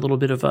could be a little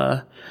bit of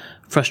a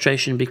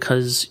frustration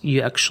because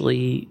you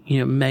actually,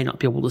 may not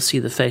be able to see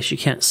the face. You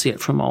can't see it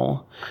from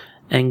all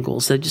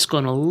angles. They've just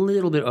gone a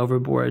little bit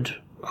overboard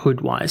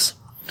hood-wise.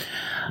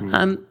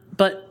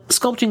 But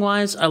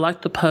sculpting-wise, I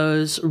like the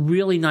pose.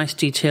 Really nice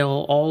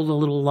detail. All the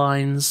little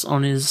lines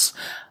on his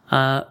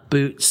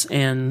boots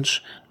and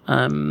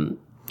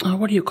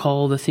what do you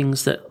call the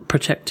things that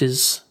protect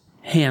his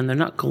hand? They're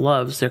not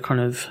gloves. They're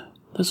kind of...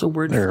 There's a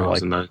word for They're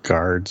it. like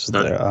guards.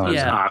 Those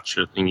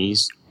archer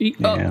thingies.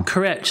 Oh,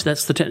 correct.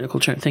 That's the technical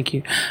term. Thank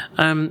you.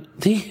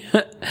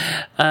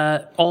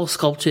 All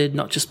sculpted,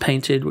 not just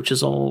painted, which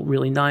is all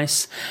really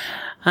nice.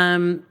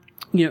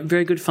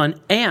 Very good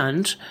fun.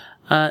 And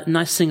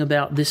nice thing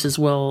about this as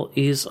well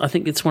is I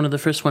think it's one of the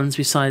first ones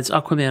besides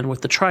Aquaman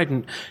with the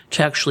trident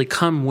to actually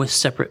come with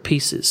separate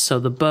pieces. So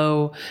the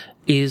bow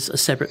is a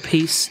separate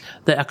piece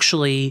that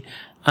actually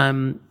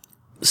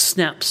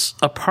snaps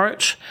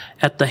apart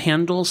at the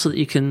handle so that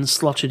you can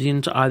slot it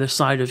into either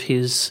side of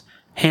his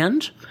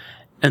hand.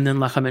 And then,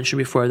 like I mentioned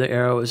before, the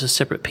arrow is a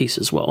separate piece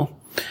as well.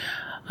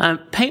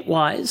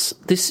 Paint-wise,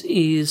 this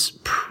is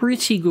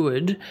pretty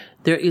good.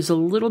 There is a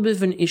little bit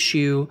of an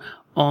issue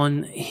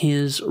on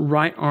his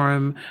right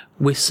arm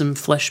with some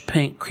flesh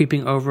paint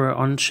creeping over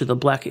onto the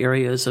black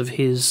areas of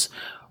his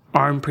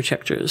arm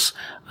protectors.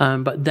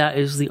 But that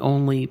is the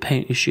only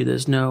paint issue.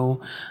 There's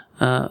no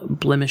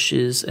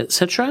blemishes,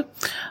 etc.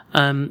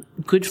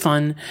 Good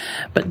fun.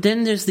 But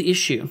then there's the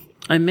issue.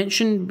 I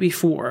mentioned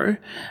before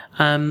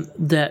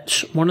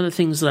that one of the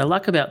things that I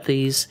like about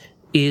these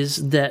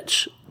is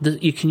that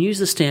you can use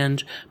the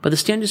stand, but the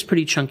stand is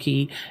pretty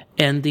chunky,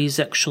 and these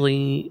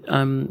actually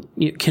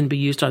can be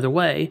used either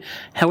way.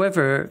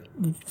 However,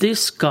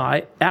 this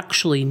guy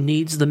actually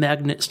needs the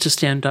magnets to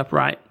stand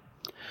upright.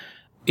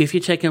 If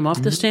you take him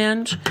off the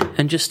stand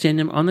and just stand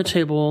him on the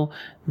table,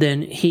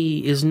 then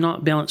he is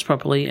not balanced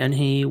properly and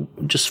he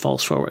just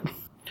falls forward.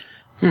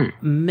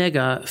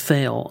 Mega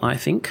fail, I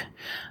think.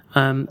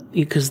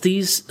 Because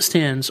these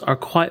stands are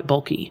quite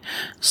bulky.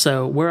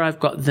 So where I've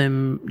got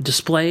them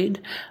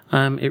displayed,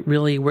 it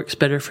really works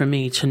better for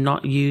me to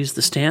not use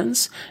the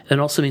stands.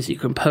 It also means that you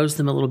can pose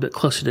them a little bit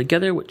closer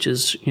together, which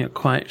is,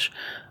 quite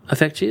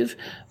effective.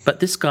 But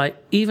this guy,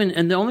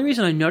 and the only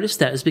reason I noticed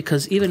that is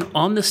because even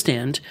on the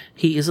stand,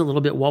 he is a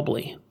little bit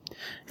wobbly.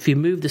 If you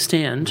move the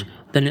stand,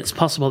 then it's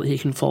possible that he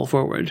can fall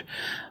forward.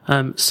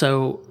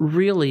 So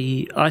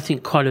really, I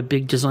think quite a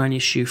big design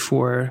issue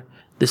for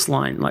this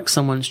line. Like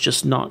someone's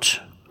just not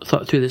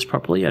thought through this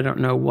properly. I don't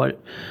know what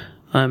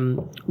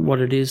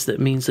it is that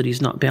means that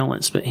he's not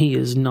balanced, but he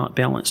is not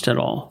balanced at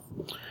all.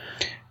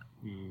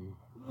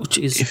 Which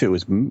is if it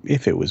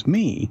was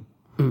me,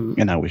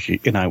 and I was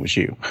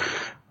you,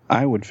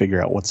 I would figure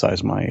out what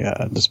size my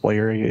display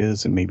area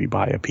is and maybe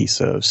buy a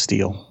piece of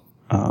steel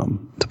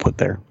to put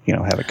there.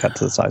 Have it cut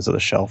to the size of the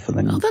shelf, and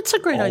then that's a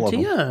great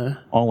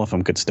idea. All of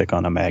them could stick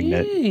on a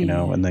magnet,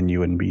 and then you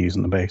wouldn't be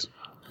using the base.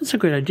 That's a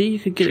great idea. You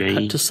could get it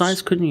cut to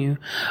size, couldn't you?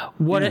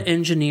 What an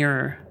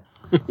engineer.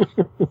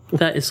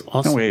 That is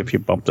awesome. No way, if you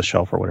bump the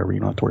shelf or whatever, you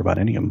don't have to worry about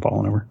any of them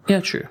falling over.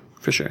 Yeah, true.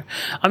 For sure.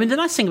 I mean, the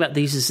nice thing about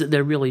these is that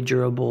they're really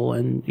durable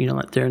and,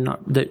 they're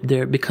not,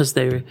 they're because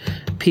they're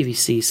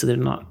PVC, so they're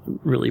not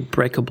really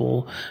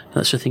breakable,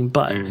 that sort of thing.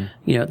 But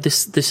you know,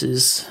 this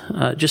is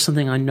just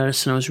something I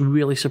noticed, and I was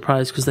really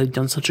surprised because they've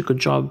done such a good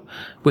job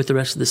with the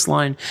rest of this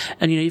line.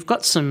 And you know, you've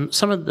got some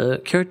of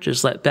the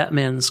characters, like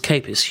Batman's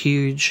cape is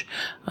huge,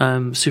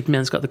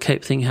 Superman's got the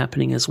cape thing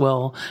happening as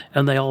well,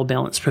 and they all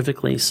balance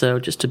perfectly. So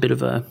just a bit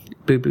of a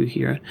boo-boo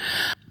here.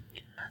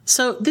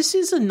 So this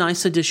is a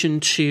nice addition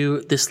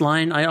to this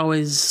line. I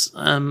always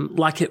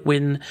like it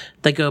when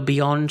they go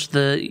beyond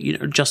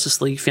the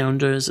Justice League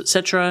founders,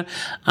 etc.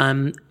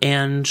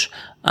 And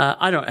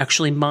I don't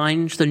actually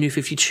mind the New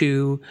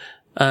 52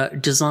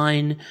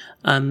 design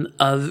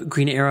of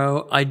Green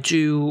Arrow. I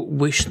do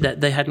wish that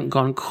they hadn't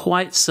gone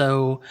quite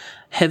so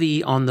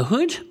heavy on the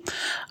hood,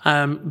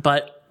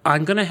 but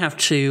I'm going to have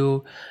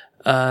to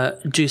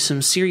do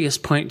some serious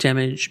point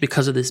damage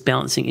because of this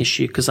balancing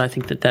issue, because I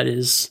think that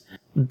is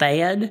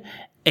bad.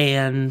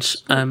 And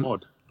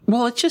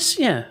well, it's just,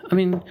 yeah, I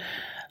mean,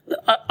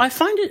 I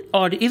find it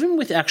odd, even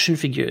with action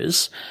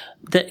figures,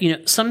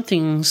 that some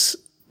things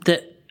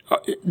that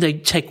they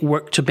take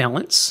work to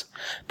balance,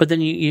 but then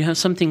you have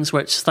some things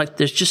where it's like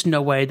there's just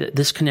no way that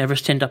this can ever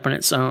stand up on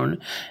its own,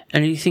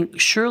 and you think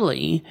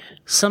surely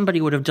somebody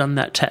would have done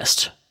that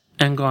test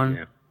and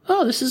gone,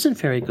 oh, this isn't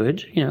very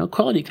good,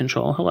 quality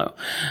control, hello.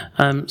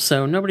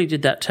 So nobody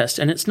did that test.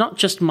 And it's not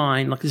just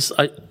mine. Like this,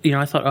 I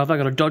thought, oh, have I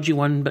got a dodgy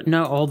one? But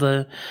no, all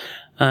the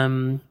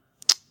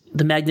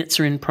magnets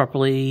are in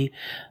properly.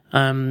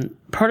 One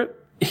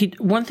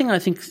thing I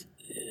think,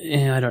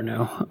 I don't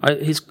know.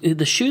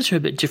 The shoes are a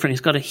bit different.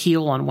 He's got a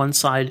heel on one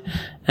side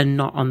and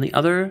not on the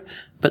other,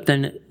 but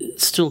then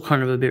it's still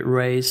kind of a bit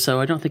raised. So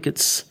I don't think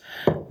it's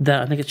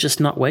that. I think it's just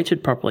not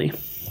weighted properly.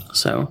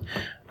 So,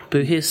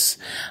 boo hiss.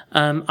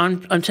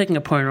 I'm taking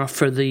a point off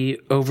for the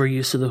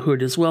overuse of the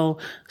hood as well.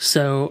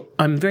 So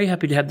I'm very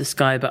happy to have this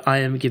guy, but I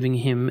am giving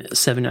him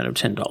 7 out of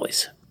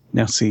 $10.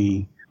 Now,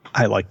 see,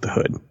 I like the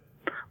hood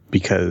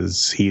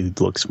because he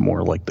looks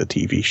more like the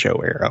TV show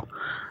Arrow.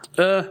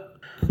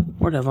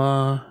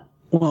 Whatever.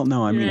 Well,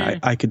 no, I mean,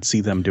 I could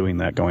see them doing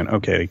that, going,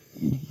 okay,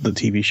 the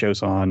TV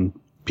show's on,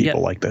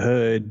 people like the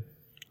hood.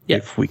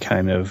 Yep. If we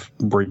kind of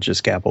bridge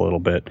this gap a little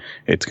bit,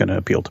 it's going to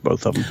appeal to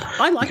both of them.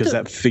 I like because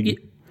that figure.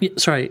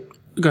 Sorry,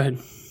 go ahead.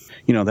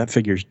 That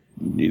figure,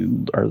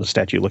 or the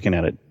statue, looking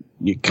at it,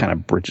 you kind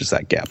of bridges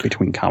that gap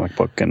between comic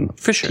book and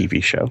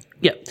TV show.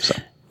 Yeah. So.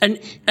 And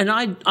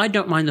I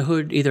don't mind the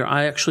hood either.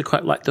 I actually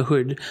quite like the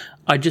hood.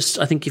 I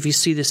think if you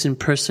see this in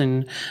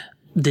person,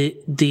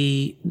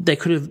 they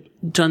could have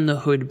done the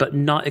hood but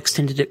not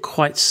extended it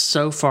quite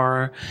so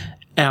far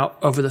out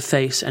over the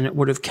face, and it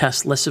would have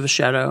cast less of a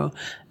shadow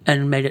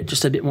and made it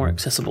just a bit more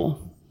accessible.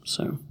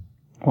 So.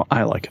 Well,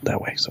 I like it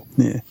that way, so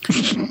yeah.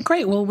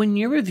 Great. Well, when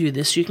you review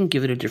this, you can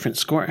give it a different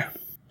score.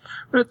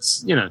 But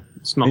it's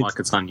not like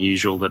it's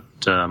unusual that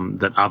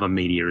that other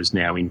media is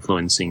now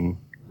influencing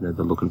the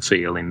look and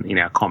feel in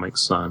our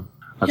comics. So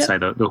I'd say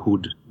the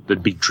hood, the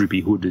big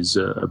droopy hood, is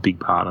a big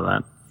part of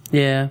that.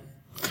 Yeah.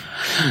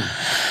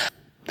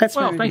 That's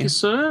well. Thank you,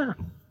 sir.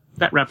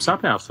 That wraps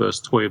up our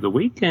first toy of the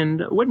week,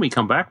 and when we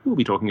come back, we'll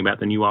be talking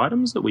about the new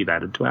items that we've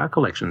added to our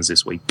collections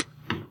this week.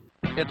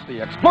 It's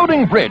the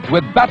Exploding Bridge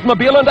with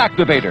Batmobile and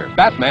Activator.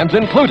 Batman's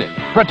included.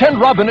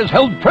 Pretend Robin is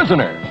held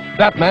prisoner.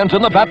 Batman's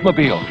in the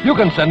Batmobile. You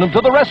can send him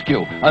to the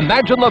rescue.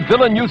 Imagine the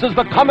villain uses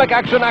the Comic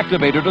Action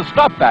Activator to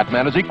stop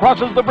Batman as he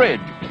crosses the bridge.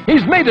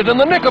 He's made it in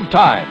the nick of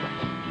time.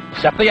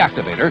 Set the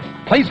activator,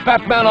 place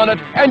Batman on it,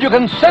 and you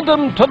can send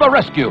him to the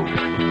rescue.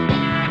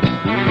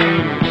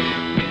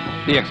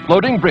 The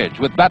Exploding Bridge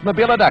with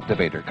Batmobile and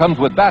Activator comes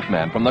with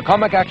Batman from the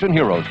Comic Action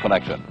Heroes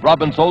collection.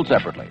 Robin sold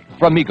separately.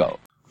 From Mego.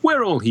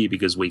 We're all here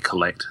because we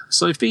collect,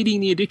 so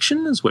Feeding the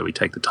Addiction is where we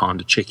take the time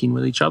to check in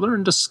with each other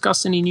and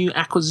discuss any new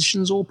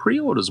acquisitions or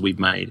pre-orders we've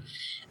made.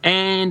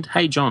 And,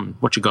 hey, John,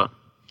 what you got?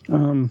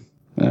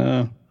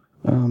 I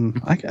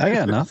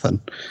got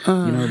nothing.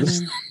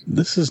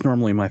 This is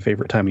normally my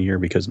favorite time of year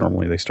because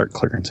normally they start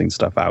clearancing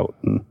stuff out,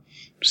 and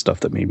stuff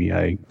that maybe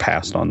I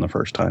passed on the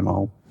first time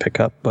I'll pick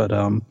up. But,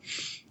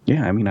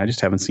 yeah, I mean, I just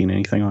haven't seen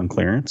anything on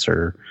clearance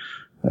or,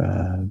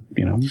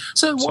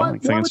 so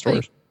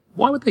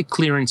why would they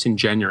clearance in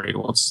January?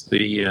 What's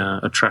the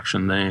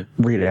attraction there?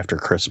 Right after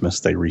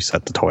Christmas, they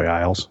reset the toy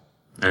aisles.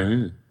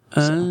 No.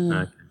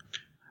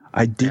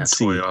 I did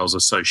see toy aisles are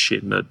so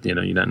shit that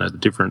you don't know the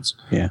difference.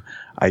 Yeah,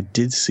 I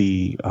did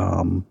see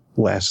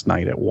last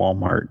night at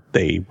Walmart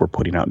they were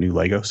putting out new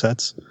Lego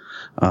sets,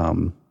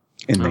 and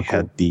they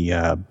had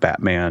the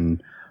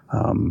Batman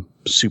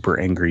Super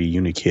Angry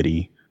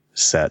Unikitty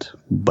set,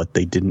 but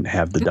they didn't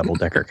have the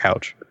double-decker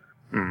couch.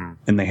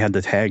 And they had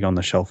the tag on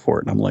the shelf for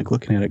it, and I'm like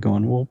looking at it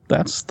going, well,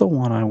 that's the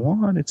one I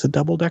want. It's a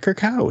double-decker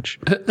couch.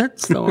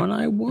 That's the one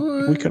I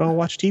want. We could all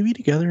watch TV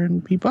together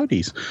and be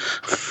buddies.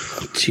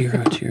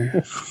 Dear, oh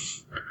dear.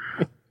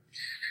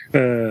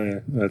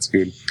 That's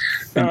good.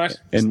 All right.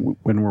 And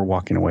when we're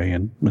walking away,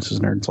 and Mrs.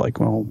 Nerd's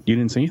like, well, you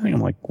didn't see anything? I'm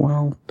like,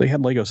 well, they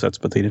had Lego sets,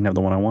 but they didn't have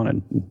the one I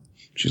wanted. And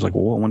she's like,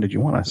 well, what one did you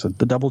want? I said,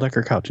 the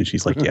double-decker couch. And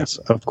she's like, yes,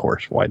 of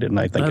course. Why didn't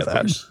I think of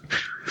that?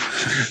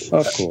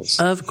 Of course.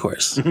 Of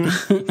course.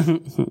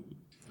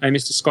 Hey,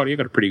 Mr. Scotty, I've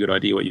got a pretty good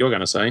idea what you're going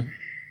to say.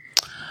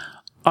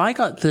 I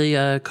got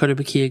the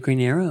Kotobukiya Green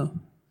Arrow.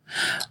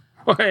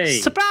 Hey.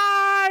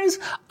 Surprise!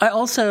 I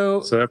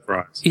also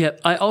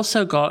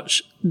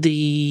got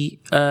the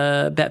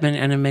Batman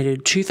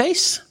animated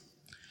Two-Face.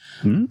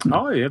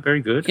 Oh, yeah,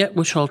 very good. Yeah,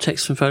 which I'll take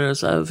some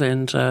photos of.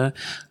 And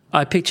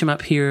I picked him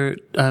up here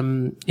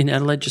in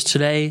Adelaide just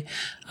today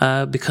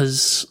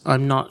because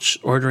I'm not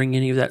ordering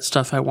any of that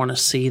stuff. I want to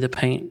see the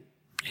paint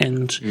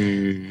and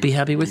be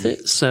happy with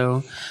it.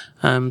 So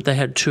they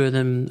had 2 of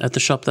them at the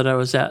shop that I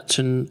was at,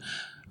 and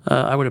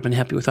I would have been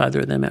happy with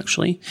either of them,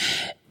 actually.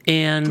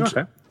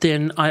 And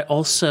then I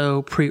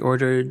also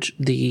pre-ordered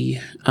the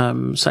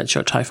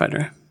Sideshow TIE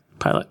Fighter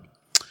pilot.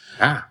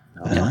 Ah,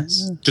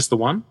 nice. Just the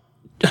one?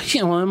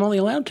 Yeah, well, I'm only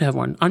allowed to have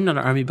one. I'm not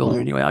an army builder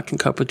anyway. I can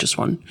cope with just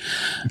one.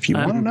 If you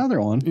want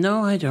another one.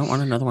 No, I don't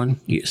want another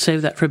one. You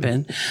save that for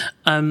Ben.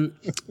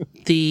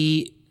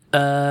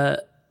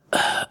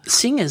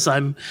 Seeing as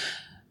I'm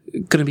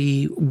going to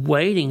be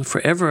waiting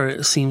forever,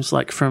 it seems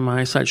like, for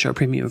my Sideshow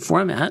Premium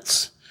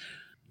formats.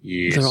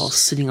 Yes. They're all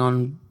sitting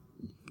on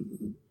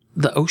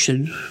the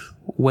ocean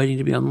waiting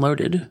to be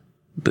unloaded.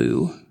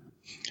 Boo.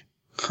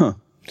 Huh.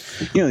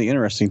 You know, the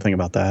interesting thing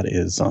about that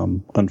is,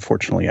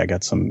 unfortunately, I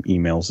got some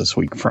emails this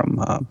week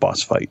from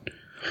Boss Fight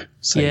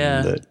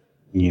saying that,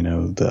 you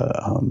know,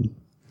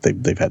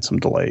 they've had some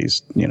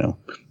delays, you know,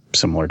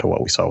 similar to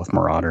what we saw with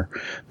Marauder.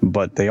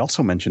 But they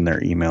also mentioned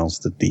their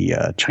emails that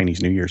the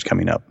Chinese New Year's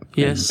coming up.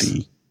 Yes.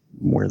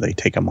 Where they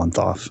take a month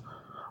off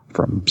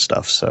from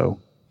stuff. So,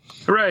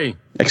 hooray!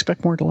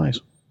 Expect more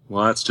delays.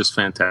 Well, that's just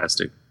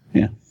fantastic.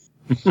 Yeah.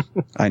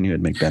 I knew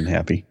it'd make Ben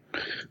happy.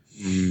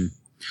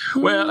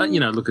 Well, you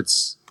know, look,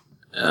 it's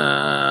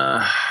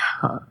I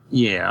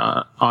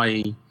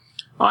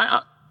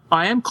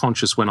am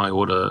conscious when I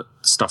order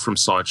stuff from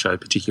Sideshow,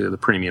 particularly the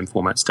premium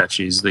format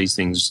statues. These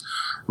things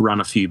run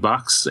a few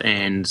bucks,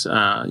 and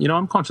you know,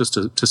 I'm conscious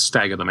to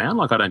stagger them out.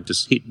 Like, I don't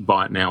just hit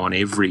buy it now on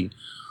every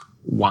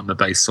one that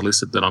they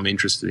solicit that I'm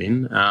interested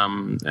in.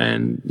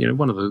 And you know,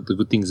 one of the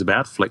good things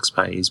about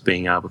FlexPay is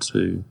being able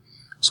to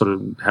sort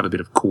of have a bit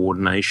of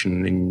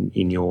coordination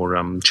in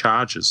your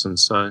charges, and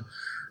so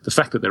the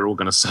fact that they're all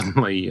going to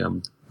suddenly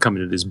come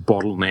into this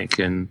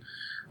bottleneck, and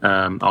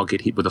I'll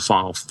get hit with the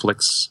final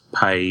flex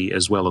pay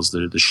as well as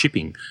the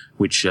shipping,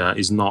 which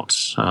is not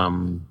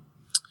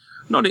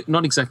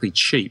exactly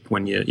cheap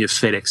when you're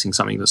FedExing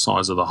something the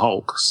size of the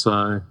Hulk.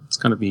 So it's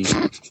going to be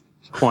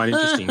quite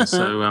interesting.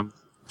 So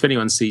if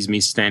anyone sees me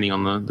standing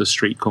on the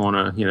street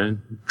corner, you know,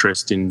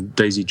 dressed in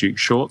Daisy Duke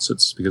shorts,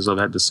 it's because I've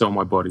had to sell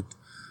my body.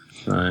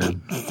 So,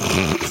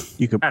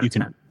 you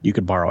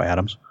could borrow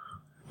Adam's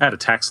at a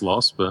tax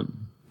loss, but.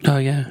 Oh,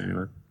 yeah.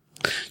 Anyway.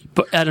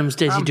 But Adam's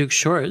Daisy Duke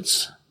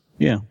shorts.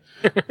 Yeah.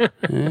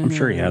 I'm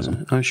sure he has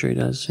them. I'm sure he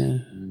does, yeah.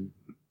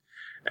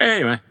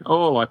 Anyway,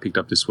 all I picked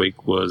up this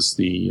week was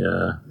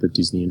the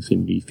Disney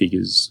Infinity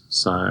figures.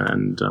 So,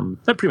 and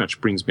that pretty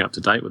much brings me up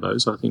to date with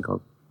those. I think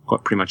I've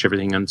got pretty much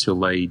everything until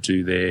they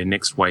do their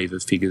next wave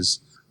of figures.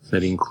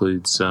 That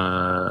includes,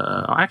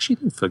 I actually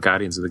think for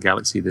Guardians of the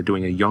Galaxy, they're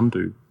doing a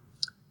Yondu.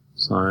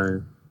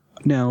 So.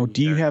 Now,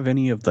 do you have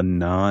any of the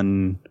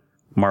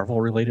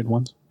non-Marvel related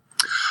ones?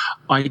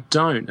 I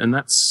don't, and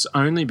that's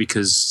only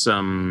because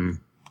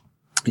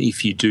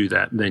if you do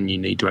that, then you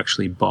need to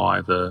actually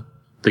buy the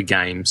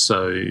game.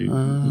 So, you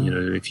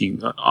know, if you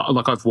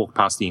like, I've walked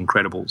past the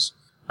Incredibles,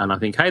 and I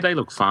think, hey, they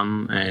look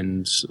fun,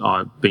 and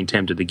I've been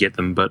tempted to get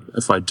them, but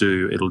if I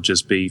do, it'll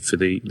just be for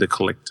the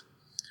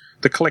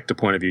collector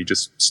point of view,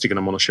 just sticking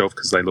them on a shelf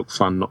because they look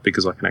fun, not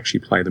because I can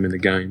actually play them in the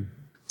game.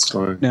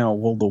 So now,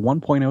 will the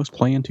 1.0s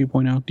play in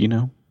 2.0? Do you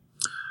know?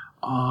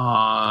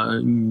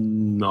 I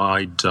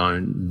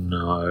don't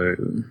know.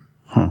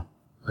 Huh.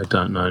 I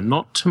don't know.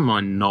 Not to my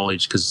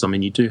knowledge, because, I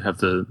mean, you do have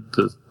the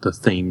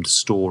themed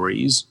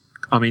stories.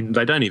 I mean,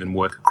 they don't even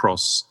work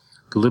across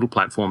the little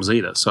platforms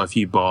either. So if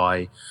you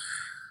buy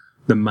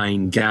the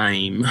main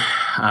game,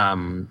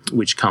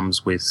 which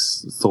comes with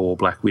Thor,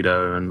 Black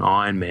Widow, and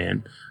Iron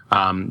Man,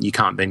 you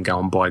can't then go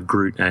and buy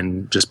Groot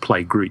and just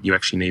play Groot. You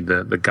actually need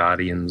the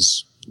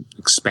Guardians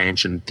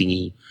expansion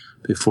thingy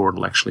before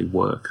it'll actually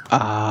work.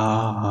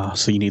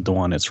 So you need the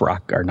one it's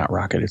not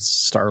Rocket, it's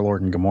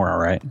Star-Lord and Gamora,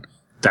 right?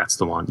 That's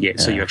the one, yeah.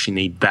 So you actually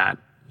need that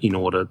in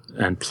order,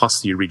 and plus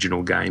the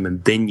original game,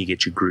 and then you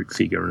get your Groot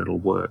figure and it'll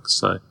work.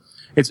 So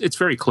it's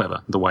very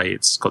clever, the way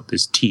it's got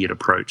this tiered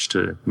approach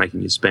to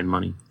making you spend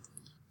money.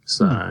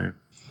 So,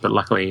 but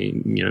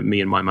luckily, you know, me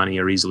and my money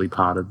are easily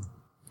parted.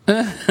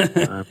 Good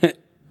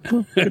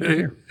to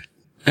hear.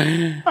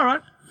 All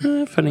right.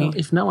 Funny. Well,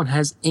 if no one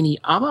has any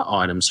other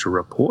items to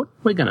report,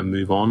 we're going to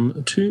move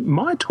on to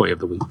my toy of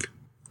the week.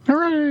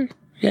 Hooray!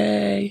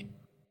 Yay!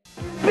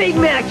 Big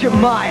match at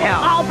my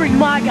house. I'll bring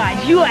my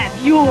guys. You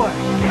have yours.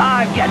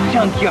 I've got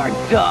Junkyard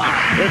Dog.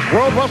 It's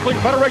World Wrestling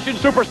Federation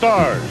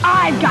Superstars.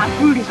 I've got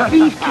Brutus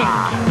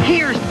Beefcake.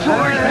 Here's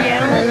George the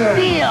Animal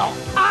Steel.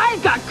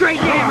 I've got Great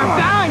Hammer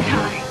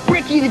Valentine.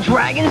 Ricky the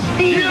Dragon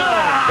Steel.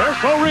 Yeah, they're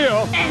so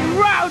real. And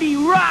Rowdy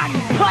Roddy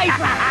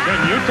Piper.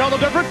 Can you tell the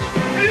difference?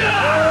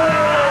 Yeah.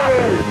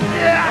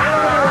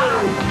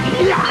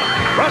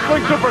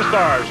 Wrestling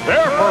superstars,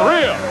 they're for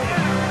real.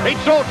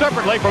 Each sold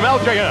separately from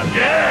LJN.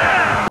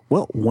 Yeah!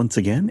 Well, once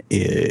again,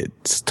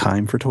 it's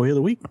time for Toy of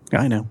the Week.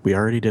 I know, we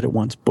already did it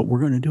once, but we're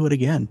going to do it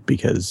again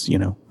because,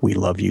 we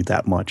love you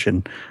that much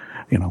and,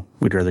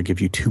 we'd rather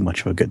give you too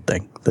much of a good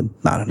thing than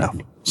not enough.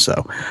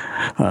 So,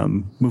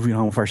 moving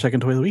on with our second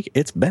Toy of the Week,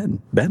 it's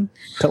Ben. Ben,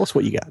 tell us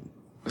what you got.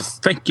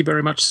 Thank you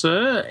very much,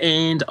 sir.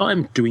 And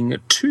I'm doing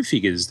 2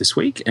 figures this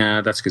week.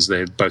 That's because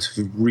they're both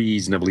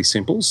reasonably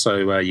simple,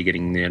 so you're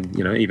getting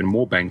even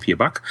more bang for your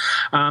buck.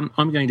 I'm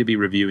going to be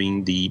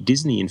reviewing the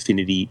Disney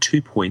Infinity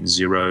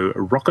 2.0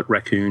 Rocket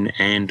Raccoon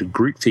and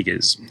Groot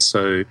figures.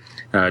 So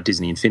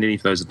Disney Infinity,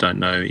 for those that don't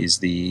know, is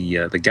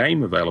the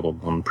game available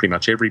on pretty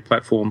much every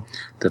platform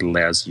that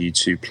allows you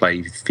to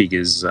play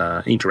figures,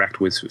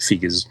 interact with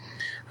figures.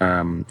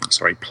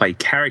 Play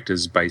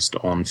characters based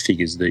on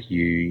figures that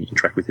you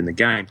interact with in the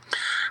game.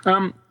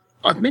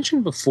 I've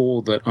mentioned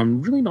before that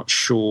I'm really not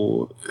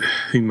sure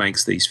who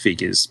makes these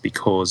figures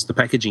because the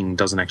packaging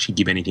doesn't actually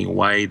give anything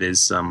away.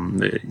 There's,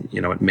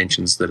 it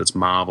mentions that it's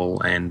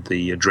Marvel and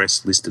the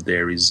address listed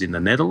there is in the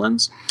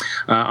Netherlands.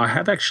 I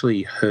have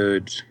actually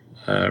heard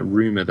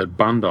rumour that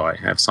Bandai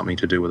have something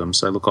to do with them.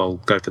 So, look, I'll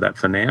go for that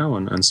for now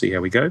and see how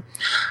we go.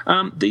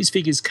 These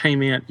figures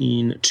came out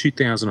in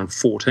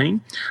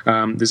 2014.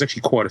 There's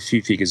actually quite a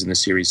few figures in the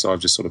series, so I've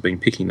just sort of been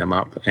picking them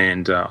up,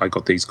 and I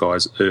got these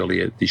guys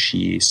earlier this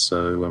year.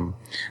 So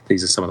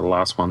these are some of the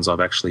last ones I've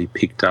actually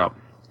picked up.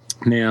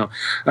 Now,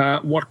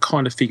 what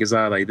kind of figures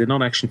are they? They're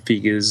not action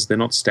figures. They're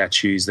not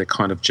statues. They're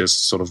kind of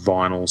just sort of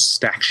vinyl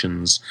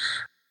stactions.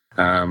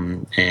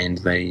 And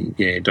they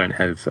don't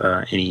have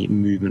any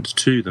movement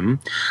to them.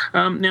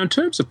 Now, in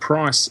terms of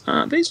price,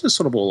 these are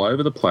sort of all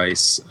over the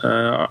place.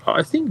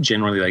 I think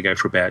generally they go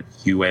for about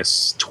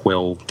US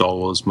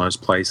 $12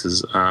 most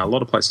places. A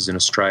lot of places in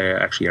Australia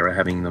actually are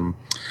having them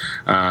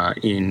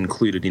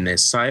included in their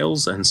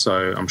sales, and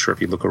so I'm sure if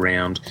you look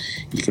around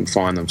you can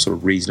find them sort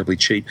of reasonably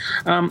cheap.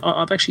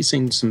 I've actually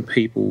seen some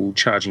people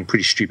charging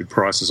pretty stupid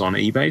prices on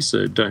eBay,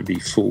 so don't be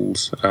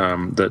fooled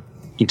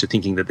into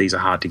thinking that these are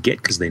hard to get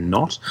because they're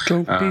not.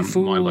 Don't be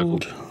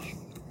fooled.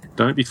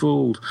 Don't be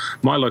fooled.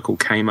 My local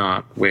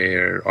Kmart,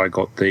 where I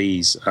got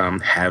these,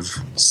 have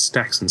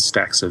stacks and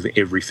stacks of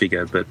every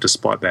figure, but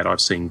despite that,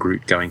 I've seen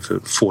Groot going for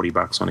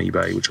 $40 on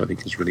eBay, which I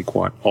think is really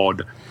quite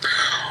odd.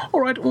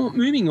 All right, well,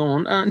 moving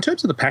on. In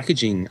terms of the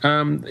packaging,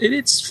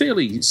 it's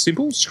fairly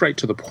simple, straight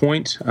to the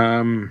point.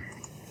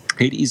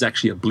 It is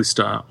actually a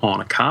blister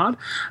on a card.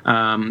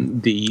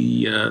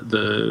 The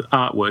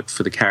artwork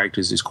for the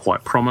characters is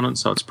quite prominent,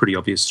 so it's pretty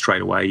obvious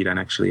straight away. You don't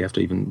actually have to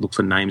even look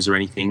for names or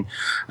anything.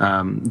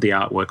 The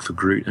artwork for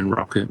Groot and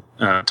Rocket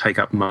take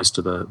up most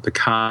of the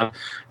card.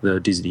 The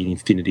Disney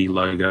Infinity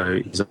logo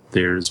is up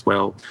there as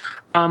well.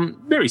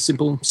 Very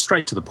simple,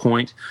 straight to the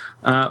point.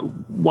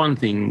 One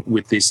thing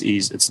with this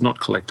is it's not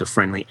collector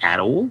friendly at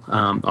all.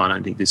 I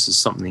don't think this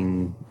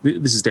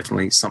is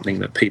definitely something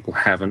that people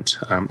haven't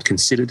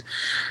considered.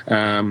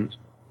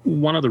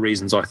 One of the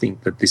reasons I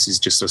think that this is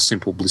just a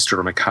simple blister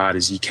on a card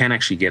is you can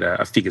actually get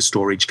a figure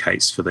storage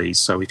case for these.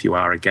 So if you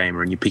are a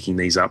gamer and you're picking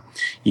these up,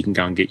 you can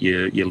go and get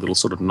your little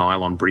sort of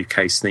nylon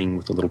briefcase thing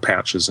with the little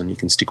pouches and you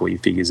can stick all your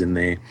figures in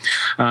there.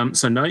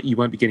 So no, you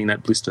won't be getting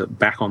that blister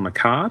back on the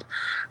card.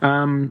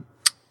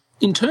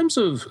 In terms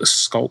of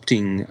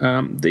sculpting,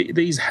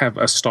 these have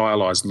a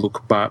stylized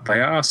look, but they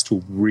are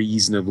still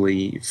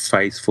reasonably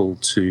faithful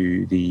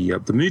to the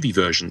movie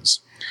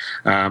versions.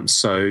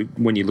 So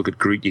when you look at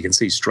Groot, you can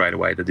see straight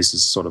away that this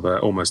is sort of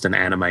almost an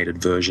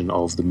animated version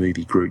of the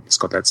movie Groot. It's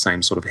got that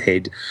same sort of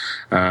head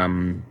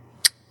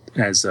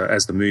as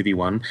the movie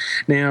one.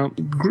 Now,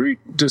 Groot,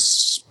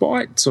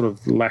 despite sort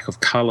of lack of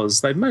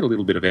colours, they've made a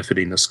little bit of effort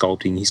in the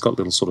sculpting. He's got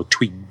little sort of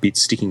twig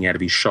bits sticking out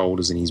of his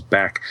shoulders and his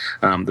back.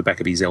 The back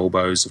of his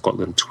elbows have got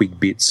little twig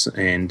bits,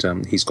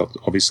 and he's got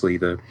obviously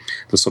the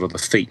sort of the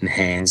feet and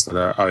hands that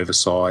are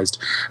oversized.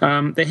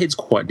 Their head's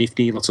quite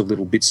nifty, lots of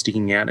little bits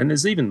sticking out, and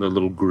there's even the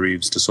little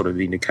grooves to sort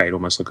of indicate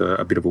almost like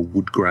a bit of a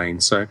wood grain.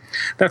 So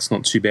that's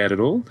not too bad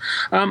at all.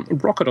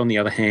 Rocket, on the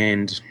other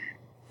hand,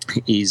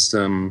 is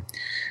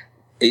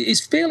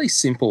fairly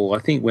simple. I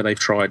think where they've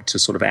tried to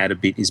sort of add a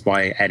bit is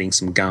by adding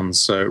some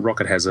guns. So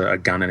Rocket has a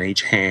gun in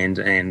each hand,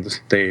 and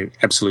they're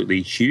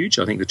absolutely huge.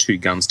 I think the two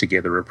guns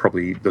together are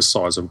probably the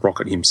size of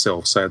Rocket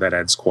himself, so that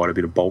adds quite a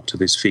bit of bulk to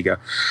this figure.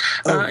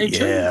 Sorry,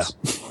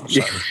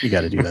 you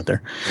got to do that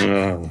there.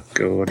 Oh,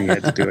 God, he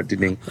had to do it,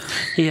 didn't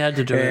he? He had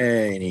to do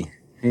it.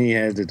 He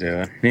had to do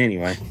it.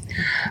 Anyway.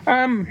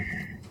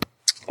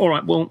 All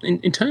right, well,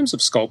 in terms of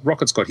sculpt,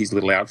 Rocket's got his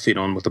little outfit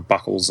on with the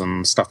buckles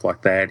and stuff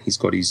like that. He's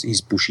got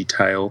his bushy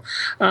tail.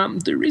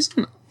 There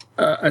isn't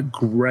a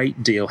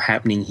great deal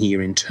happening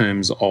here in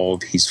terms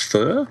of his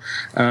fur.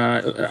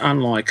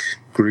 Unlike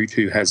Groot,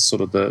 who has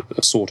sort of the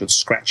sort of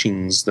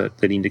scratchings that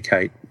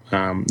indicate,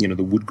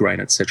 the wood grain,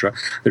 etc.,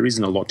 there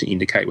isn't a lot to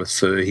indicate with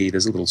fur here.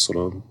 There's a little sort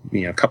of,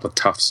 a couple of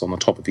tufts on the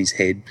top of his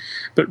head,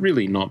 but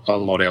really not a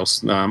lot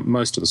else.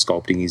 Most of the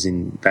sculpting is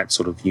in that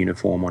sort of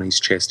uniform on his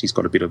chest. He's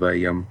got a bit of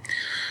a,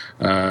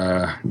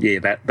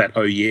 that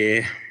oh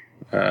yeah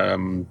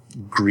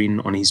grin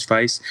on his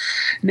face.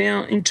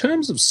 Now, in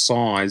terms of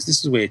size,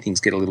 this is where things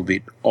get a little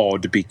bit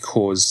odd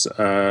because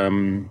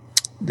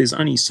there's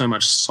only so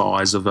much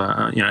size of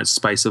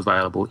space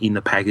available in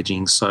the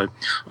packaging. So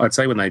I'd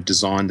say when they've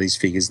designed these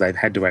figures, they've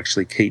had to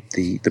actually keep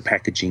the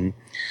packaging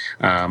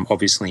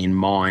obviously in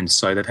mind.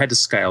 So they've had to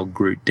scale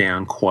Groot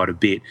down quite a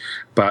bit.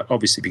 But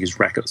obviously because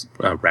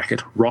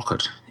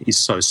Rocket is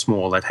so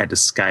small, they've had to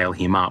scale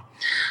him up.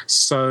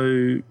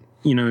 So,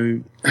 you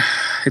know,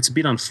 it's a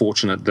bit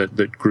unfortunate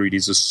that Groot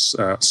is as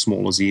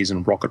small as he is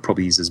and Rocket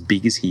probably is as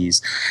big as he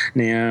is.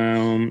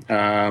 Now,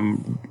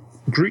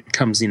 Groot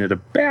comes in at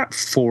about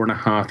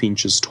 4.5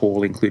 inches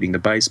tall, including the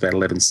base, about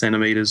 11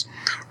 centimetres.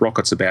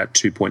 Rocket's about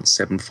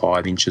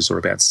 2.75 inches or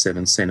about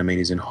 7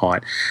 centimetres in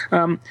height.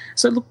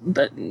 So, look,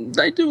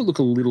 they do look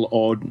a little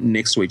odd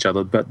next to each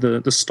other, but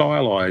the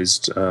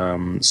stylised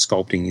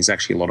sculpting is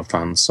actually a lot of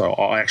fun. So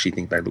I actually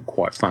think they look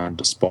quite fun,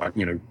 despite,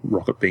 you know,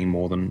 Rocket being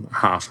more than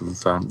half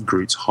of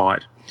Groot's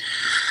height.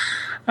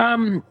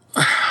 In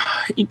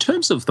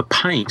terms of the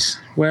paint,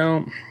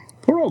 well,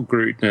 poor old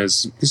Groot,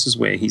 this is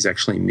where he's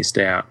actually missed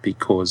out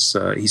because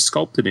he's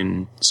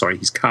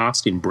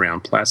cast in brown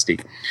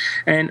plastic.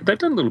 And they've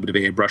done a little bit of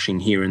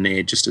airbrushing here and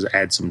there just to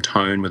add some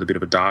tone with a bit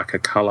of a darker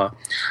colour.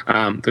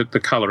 The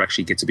colour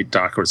actually gets a bit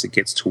darker as it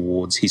gets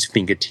towards his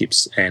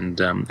fingertips and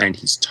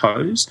his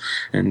toes.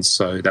 And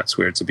so that's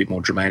where it's a bit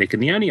more dramatic.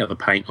 And the only other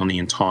paint on the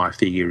entire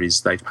figure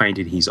is they've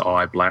painted his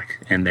eye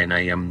black and then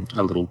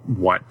a little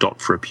white dot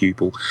for a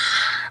pupil.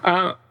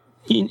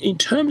 In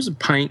terms of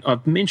paint,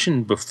 I've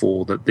mentioned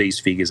before that these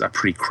figures are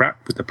pretty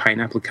crap with the paint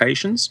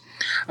applications.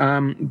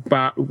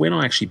 But when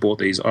I actually bought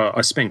these,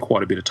 I spent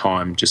quite a bit of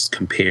time just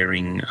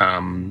comparing,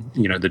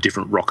 the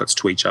different Rockets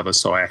to each other.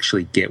 So I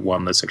actually get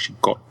one that's actually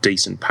got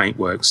decent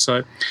paintwork.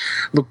 So,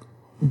 look,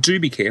 do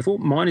be careful.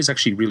 Mine is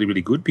actually really,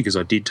 really good because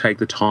I did take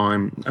the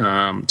time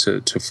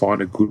to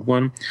find a good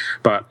one.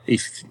 But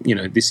if, you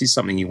know, this is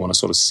something you want to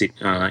sort of sit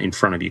in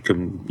front of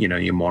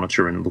your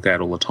monitor and look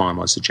at all the time,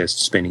 I suggest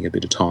spending a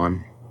bit of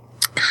time.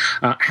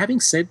 Having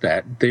said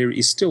that, there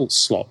is still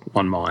slop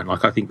on mine.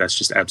 Like, I think that's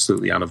just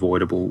absolutely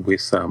unavoidable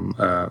with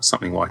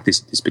something like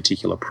this at this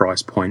particular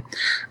price point.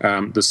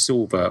 The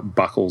silver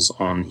buckles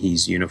on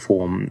his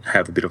uniform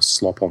have a bit of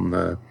slop on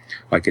the,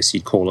 I guess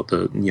you'd call it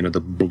the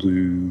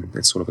blue,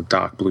 it's sort of a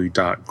dark blue,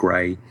 dark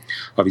grey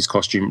of his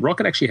costume.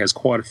 Rocket actually has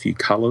quite a few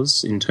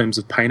colours in terms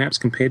of paint apps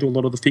compared to a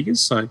lot of the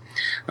figures. So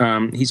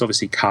he's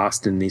obviously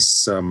cast in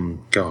this,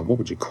 what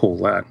would you call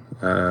that?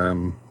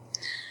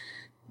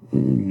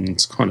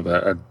 It's kind of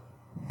I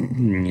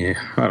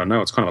don't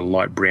know. It's kind of a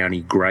light browny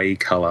grey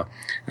colour,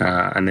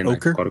 and then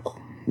ochre? They've got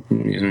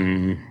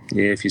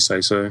if you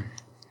say so.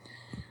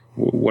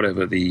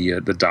 Whatever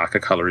the darker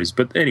colour is,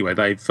 but anyway,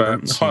 they've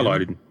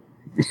highlighted.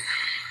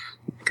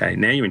 Okay,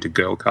 now you're into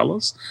girl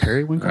colours.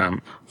 Periwinkle.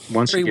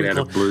 Once you get out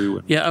of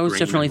blue, yeah, I was green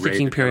definitely and red,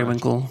 thinking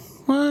periwinkle.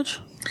 What?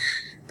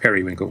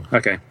 Periwinkle.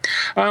 Okay.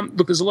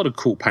 Look, there's a lot of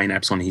cool paint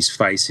apps on his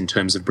face in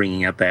terms of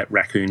bringing out that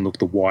raccoon look,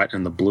 the white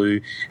and the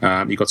blue.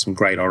 You've got some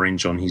great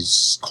orange on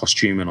his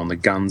costume and on the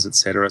guns,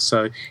 etc.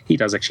 So he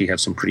does actually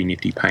have some pretty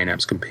nifty paint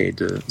apps compared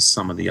to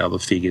some of the other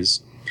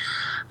figures.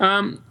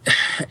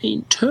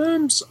 In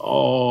terms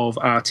of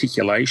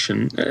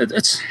articulation,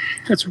 it's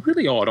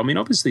really odd. I mean,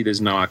 obviously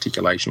there's no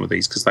articulation with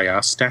these because they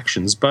are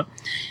stactions, but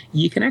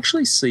you can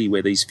actually see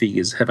where these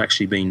figures have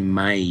actually been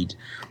made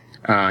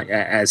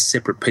as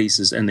separate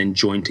pieces and then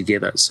joined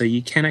together. So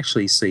you can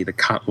actually see the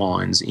cut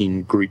lines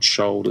in Groot's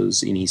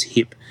shoulders, in his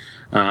hip,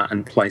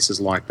 and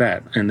places like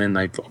that. And then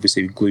they've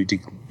obviously glued the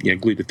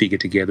figure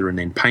together and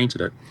then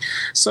painted it.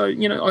 So,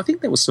 I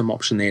think there was some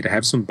option there to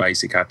have some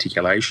basic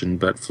articulation,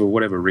 but for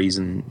whatever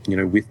reason,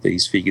 with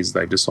these figures,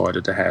 they've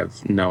decided to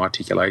have no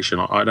articulation.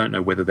 I don't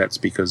know whether that's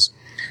because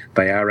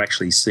they are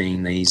actually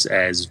seeing these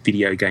as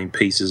video game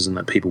pieces and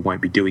that people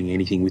won't be doing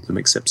anything with them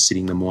except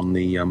sitting them on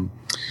the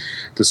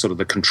sort of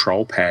the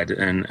control pad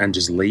and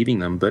just leaving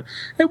them. But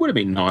it would have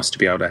been nice to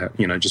be able to,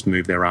 just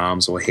move their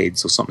arms or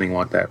heads or something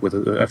like that with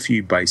a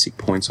few basic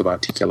points of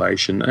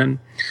articulation. And,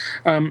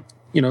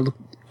 look,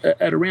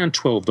 at around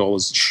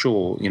 $12,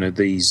 sure,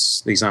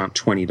 these aren't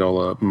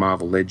 $20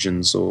 Marvel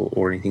Legends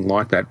or anything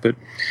like that. But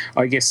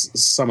I guess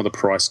some of the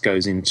price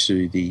goes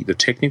into the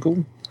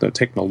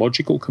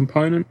technological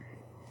component.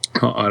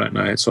 I don't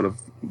know, it's sort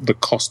of the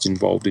cost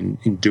involved in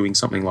doing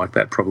something like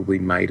that probably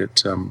made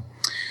it,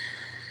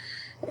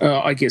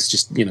 I guess,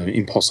 just,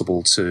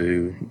 impossible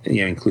to,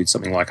 include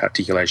something like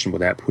articulation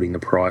without putting the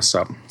price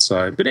up.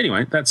 So, but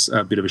anyway, that's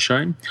a bit of a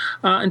shame.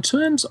 In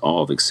terms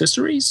of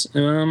accessories,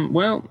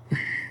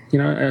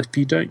 if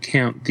you don't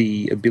count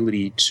the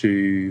ability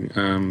to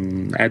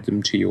add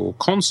them to your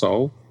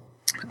console,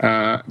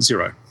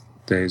 zero.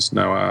 There's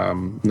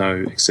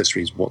no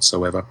accessories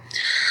whatsoever.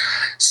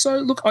 So,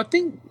 look, I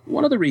think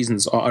one of the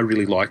reasons I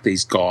really like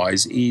these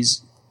guys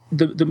is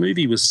the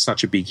movie was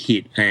such a big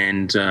hit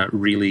and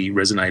really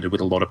resonated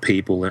with a lot of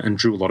people and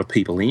drew a lot of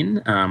people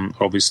in.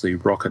 Obviously,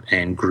 Rocket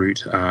and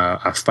Groot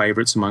are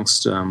favourites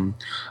amongst a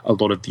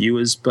lot of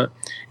viewers. But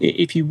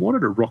if you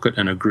wanted a Rocket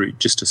and a Groot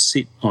just to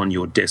sit on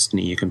your desk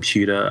near your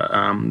computer,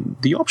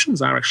 the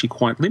options are actually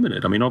quite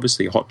limited. I mean,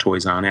 obviously, Hot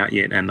Toys aren't out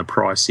yet and the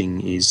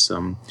pricing is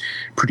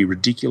pretty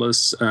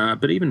ridiculous.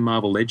 But even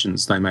Marvel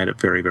Legends, they made it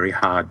very, very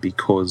hard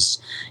because,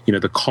 you know,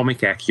 the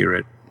comic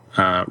accurate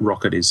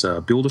Rocket is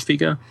a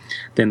Build-A-Figure.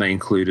 Then they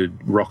included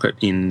Rocket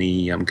in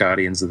the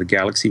Guardians of the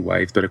Galaxy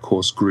wave, but of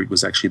course Groot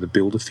was actually the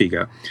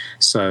Build-A-Figure.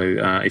 So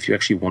if you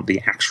actually want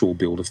the actual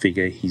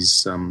Build-A-Figure,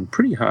 he's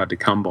pretty hard to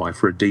come by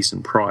for a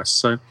decent price.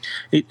 So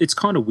it's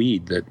kind of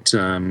weird that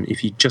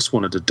if you just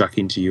wanted to duck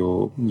into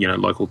your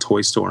local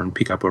toy store and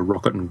pick up a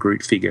Rocket and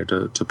Groot figure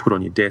to put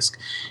on your desk,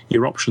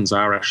 your options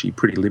are actually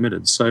pretty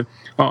limited. So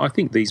I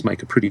think these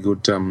make a pretty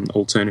good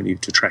alternative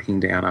to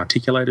tracking down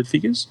articulated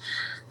figures.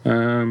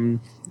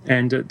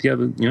 And the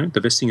other,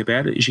 the best thing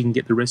about it is you can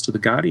get the rest of the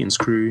Guardians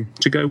crew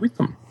to go with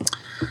them.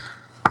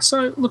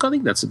 So, look, I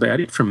think that's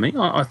about it from me.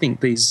 I think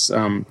these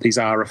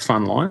are a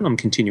fun line. I'm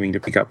continuing to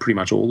pick up pretty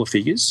much all the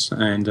figures,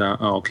 and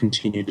I'll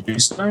continue to do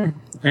so.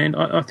 And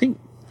I think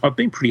I've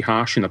been pretty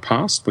harsh in the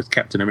past with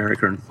Captain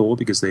America and Thor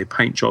because their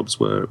paint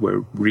jobs were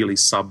really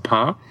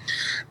subpar.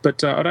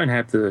 But I don't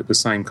have the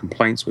same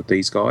complaints with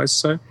these guys.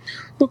 So,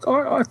 look,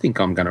 I think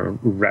I'm going to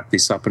wrap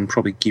this up and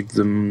probably give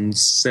them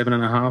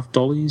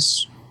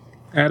 $7.50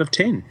 out of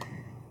 10.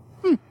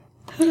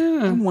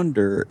 I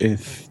wonder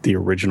if the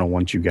original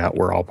ones you got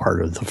were all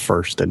part of the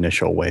first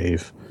initial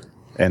wave,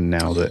 and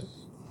now that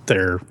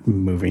they're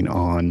moving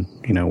on,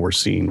 we're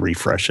seeing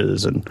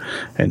refreshes and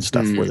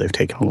stuff where they've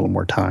taken a little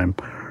more time,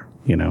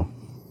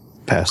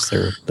 past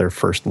their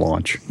first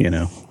launch,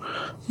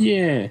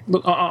 Yeah.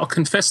 Look, I'll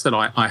confess that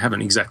I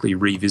haven't exactly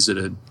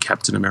revisited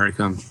Captain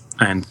America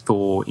and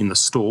Thor in the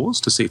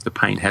stores to see if the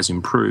paint has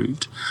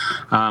improved.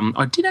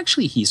 I did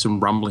actually hear some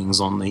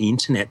rumblings on the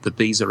internet that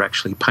these are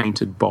actually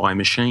painted by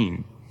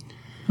machine.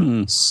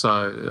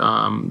 So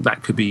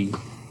that could be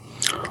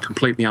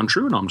completely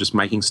untrue and I'm just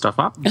making stuff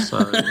up.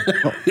 So,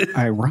 well,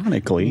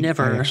 ironically, I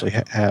actually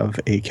have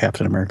a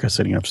Captain America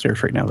sitting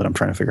upstairs right now that I'm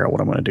trying to figure out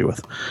what I'm going to do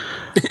with.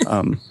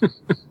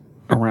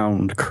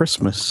 Around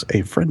Christmas,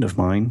 a friend of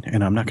mine,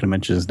 and I'm not going to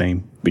mention his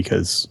name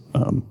because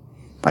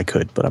I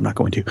could, but I'm not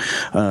going to.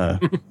 I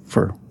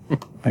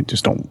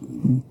just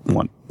don't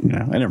want,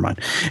 never mind.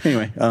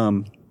 Anyway,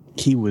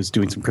 he was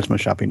doing some Christmas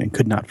shopping and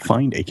could not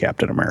find a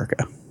Captain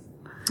America.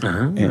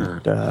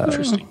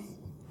 Interesting.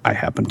 I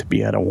happened to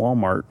be at a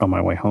Walmart on my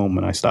way home,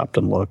 and I stopped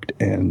and looked,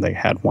 and they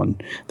had one.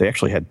 They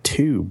actually had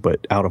two,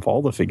 but out of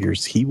all the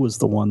figures, he was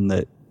the one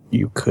that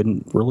you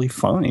couldn't really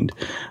find.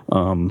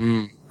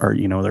 Or,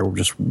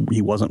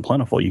 he wasn't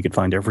plentiful. You could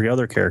find every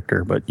other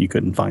character, but you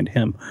couldn't find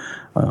him.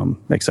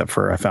 Except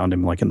for I found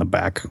him like in the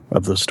back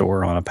of the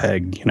store on a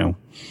peg,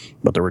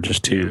 but there were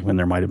just two and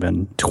there might've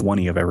been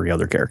 20 of every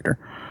other character.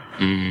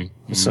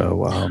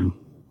 So,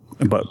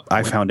 but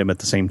I found him at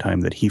the same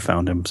time that he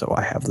found him. So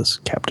I have this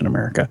Captain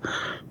America.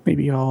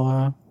 Maybe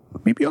I'll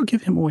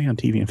give him away on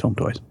TV and Film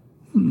Toys.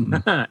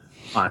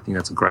 I think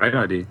that's a great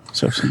idea.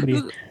 So if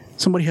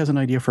somebody has an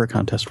idea for a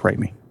contest, write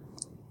me.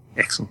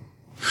 Excellent.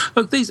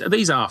 Look,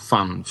 these are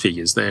fun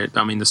figures. The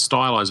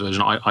stylized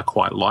version, I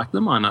quite like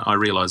them. I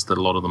realise that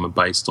a lot of them are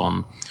based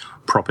on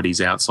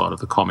properties outside of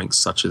the comics,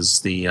 such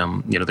as the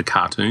the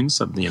cartoons,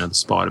 the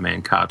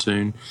Spider-Man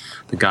cartoon,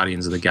 the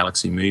Guardians of the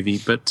Galaxy movie.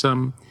 But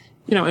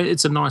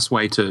it's a nice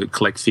way to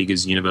collect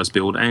figures, universe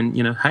build, and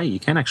hey,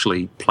 you can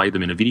actually play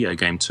them in a video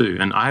game too.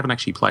 And I haven't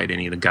actually played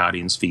any of the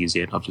Guardians figures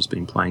yet. I've just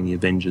been playing the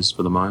Avengers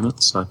for the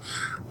moment, so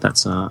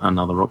that's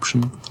another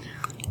option.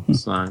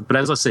 So, but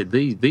as I said,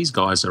 these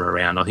guys are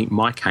around. I think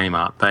Mike came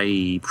up.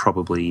 They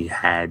probably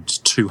had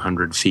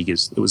 200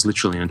 figures. It was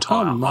literally an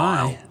entire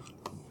aisle.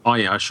 Oh,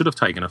 yeah, I should have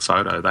taken a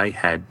photo. They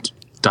had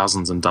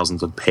dozens and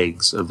dozens of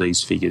pegs of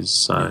these figures.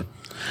 So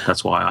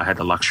that's why I had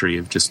the luxury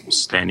of just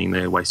standing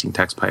there wasting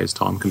taxpayers'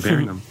 time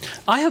comparing them.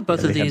 I have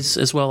both of these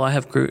as well. I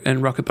have Groot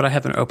and Rocket, but I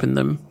haven't opened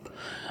them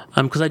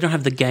because I don't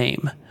have the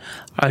game.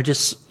 I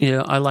just,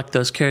 I like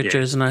those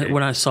characters. And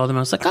when I saw them,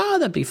 I was like,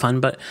 that'd be fun,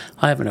 but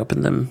I haven't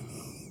opened them.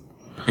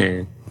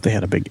 Yeah. They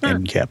had a big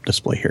end cap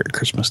display here at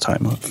Christmas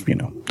time of,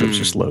 that was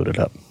just loaded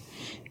up.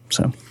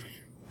 So.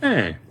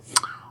 Yeah.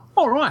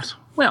 All right.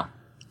 Well,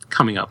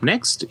 coming up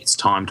next, it's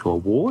time to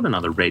award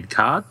another red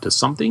card to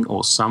something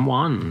or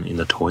someone in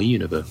the toy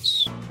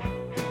universe.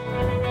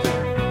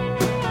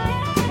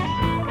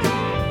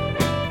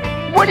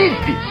 What is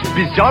this,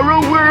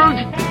 Bizarro World?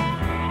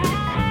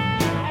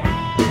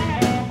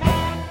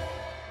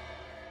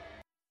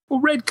 Well,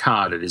 red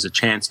carded is a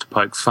chance to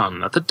poke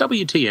fun at the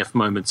WTF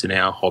moments in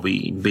our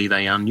hobby, be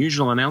they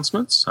unusual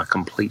announcements, a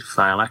complete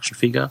fail action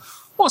figure,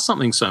 or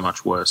something so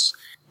much worse.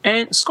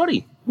 And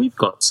Scotty, we've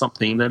got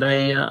something that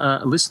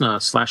a listener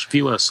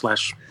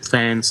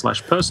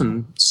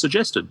 /viewer/fan/person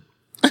suggested.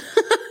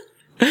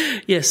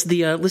 Yes,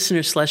 the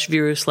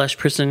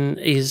listener/viewer/person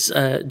is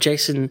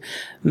Jason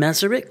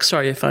Masaryk.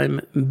 Sorry if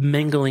I'm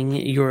mangling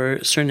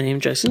your surname,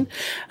 Jason.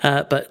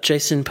 But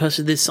Jason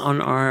posted this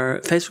on our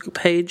Facebook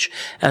page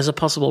as a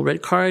possible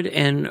red card,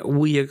 and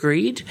we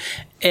agreed.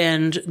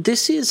 And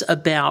this is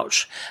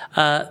about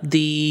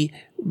the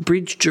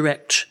Bridge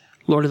Direct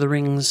Lord of the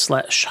Rings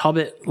 /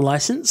 Hobbit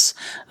license.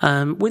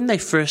 When they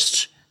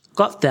first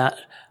got that,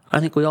 I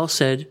think we all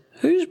said,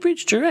 "Who's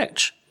Bridge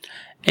Direct?"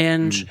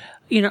 And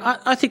you know,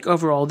 I think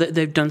overall that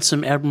they've done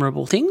some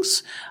admirable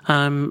things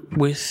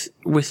with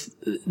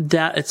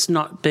that. It's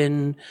not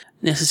been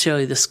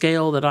necessarily the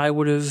scale that I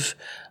would have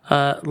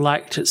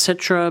liked,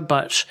 etc.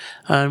 But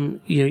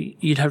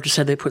you'd have to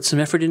say they put some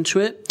effort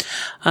into it.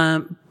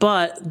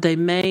 But they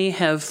may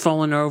have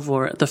fallen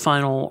over at the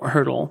final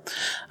hurdle.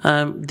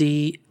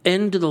 The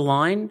end of the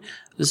line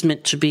was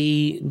meant to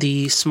be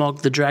the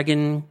Smog the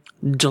Dragon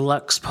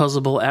deluxe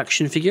puzzleable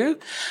action figure.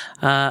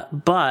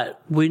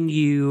 But when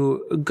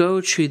you go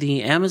to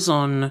the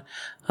Amazon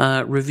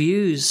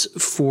reviews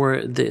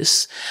for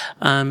this,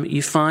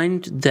 you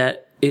find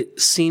that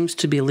it seems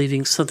to be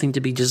leaving something to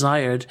be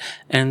desired,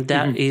 and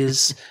that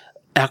is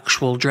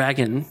actual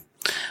dragon.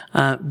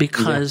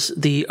 Because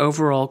the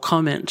overall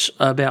comment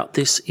about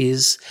this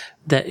is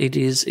that it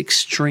is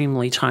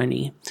extremely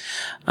tiny.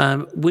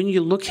 When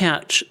you look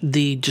at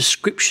the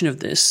description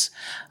of this,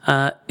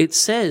 it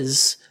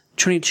says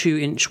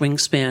 22-inch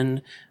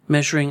wingspan,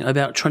 measuring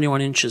about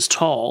 21 inches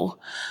tall,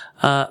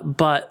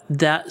 but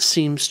that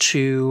seems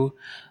to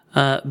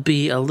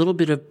be a little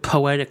bit of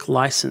poetic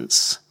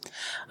license,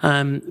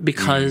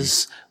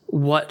 because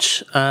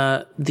what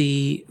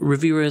the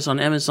reviewers on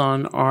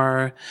Amazon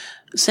are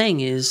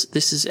saying is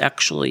this is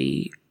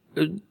actually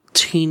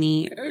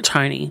teeny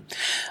tiny.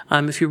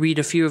 If you read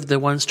a few of the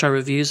 1-star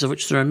reviews, of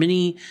which there are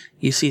many,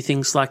 you see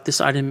things like,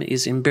 this item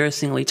is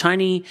embarrassingly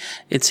tiny.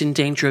 It's in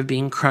danger of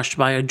being crushed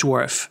by a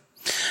dwarf.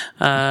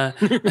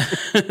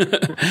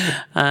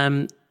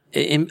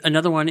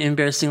 Another one,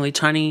 embarrassingly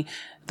tiny.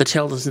 The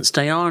tail doesn't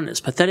stay on.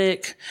 It's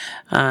pathetic.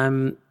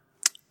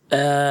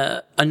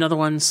 Another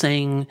one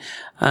saying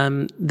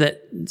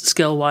that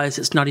scale-wise,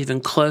 it's not even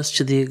close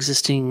to the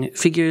existing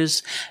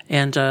figures,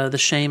 and the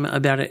shame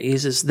about it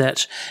is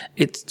that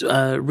it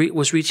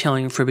was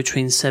retailing for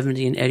between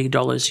 $70 and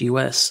 $80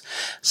 US.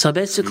 So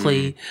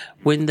basically,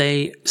 when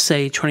they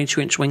say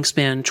 22-inch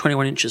wingspan,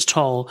 21 inches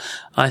tall,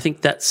 I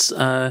think that's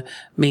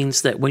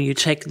means that when you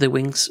take the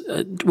wings,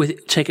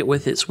 take it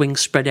with its wings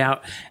spread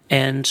out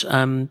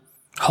and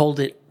hold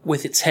it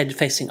with its head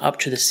facing up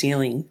to the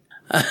ceiling.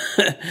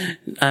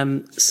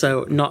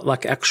 So not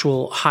like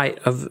actual height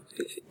of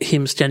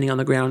him standing on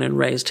the ground and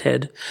raised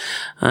head.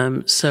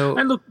 And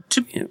look,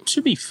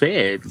 to be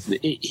fair,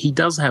 he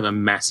does have a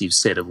massive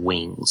set of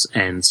wings,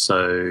 and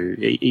so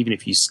even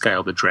if you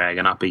scale the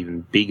dragon up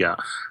even bigger,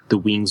 the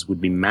wings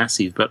would be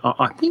massive. But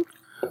I think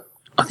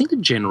the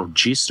general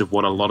gist of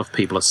what a lot of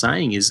people are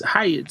saying is,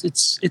 hey,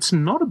 it's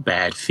not a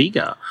bad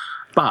figure,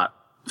 but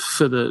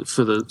for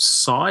the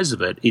size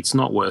of it, it's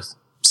not worth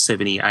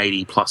 $70,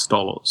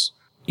 $80+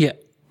 Yeah.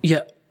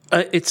 Yeah.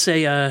 It's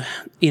a,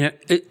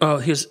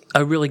 here's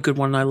a really good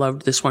one. I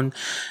loved this one.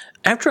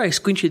 After I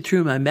squinted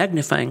through my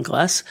magnifying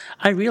glass,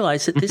 I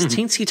realized that this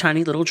teensy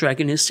tiny little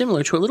dragon is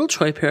similar to a little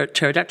toy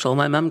pterodactyl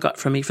my mom got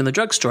from me from the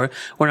drugstore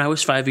when I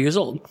was 5 years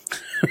old.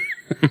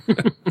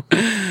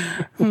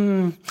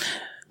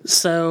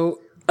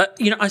 So,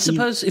 I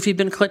suppose if you've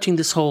been collecting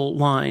this whole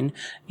line,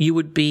 you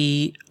would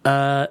be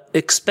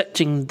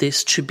expecting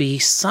this to be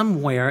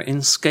somewhere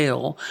in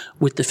scale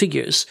with the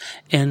figures.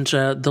 And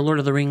the Lord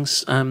of the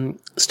Rings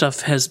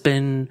stuff has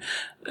been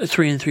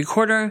 3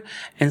 3/4,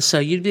 and so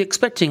you'd be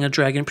expecting a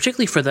dragon,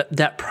 particularly for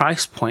that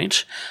price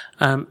point,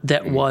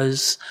 that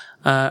was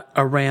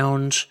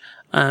around.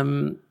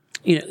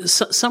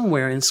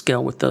 Somewhere in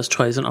scale with those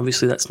toys, and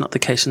obviously that's not the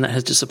case, and that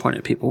has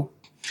disappointed people.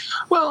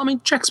 Well, I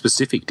mean, Jack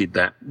Specific did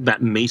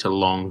that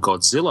meter-long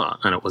Godzilla,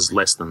 and it was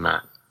less than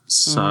that.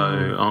 So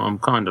I'm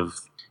kind of,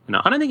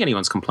 I don't think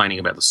anyone's complaining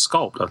about the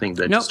sculpt. I think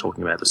they're just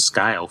talking about the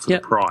scale for the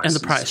price. And the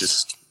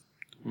price.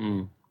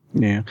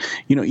 Yeah.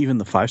 Even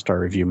the 5-star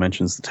review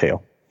mentions the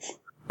tail.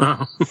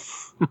 Oh.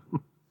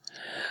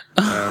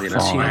 Well,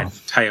 I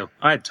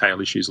had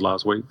tail issues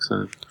last week,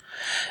 so.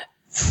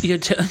 You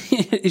had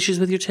issues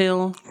with your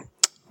tail?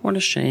 What a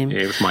shame.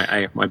 Yeah, with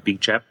my big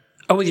chap.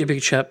 Oh, with your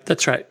big chap.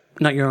 That's right.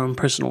 Not your own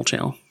personal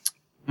tail.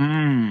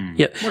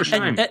 Yeah. What a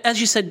shame. And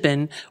as you said,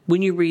 Ben,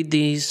 when you read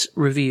these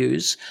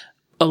reviews,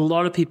 a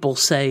lot of people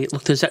say,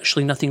 look, there's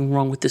actually nothing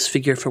wrong with this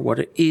figure for what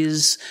it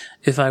is.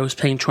 If I was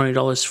paying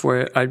 $20 for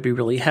it, I'd be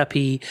really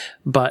happy.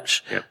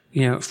 But,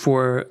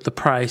 for the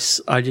price,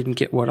 I didn't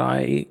get what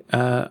I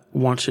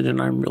wanted,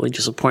 and I'm really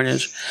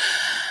disappointed.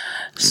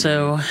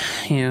 So,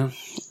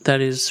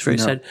 that is very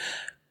sad.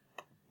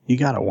 You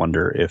got to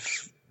wonder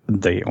if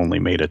they only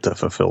made it to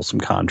fulfill some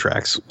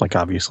contracts. Like,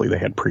 obviously they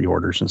had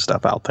pre-orders and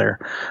stuff out there,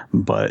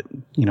 but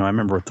I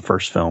remember with the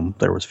first film,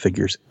 there was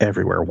figures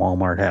everywhere.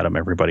 Walmart had them.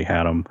 Everybody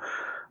had them.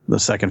 The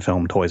second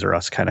film, Toys R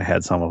Us kind of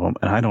had some of them,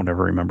 and I don't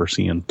ever remember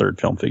seeing third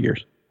film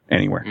figures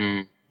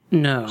anywhere.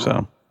 No.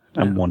 So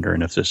I'm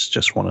wondering if this is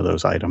just one of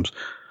those items.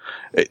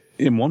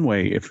 In one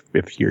way,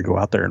 if you go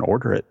out there and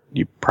order it,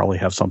 you probably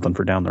have something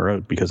for down the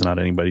road because not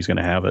anybody's going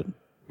to have it.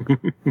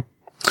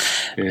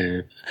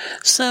 Yeah.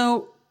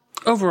 So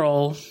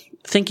overall,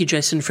 thank you,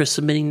 Jason, for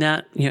submitting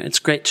that. It's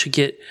great to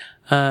get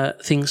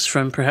things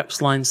from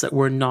perhaps lines that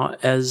we're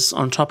not as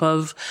on top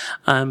of,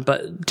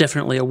 but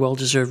definitely a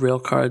well-deserved rail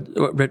card.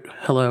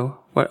 Hello,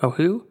 what? Oh,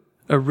 who?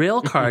 A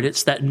rail card.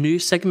 It's that new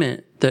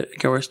segment that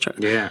Goer's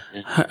trying. Yeah.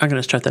 I'm going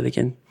to start that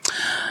again.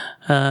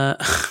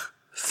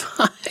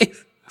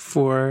 5,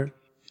 4,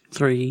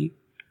 3.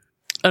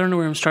 I don't know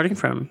where I'm starting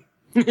from.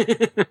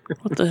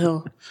 What the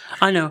hell?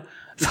 I know.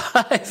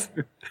 5.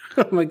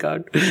 Oh my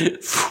God.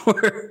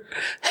 4.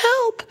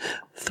 Help.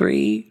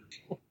 3.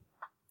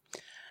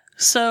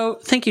 So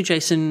thank you,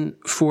 Jason,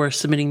 for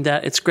submitting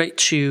that. It's great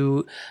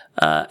to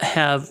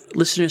have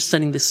listeners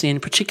sending this in,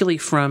 particularly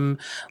from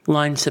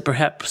lines that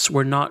perhaps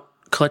we're not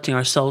collecting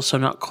ourselves, so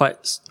not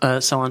quite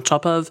so on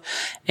top of.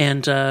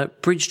 And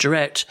Bridge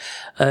Direct,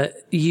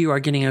 you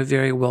are getting a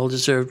very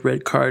well-deserved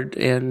red card,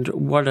 and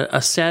what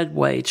a sad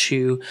way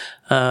to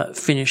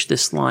finish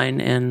this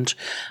line and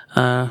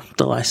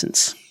the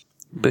license.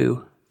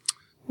 Boo.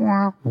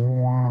 All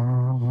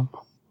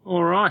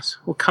right.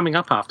 Well, coming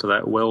up after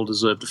that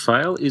well-deserved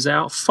fail is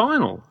our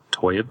final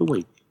toy of the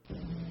week.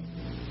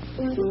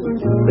 This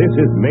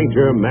is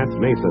Major Matt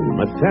Mason,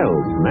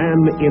 Mattel's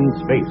Man in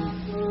Space,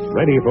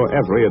 ready for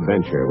every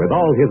adventure with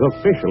all his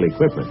official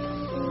equipment.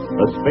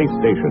 The space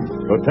station,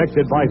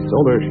 protected by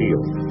solar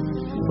shields.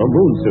 The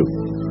moon suit,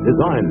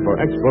 designed for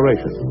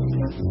exploration.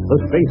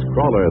 The space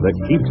crawler that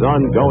keeps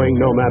on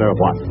going no matter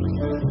what.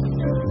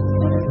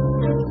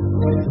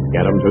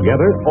 Get them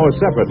together or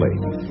separately,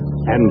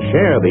 and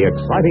share the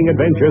exciting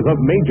adventures of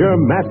Major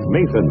Matt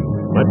Mason,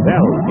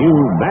 Mattel's new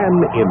Man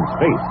in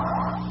Space.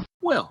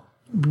 Well,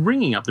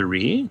 bringing up the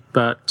rear,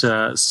 but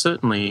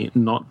certainly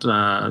not,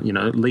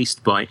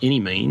 least by any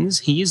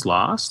means. He is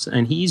last,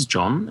 and he is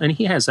John, and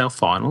he has our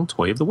final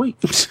toy of the week.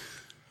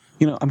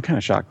 I'm kind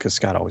of shocked because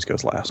Scott always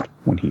goes last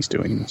when he's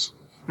doing this.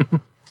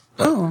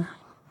 Oh.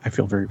 I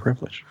feel very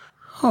privileged.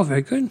 Oh,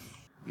 very good.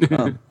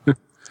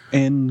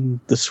 And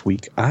this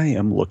week, I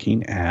am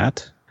looking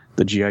at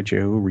the G.I.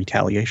 Joe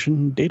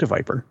Retaliation Data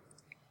Viper.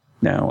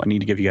 Now, I need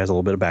to give you guys a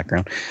little bit of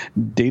background.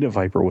 Data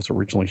Viper was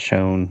originally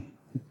shown,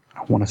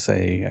 I want to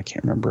say, I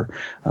can't remember.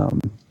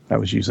 I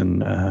was using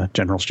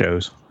General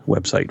Joe's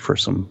website for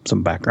some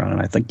background,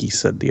 and I think he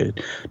said the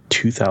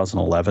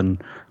 2011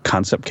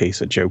 concept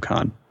case at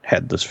JoeCon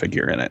had this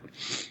figure in it.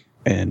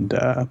 And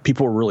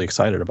people were really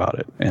excited about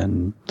it,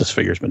 and this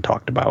figure's been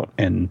talked about,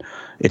 and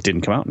it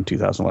didn't come out in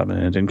 2011,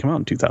 and it didn't come out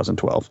in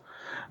 2012.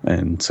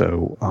 And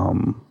so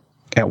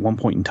at one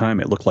point in time,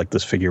 it looked like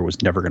this figure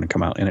was never going to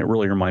come out, and it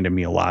really reminded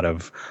me a lot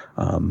of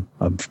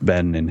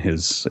Ben and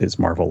his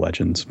Marvel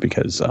Legends,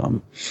 because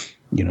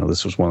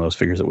this was one of those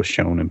figures that was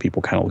shown, and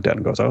people kind of looked at it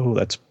and goes, "Oh,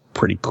 that's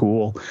pretty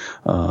cool,"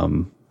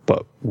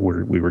 but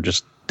we were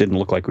just didn't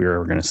look like we were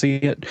ever going to see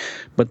it.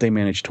 But they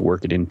managed to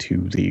work it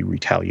into the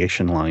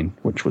Retaliation line,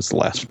 which was the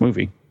last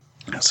movie.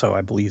 So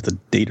I believe the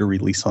data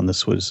release on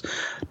this was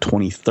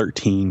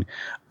 2013.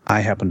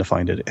 I happened to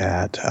find it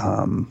at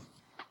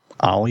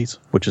Ollie's,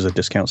 which is a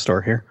discount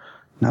store here.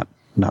 Not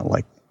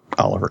like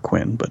Oliver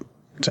Quinn, but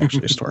it's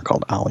actually a store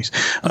called Ollie's.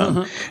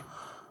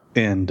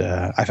 And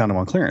I found them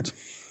on clearance.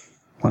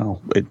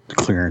 Well,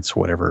 clearance,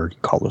 whatever you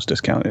call those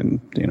discount, and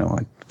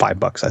like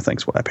 $5, I think,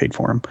 is what I paid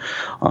for them.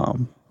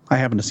 I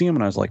happened to see them,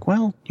 and I was like,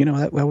 well,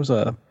 that was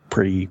a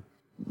pretty,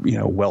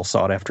 well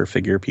sought after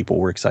figure. People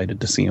were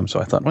excited to see him, so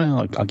I thought,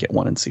 well, I'll get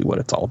one and see what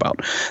it's all about.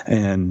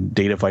 And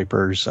Data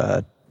Vipers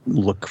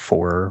look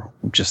for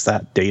just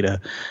that data.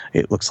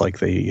 It looks like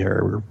they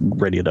are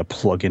ready to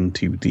plug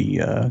into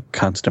the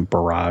constant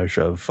barrage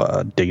of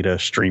data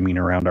streaming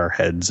around our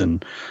heads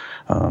and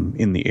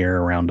in the air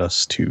around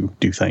us to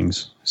do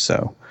things.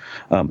 So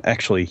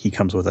actually, he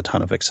comes with a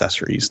ton of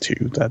accessories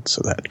too.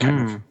 That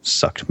kind of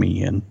sucked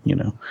me in,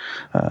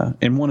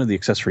 and one of the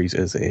accessories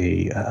is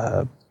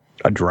a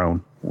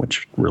drone,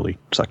 which really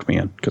sucked me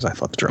in because I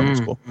thought the drone was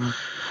cool.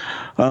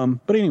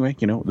 But anyway,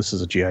 this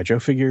is a G.I. Joe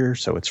figure,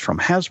 so it's from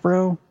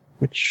Hasbro,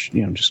 which,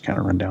 just kind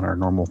of run down our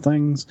normal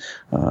things.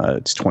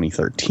 It's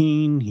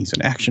 2013. He's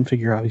an action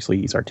figure. Obviously,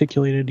 he's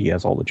articulated. He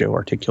has all the Joe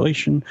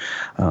articulation.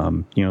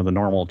 The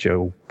normal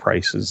Joe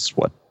price is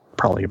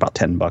probably about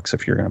 $10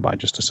 if you're going to buy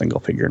just a single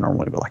figure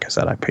normally. But like I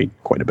said, I paid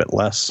quite a bit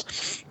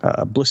less.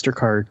 Blister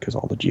card, because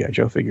all the G.I.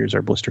 Joe figures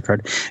are blister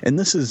card. And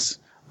this is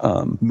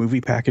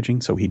movie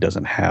packaging, so he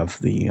doesn't have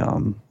the,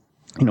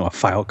 a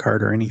file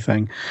card or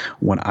anything.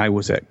 When I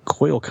was at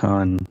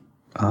CoilCon,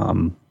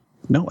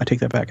 no, I take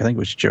that back. I think it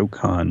was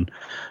JoeCon.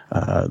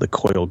 The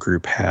Coil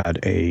group had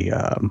a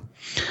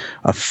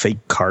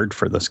fake card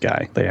for this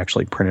guy. They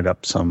actually printed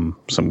up some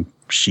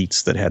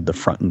sheets that had the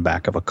front and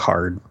back of a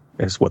card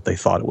as what they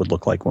thought it would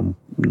look like when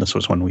this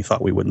was when we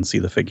thought we wouldn't see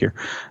the figure.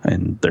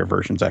 And their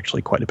version's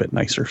actually quite a bit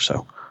nicer.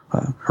 So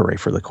hooray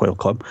for the Coil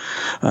Club.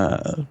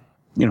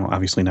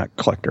 Obviously not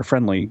collector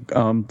friendly.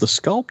 The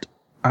sculpt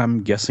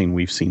I'm guessing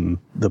we've seen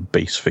the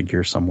base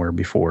figure somewhere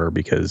before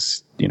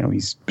because,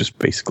 he's just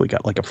basically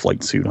got like a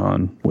flight suit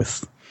on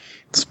with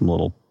some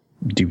little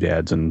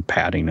doodads and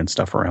padding and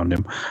stuff around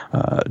him.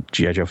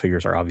 G.I. Joe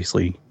figures are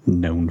obviously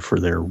known for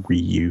their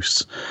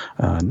reuse.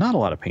 Not a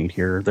lot of paint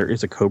here. There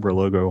is a Cobra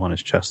logo on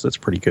his chest that's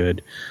pretty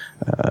good.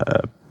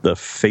 The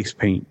face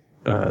paint,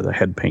 the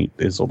head paint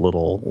is a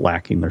little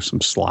lacking. There's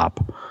some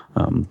slop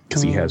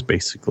because he has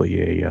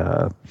basically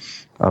a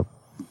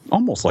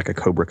almost like a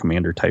Cobra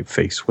Commander type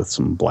face with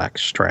some black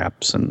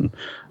straps, and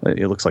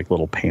it looks like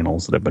little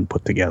panels that have been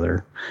put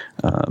together,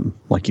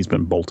 like he's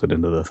been bolted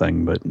into the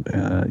thing. But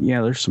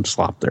there's some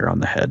slop there on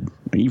the head.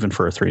 Even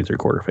for a 3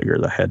 3/4 figure,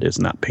 the head is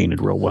not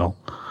painted real well.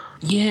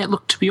 Yeah,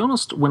 look, to be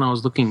honest, when I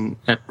was looking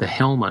at the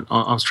helmet,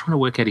 I was trying to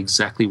work out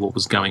exactly what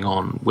was going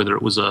on, whether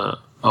it was a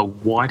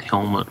white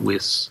helmet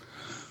with,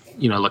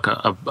 like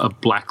a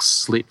black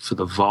slit for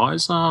the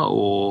visor,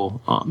 or...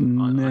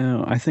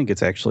 no, I think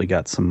it's actually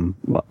got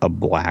a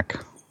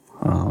black,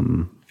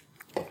 some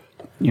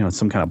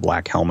kind of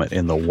black helmet,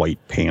 and the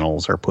white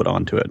panels are put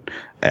onto it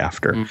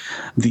after.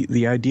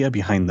 The idea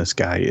behind this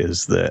guy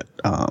is that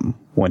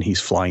when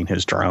he's flying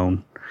his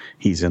drone,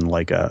 he's in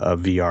like a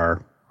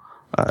VR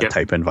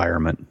type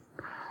environment.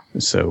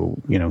 So,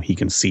 he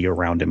can see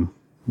around him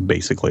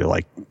basically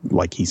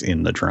like he's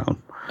in the drone.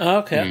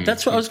 Okay,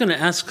 that's what I was going to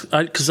ask,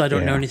 because I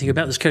don't know anything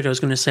about this character. I was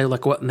going to say,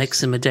 like, what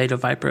makes him a Data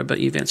Viper, but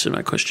you've answered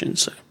my question,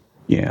 so...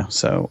 Yeah,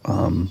 so,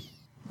 I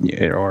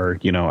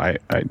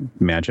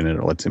imagine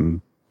it lets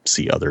him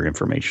see other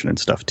information and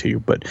stuff, too,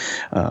 but,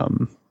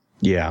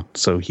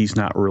 so he's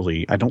not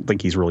really... I don't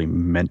think he's really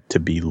meant to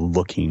be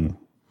looking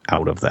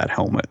out of that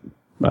helmet,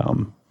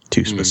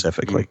 too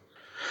specifically.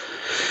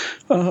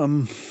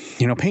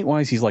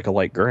 Paint-wise, he's like a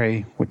light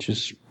gray, which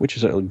is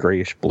a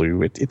grayish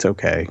blue. It's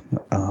okay.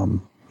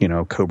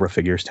 Cobra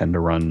figures tend to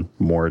run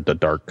more the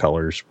dark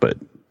colors, but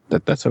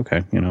that's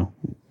okay.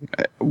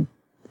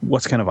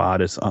 What's kind of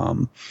odd is,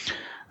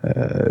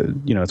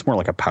 it's more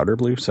like a powder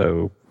blue.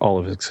 So all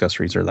of his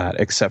accessories are that,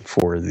 except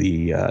for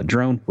the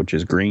drone, which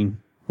is green,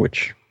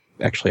 which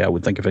actually I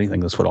would think if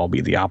anything, this would all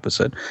be the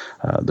opposite.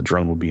 The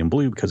drone would be in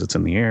blue because it's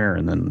in the air,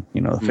 and then,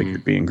 the figure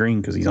would be in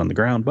green because he's on the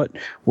ground, but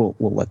we'll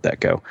let that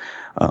go.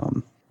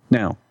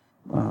 Now,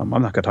 I'm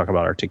not going to talk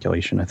about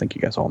articulation. I think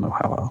you guys all know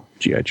how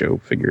G.I. Joe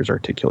figure is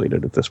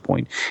articulated at this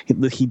point.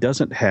 He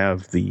doesn't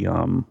have the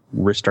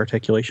wrist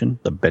articulation,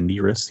 the bendy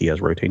wrist. He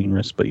has rotating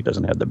wrists, but he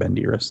doesn't have the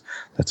bendy wrist.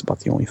 That's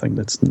about the only thing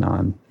that's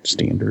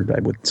non-standard, I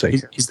would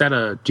say. Is that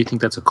do you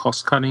think that's a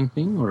cost-cutting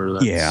thing?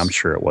 Yeah, I'm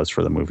sure it was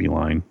for the movie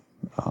line.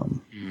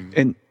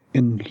 And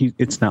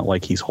it's not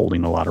like he's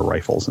holding a lot of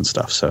rifles and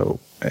stuff, so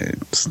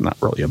it's not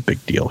really a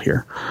big deal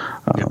here.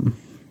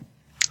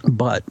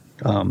 But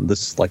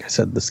this, like I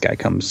said, this guy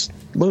comes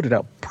loaded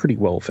out pretty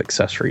well with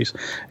accessories.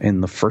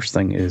 And the first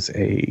thing is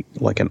an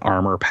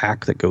armor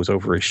pack that goes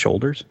over his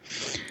shoulders.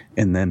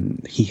 And then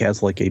he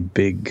has like a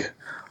big,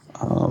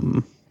 I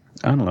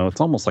don't know, it's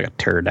almost like a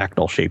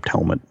pterodactyl shaped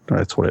helmet.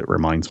 That's what it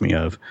reminds me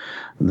of,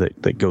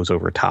 that goes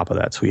over top of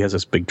that. So he has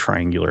this big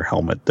triangular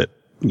helmet that,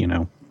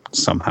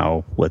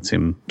 somehow lets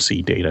him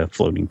see data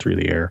floating through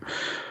the air.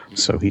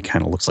 So he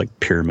kind of looks like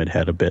Pyramid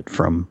Head a bit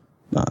from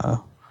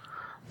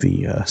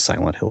the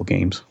Silent Hill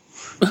games,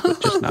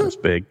 but just not as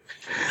big.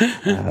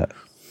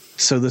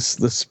 So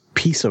this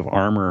piece of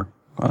armor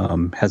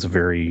has a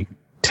very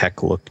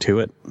tech look to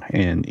it,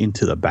 and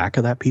into the back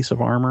of that piece of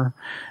armor,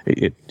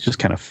 it just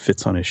kind of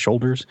fits on his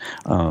shoulders.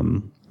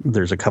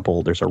 There's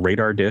a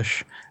radar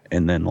dish,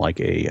 and then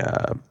like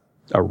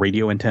a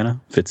radio antenna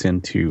fits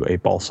into a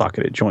ball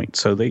socketed joint.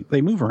 So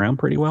they move around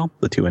pretty well,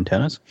 the two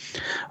antennas.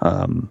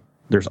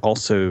 There's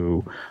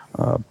also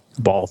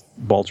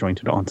ball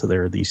jointed onto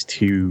there these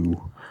two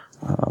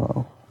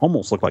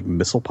almost look like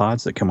missile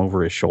pods that come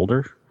over his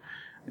shoulder.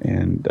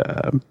 And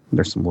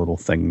there's some little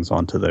things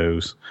onto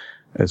those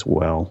as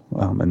well.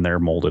 And they're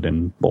molded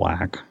in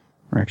black.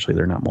 Or actually,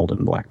 they're not molded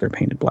in black. They're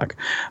painted black.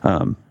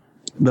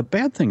 The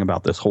bad thing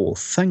about this whole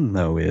thing,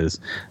 though, is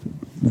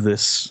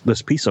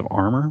this piece of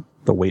armor,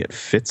 the way it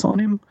fits on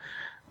him,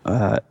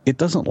 it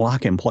doesn't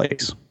lock in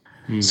place.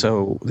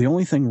 So the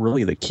only thing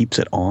really that keeps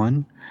it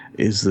on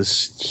is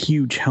this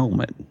huge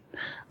helmet.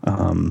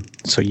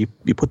 So you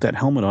put that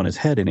helmet on his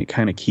head, and it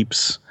kind of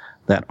keeps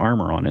that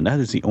armor on, and that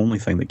is the only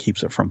thing that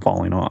keeps it from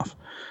falling off.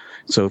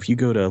 So if you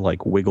go to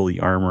like wiggle the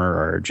armor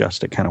or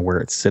adjust it kind of where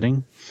it's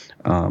sitting,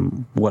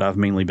 what I've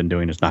mainly been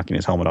doing is knocking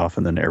his helmet off,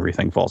 and then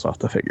everything falls off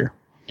the figure.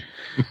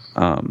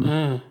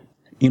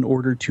 In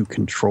order to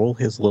control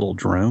his little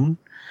drone,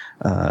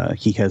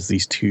 he has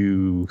these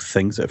two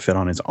things that fit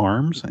on his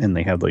arms, and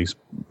they have these,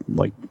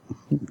 like,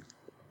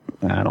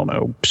 I don't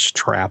know,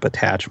 strap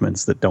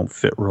attachments that don't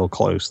fit real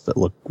close, that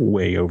look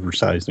way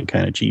oversized and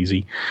kind of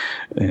cheesy.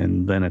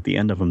 And then at the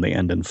end of them, they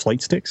end in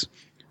flight sticks.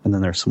 And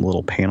then there's some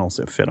little panels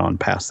that fit on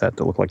past that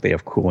look like they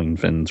have cooling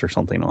fins or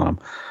something on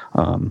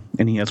them.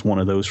 And he has one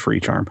of those for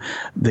each arm.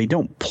 They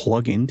don't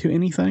plug into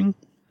anything.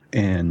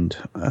 And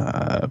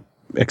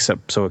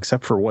except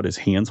for what his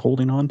hand's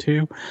holding on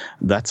to,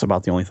 that's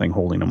about the only thing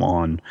holding him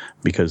on,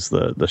 because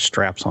the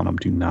straps on him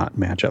do not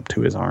match up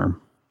to his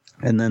arm.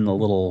 And then the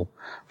little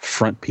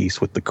front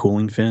piece with the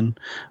cooling fin,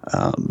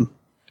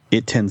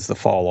 it tends to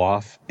fall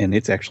off, and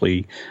it's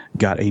actually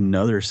got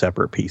another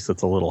separate piece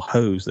that's a little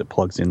hose that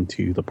plugs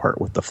into the part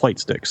with the flight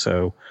stick.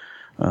 So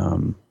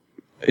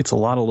it's a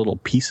lot of little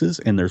pieces,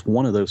 and there's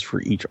one of those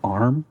for each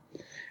arm,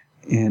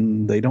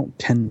 and they don't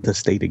tend to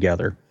stay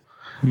together.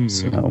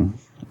 So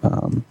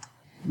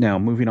now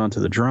moving on to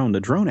the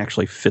drone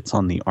actually fits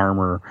on the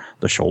armor,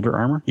 the shoulder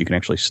armor. You can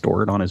actually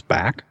store it on his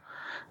back.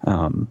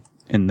 And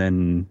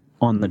then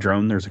on the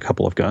drone, there's a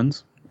couple of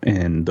guns,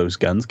 and those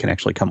guns can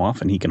actually come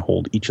off, and he can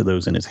hold each of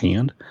those in his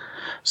hand.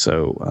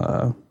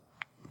 So,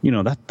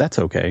 that's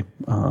okay.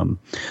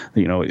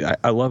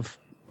 I love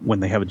when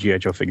they have a G.I.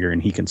 Joe figure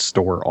and he can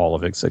store all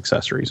of its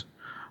accessories,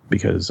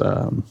 because,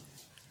 I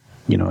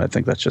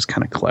think that's just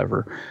kind of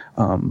clever.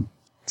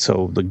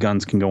 So the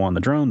guns can go on the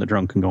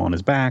drone can go on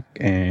his back,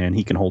 and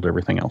he can hold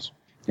everything else.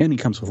 And he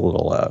comes with a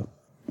little,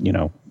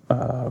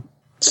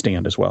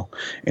 stand as well.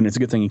 And it's a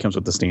good thing he comes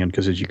with the stand,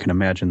 because as you can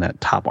imagine, that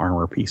top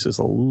armor piece is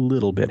a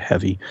little bit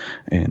heavy,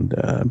 and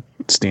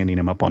standing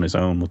him up on his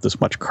own with this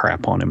much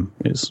crap on him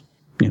is,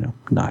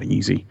 not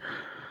easy.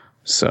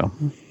 So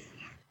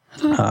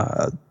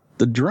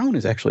the drone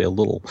is actually a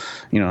little,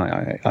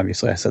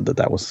 obviously I said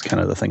that was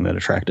kind of the thing that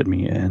attracted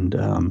me. And,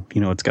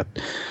 it's got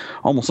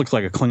almost looks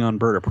like a Klingon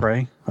bird of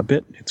prey a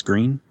bit. It's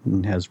green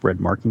and has red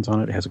markings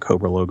on it. It has a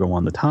Cobra logo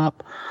on the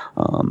top.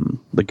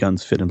 The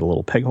guns fit into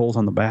little peg holes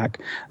on the back.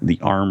 The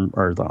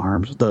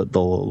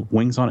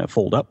wings on it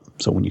fold up.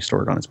 So when you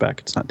store it on its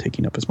back, it's not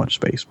taking up as much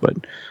space, but,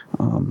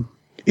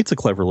 it's a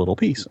clever little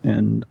piece,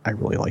 and I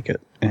really like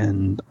it.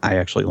 And I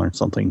actually learned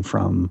something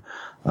from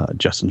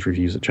Justin's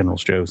reviews at General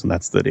Joe's, and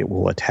that's that it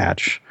will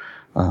attach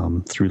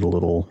through the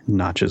little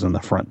notches in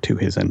the front to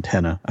his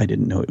antenna. I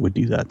didn't know it would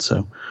do that,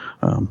 so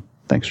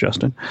thanks,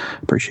 Justin.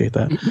 Appreciate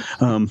that.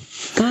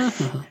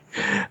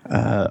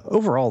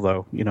 Overall,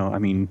 though,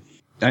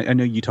 I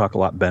know you talk a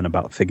lot, Ben,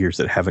 about figures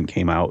that haven't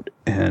came out,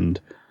 and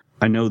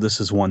I know this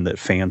is one that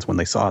fans, when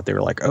they saw it, they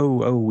were like,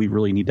 oh, we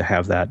really need to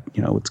have that.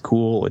 It's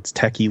cool. It's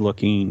techie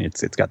looking.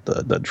 It's got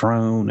the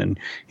drone, and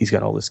he's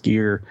got all this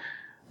gear,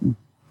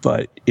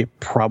 but it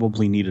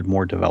probably needed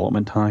more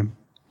development time.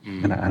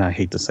 And I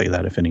hate to say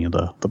that if any of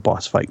the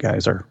boss fight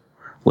guys are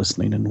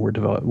listening and were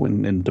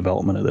in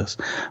development of this,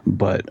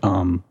 but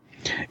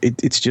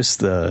it's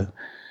just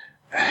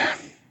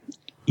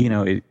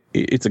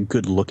it's a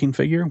good looking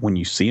figure. When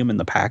you see him in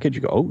the package,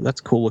 you go, oh,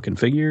 that's a cool looking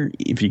figure.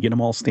 If you get him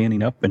all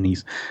standing up and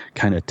he's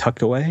kind of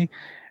tucked away,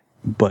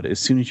 but as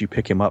soon as you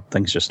pick him up,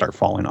 things just start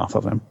falling off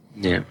of him.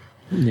 Yeah.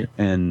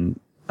 And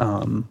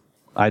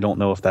I don't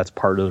know if that's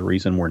part of the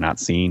reason we're not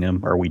seeing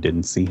him, or we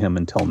didn't see him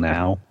until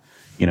now.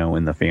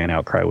 And the fan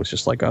outcry was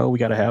just like, oh, we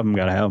got to have him.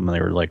 And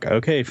they were like,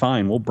 okay,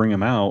 fine, we'll bring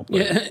him out.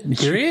 Yeah,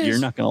 here he is. You're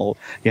not going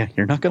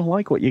to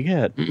like what you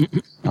get.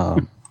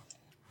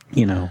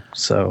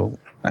 So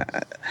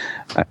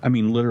I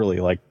mean, literally,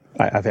 like,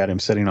 I've had him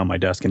sitting on my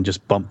desk and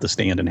just bump the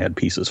stand and had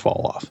pieces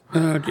fall off.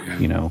 Oh,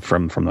 dear.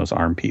 From those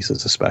arm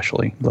pieces,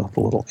 especially the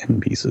little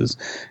end pieces,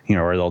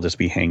 or they'll just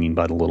be hanging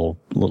by the little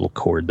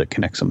cord that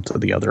connects them to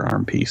the other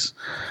arm piece.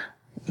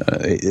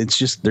 It's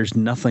just, there's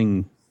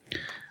nothing.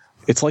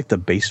 It's like the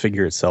base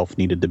figure itself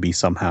needed to be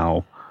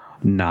somehow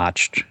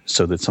notched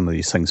so that some of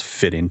these things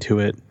fit into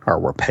it or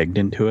were pegged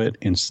into it,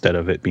 instead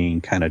of it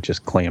being kind of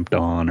just clamped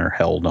on or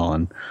held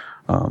on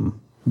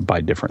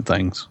by different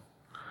things.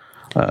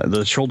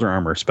 The shoulder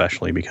armor,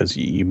 especially, because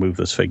you move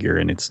this figure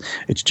and it's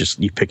just,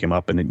 you pick him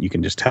up and you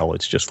can just tell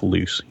it's just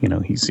loose.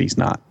 He's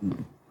not.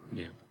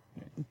 Yeah.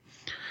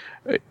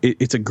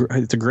 It's a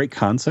great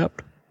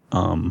concept.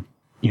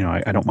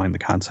 I don't mind the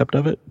concept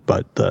of it,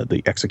 but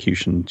the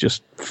execution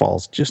just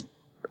falls just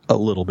a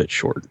little bit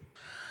short.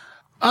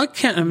 I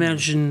can't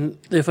imagine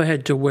if I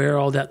had to wear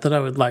all that I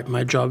would like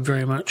my job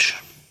very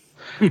much.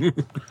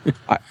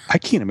 I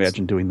can't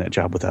imagine doing that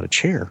job without a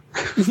chair.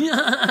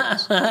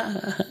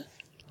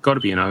 Got to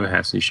be an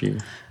OHAS issue.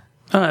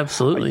 Oh,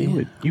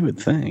 absolutely. You would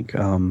think.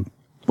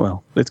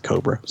 Well, it's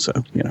Cobra, so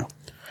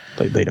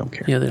they don't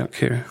care. Yeah, they don't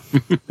care.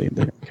 they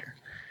don't care.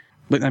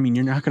 But I mean,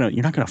 you're not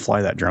gonna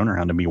fly that drone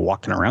around and be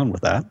walking around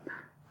with that.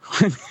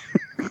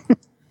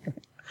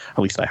 At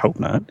least I hope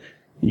not.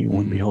 You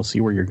wouldn't be able to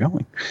see where you're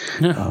going.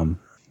 Yeah.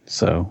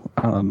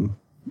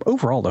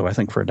 Overall, though, I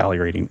think for a dolly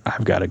rating,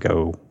 I've got to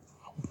go.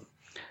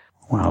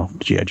 Wow,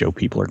 G.I. Joe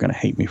people are going to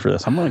hate me for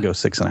this. I'm going to go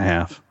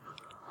 6.5.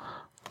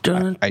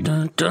 Dun,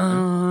 dun,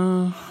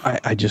 dun.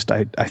 I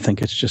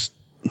think it's just,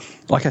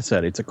 like I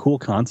said, it's a cool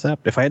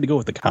concept. If I had to go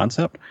with the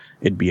concept,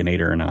 it'd be an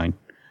 8 or a 9.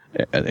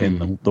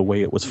 And the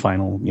way it was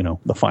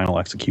the final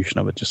execution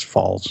of it just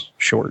falls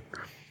short.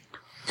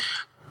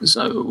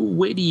 So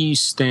where do you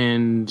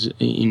stand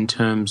in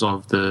terms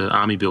of the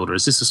army builder?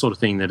 Is this the sort of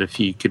thing that if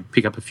you could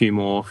pick up a few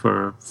more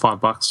for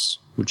 $5,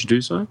 would you do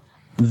so?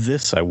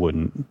 This I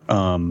wouldn't.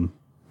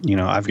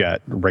 I've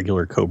got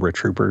regular Cobra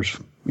troopers,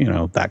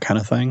 that kind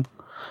of thing.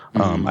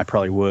 I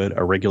probably would.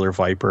 A regular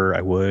Viper,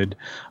 I would.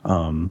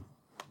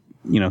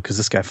 because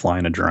this guy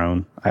flying a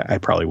drone, I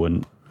probably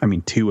wouldn't. I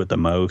mean, 2 at the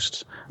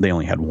most. They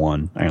only had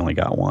 1. I only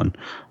got 1.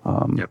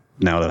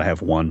 Now that I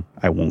have 1,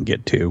 I won't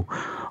get 2.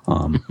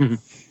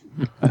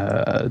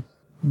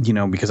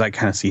 Because I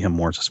kind of see him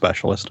more as a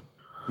specialist.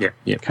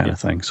 Kind of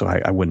thing. So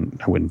I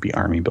wouldn't be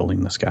army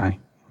building this guy.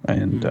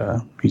 And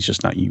he's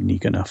just not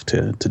unique enough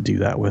to do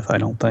that with, I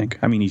don't think.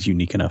 I mean, he's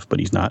unique enough, but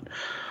he's not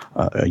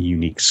a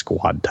unique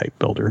squad type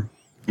builder.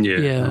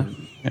 Yeah.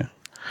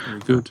 Very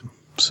good.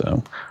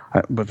 So,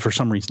 but for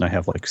some reason, I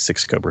have like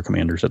 6 Cobra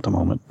Commanders at the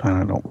moment.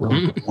 I don't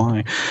really know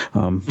why.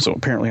 So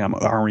apparently, I'm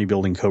an army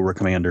building Cobra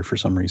Commander for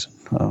some reason.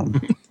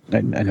 I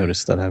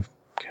noticed that I've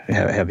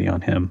heavy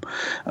on him.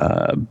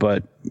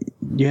 But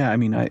yeah, I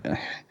mean,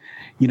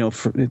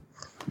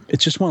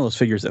 it's just one of those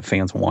figures that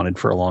fans wanted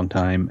for a long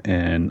time.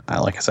 And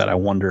like I said, I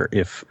wonder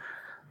if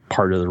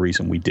part of the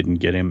reason we didn't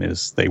get him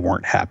is they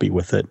weren't happy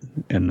with it.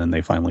 And then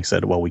they finally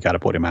said, well, we got to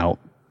put him out,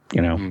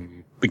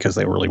 because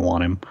they really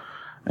want him.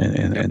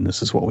 And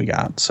this is what we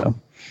got. So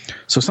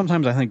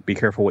sometimes I think be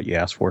careful what you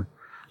ask for.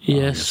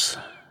 Yes.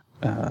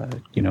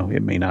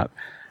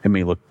 It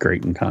may look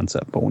great in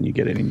concept, but when you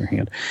get it in your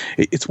hand,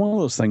 it's one of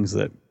those things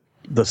that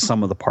the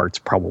sum of the parts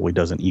probably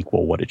doesn't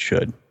equal what it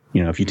should.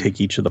 If you take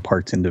each of the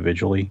parts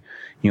individually,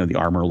 the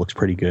armor looks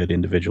pretty good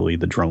individually.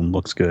 The drone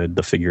looks good.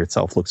 The figure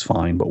itself looks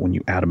fine. But when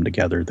you add them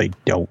together, they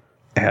don't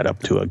add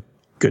up to a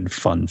good,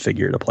 fun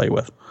figure to play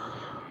with.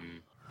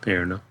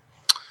 Fair enough.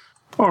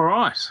 All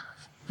right.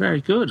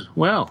 Very good.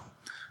 Well,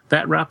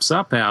 that wraps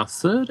up our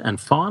 3rd and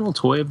final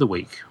toy of the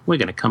week. We're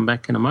going to come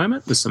back in a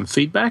moment with some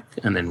feedback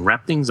and then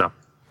wrap things up.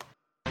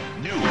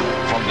 New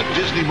from the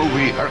Disney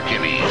movie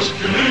Hercules.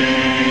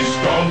 Hercules,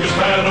 strongest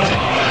man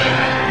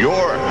alive.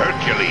 You're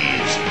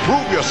Hercules.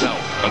 Prove yourself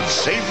and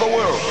save the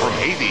world from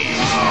Hades.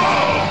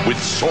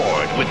 With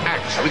sword, with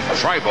axe, with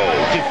tribal,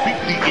 defeat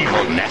the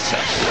evil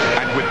Nessus.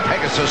 And with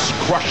Pegasus,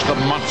 crush the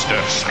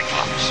monster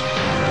Cyclops.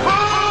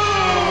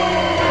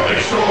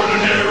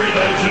 Extraordinary,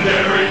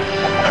 legendary.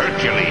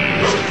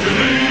 Hercules.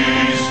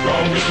 Hercules,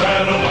 strongest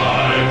man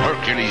alive.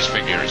 Hercules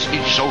figures,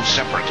 each sold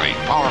separately.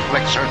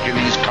 Powerflex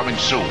Hercules coming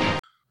soon.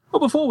 Well,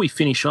 before we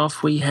finish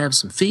off, we have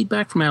some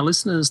feedback from our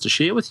listeners to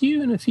share with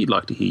you. And if you'd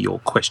like to hear your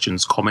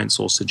questions, comments,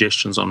 or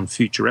suggestions on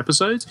future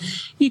episodes,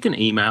 you can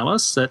email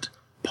us at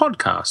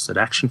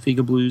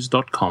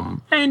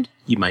podcast@actionfigureblues.com, and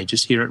you may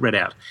just hear it read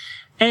out.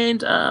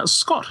 And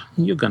Scott,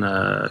 you're going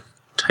to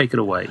take it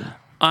away.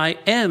 I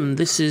am.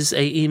 This is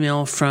a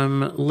email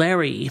from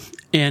Larry,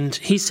 and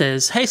he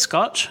says, "Hey,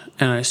 Scott,"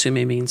 and I assume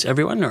he means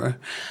everyone, or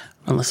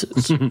unless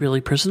it's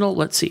really personal.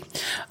 Let's see.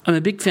 "I'm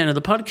a big fan of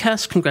the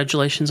podcast.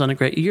 Congratulations on a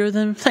great year,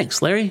 then."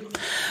 Thanks, Larry.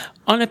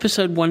 "On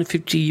episode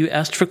 150, you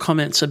asked for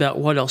comments about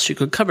what else you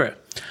could cover.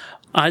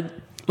 I'd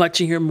like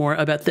to hear more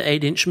about the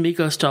 8-inch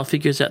Mego-style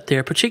figures out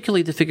there,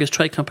 particularly the Figures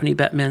Toy Company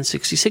Batman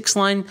 66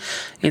 line.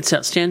 It's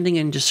outstanding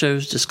and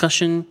deserves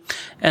discussion,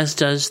 as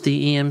does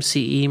the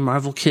EMCE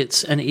Marvel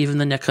kits and even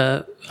the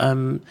NECA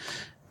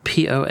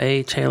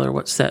POA. Taylor,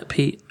 what's that,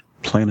 Pete?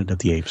 Planet of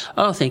the Apes.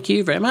 Oh, thank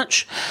you very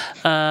much.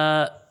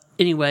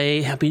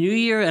 Anyway, Happy New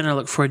Year, and I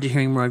look forward to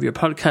hearing more of your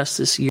podcast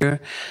this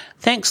year."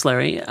 Thanks,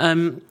 Larry.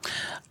 I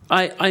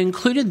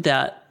included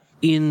that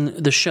in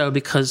the show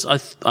because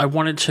I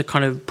wanted to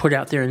kind of put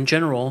out there in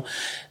general,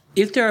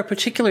 if there are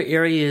particular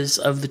areas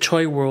of the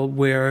toy world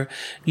where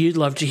you'd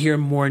love to hear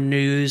more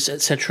news,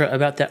 etc.,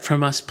 about that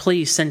from us,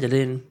 please send it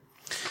in.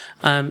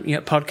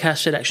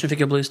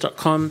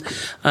 Podcast@actionfigureblues.com.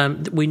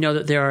 We know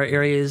that there are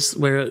areas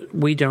where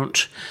we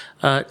don't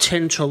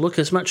tend to look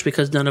as much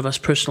because none of us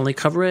personally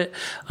cover it,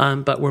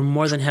 but we're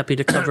more than happy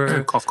to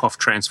cover... cough, cough,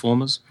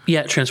 Transformers.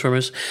 Yeah,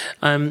 Transformers.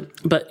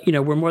 But,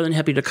 we're more than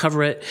happy to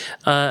cover it,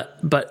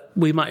 but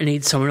we might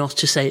need someone else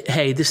to say,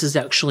 hey, this is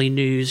actually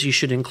news, you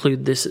should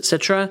include this,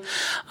 etc.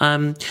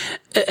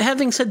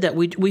 Having said that,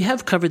 we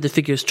have covered the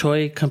Figures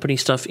Toy Company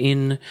stuff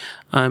in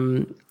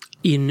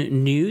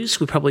news.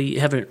 We probably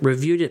haven't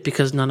reviewed it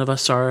because none of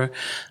us are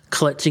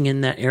collecting in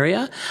that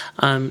area.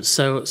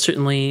 So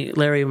certainly,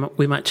 Larry,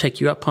 we might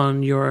take you up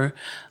on your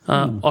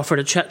offer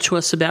to chat to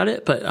us about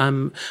it. But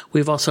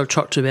we've also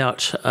talked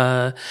about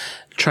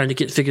trying to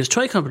get Figures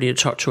Toy Company to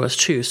talk to us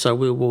too. So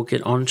we will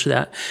get on to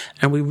that.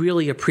 And we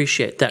really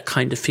appreciate that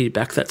kind of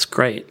feedback. That's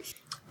great.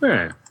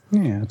 Yeah.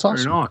 Yeah, it's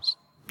awesome. Very nice.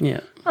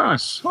 Yeah.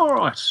 Nice. All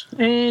right.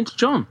 And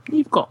John,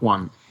 you've got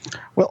one.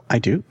 Well, I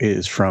do. It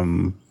is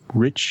from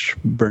Rich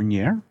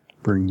Bernier.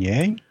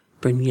 Bernier.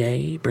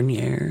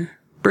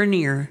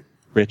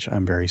 Rich,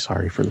 I'm very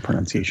sorry for the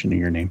pronunciation of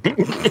your name. I'm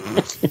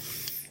sorry.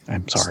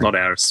 It's not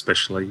our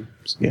specialty.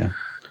 Yeah.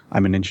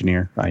 I'm an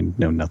engineer. I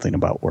know nothing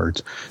about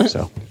words.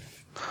 So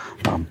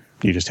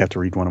you just have to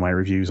read one of my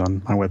reviews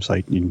on my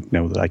website. You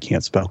know that I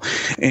can't spell.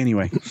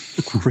 Anyway,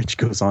 Rich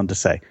goes on to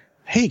say,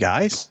 "Hey,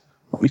 guys.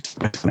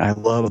 I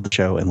love the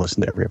show and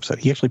listen to every episode."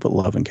 He actually put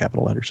love in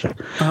capital letters. So,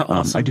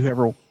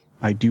 awesome.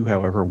 I do,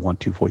 however, want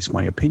to voice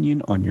my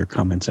opinion on your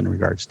comments in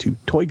regards to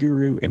Toy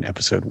Guru in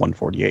episode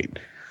 148.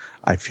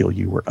 I feel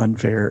you were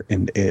unfair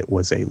and it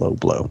was a low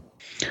blow.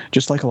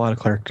 Just like a lot of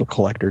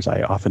collectors,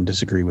 I often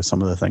disagree with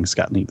some of the things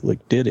Scott Neitlich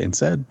did and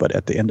said, but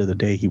at the end of the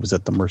day, he was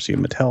at the mercy of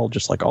Mattel,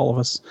 just like all of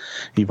us.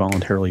 He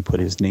voluntarily put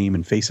his name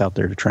and face out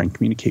there to try and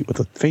communicate with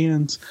the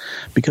fans.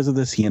 Because of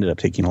this, he ended up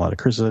taking a lot of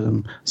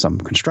criticism, some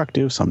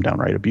constructive, some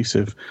downright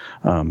abusive.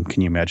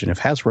 Can you imagine if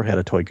Hasbro had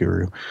a toy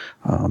guru?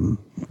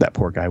 That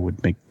poor guy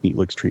would make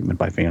Neitlich's treatment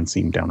by fans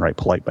seem downright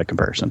polite by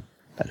comparison.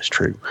 That is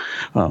true.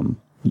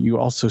 You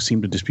also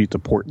seem to dispute the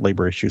port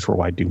labor issues for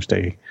why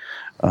Doomsday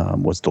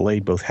was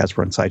delayed. Both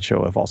Hasbro and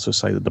Sideshow have also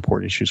cited the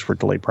port issues for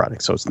delayed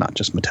products, so it's not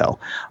just Mattel.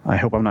 I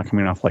hope I'm not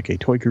coming off like a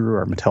toy guru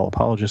or Mattel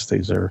apologist.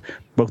 They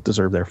both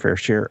deserve their fair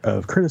share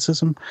of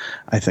criticism.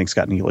 I think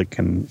Scott Neitlich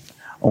can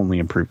only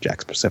improve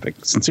Jakks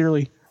Pacific.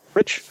 Sincerely,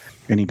 Rich.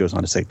 And he goes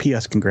on to say,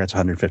 P.S. Congrats,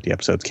 150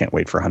 episodes. Can't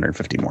wait for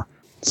 150 more.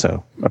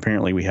 So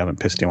apparently we haven't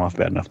pissed him off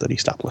bad enough that he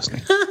stopped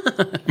listening.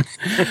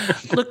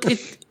 Look,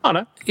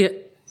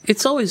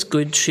 it's always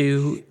good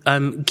to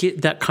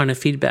get that kind of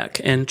feedback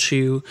and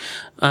to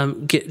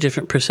get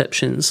different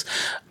perceptions.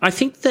 I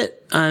think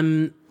that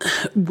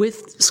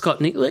with Scott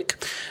Neitlich,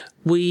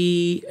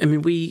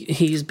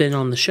 he's been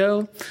on the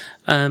show.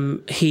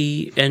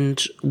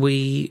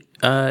 We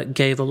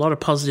gave a lot of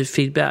positive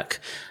feedback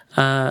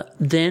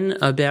then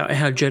about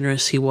how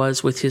generous he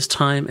was with his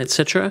time,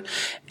 etc.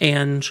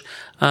 And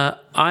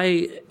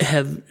I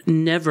have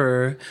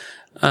never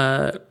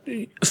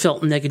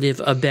felt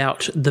negative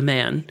about the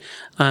man.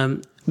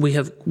 We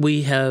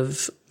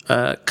have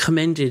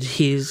commended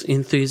his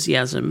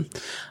enthusiasm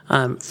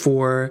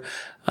for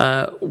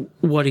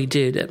what he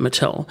did at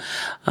Mattel.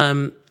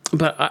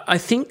 But I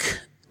think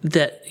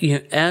that,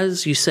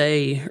 as you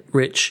say,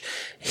 Rich,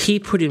 he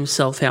put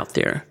himself out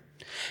there.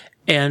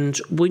 And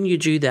when you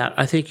do that,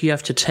 I think you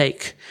have to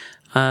take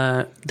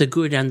the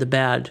good and the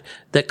bad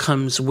that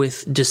comes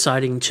with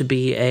deciding to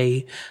be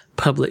a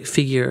public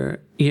figure,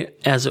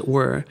 as it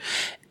were.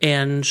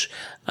 And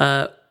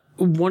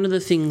one of the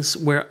things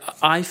where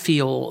I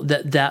feel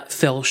that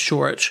fell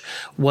short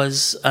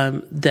was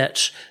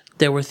that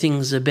there were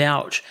things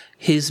about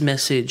his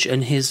message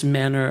and his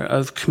manner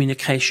of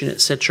communication,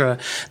 etc.,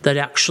 that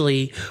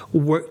actually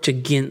worked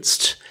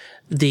against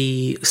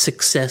the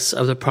success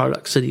of the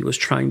products that he was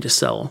trying to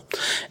sell.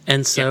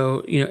 And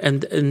so,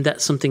 and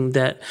that's something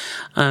that,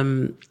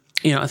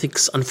 I think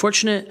is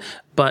unfortunate,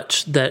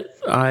 but that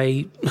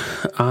I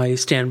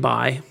stand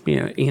by,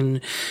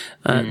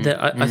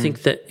 I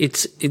think that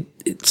it's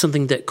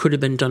something that could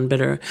have been done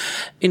better.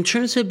 In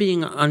terms of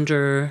being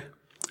under,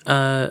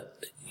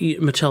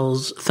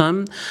 Mattel's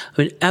thumb,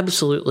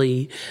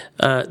 absolutely.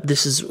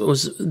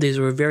 These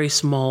were very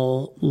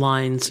small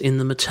lines in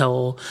the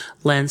Mattel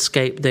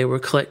landscape. They were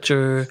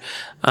collector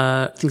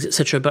things,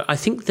 etc. But I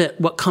think that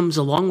what comes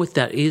along with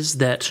that is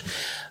that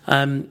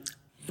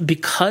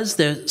because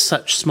they're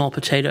such small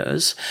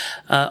potatoes,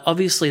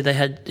 obviously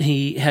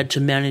he had to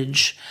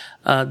manage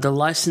the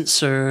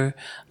licensor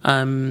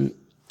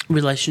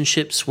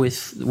relationships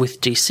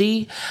with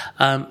DC,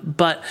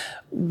 but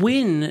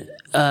when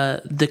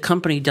the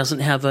company doesn't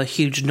have a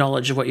huge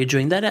knowledge of what you're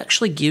doing, that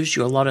actually gives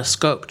you a lot of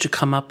scope to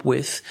come up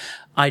with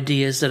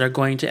ideas that are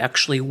going to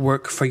actually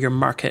work for your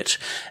market.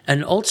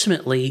 And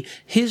ultimately,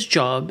 his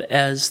job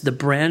as the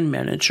brand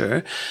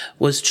manager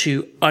was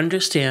to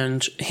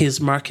understand his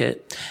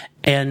market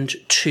and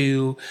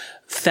to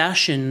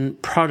fashion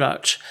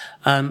product,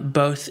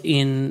 both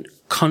in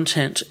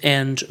content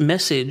and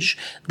message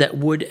that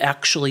would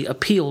actually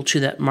appeal to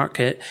that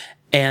market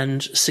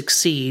and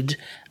succeed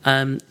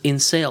in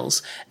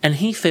sales. And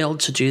he failed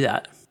to do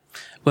that.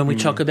 When we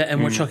talk about,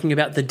 and we're talking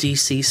about the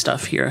DC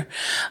stuff here.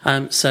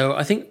 So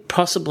I think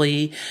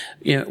possibly,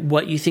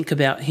 what you think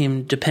about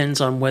him depends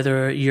on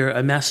whether you're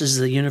a Masters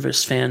of the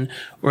Universe fan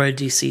or a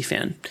DC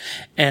fan.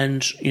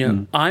 And,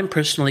 I'm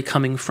personally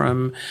coming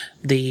from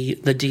the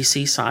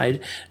DC side,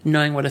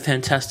 knowing what a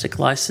fantastic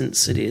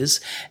license it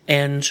is.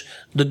 And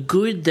the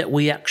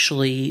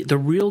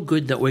real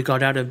good that we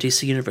got out of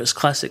DC Universe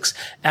Classics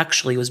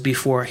actually was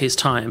before his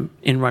time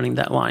in running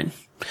that line.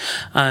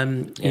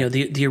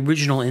 The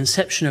original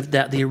inception of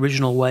that, the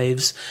original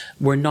waves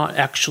were not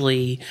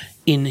actually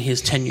in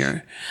his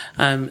tenure.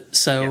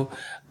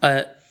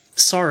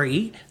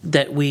 Sorry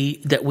that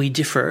we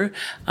differ,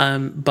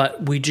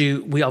 but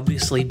we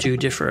obviously do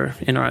differ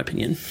in our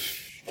opinion.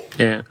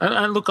 Yeah,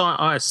 and look,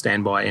 I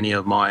stand by any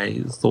of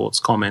my thoughts,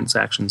 comments,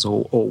 actions,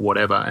 or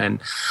whatever, and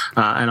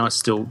I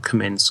still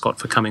commend Scott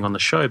for coming on the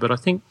show. But I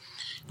think,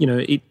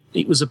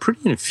 it was a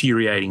pretty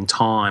infuriating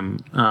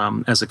time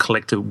as a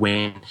collector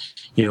when,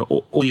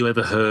 all you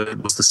ever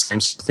heard was the same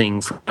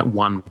thing from that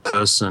one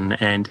person,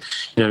 and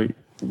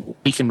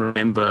we can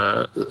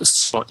remember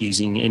Scott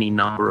using any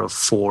number of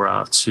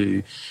fora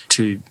to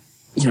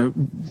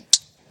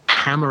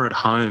hammer it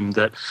home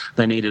that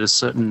they needed a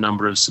certain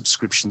number of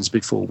subscriptions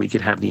before we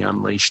could have the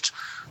Unleashed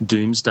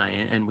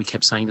doomsday. And we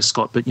kept saying to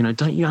Scott, but,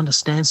 don't you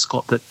understand,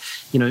 Scott, that,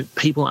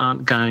 people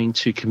aren't going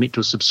to commit to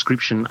a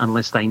subscription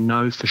unless they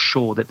know for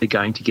sure that they're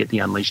going to get the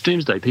Unleashed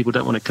Doomsday. People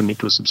don't want to commit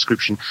to a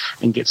subscription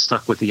and get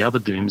stuck with the other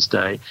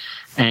Doomsday.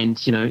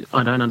 And,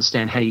 I don't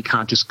understand how you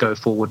can't just go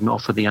forward and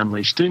offer the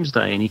Unleashed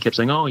Doomsday. And he kept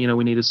saying,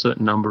 we need a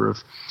certain number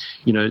of,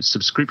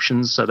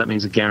 subscriptions, so that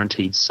means a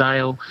guaranteed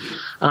sale.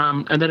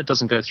 And then it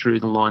doesn't go through,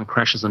 the line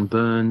crashes and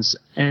burns,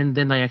 and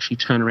then they actually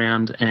turn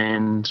around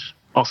and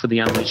offer the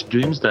Unleashed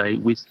Doomsday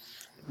with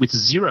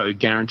 0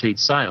 guaranteed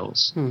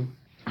sales.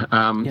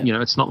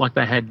 It's not like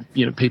they had,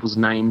 people's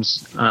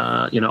names,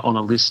 on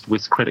a list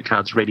with credit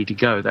cards ready to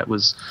go. That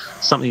was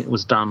something that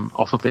was done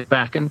off of their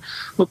back. And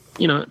look,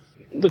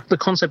 the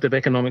concept of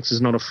economics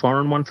is not a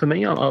foreign one for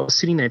me. I was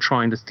sitting there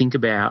trying to think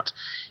about,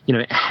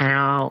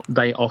 how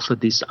they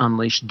offered this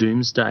Unleashed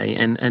Doomsday.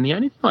 And the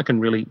only thing I can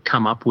really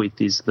come up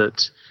with is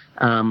that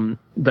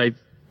they've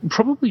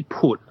probably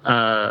put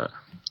a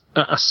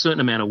certain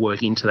amount of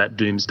work into that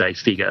Doomsday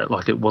figure.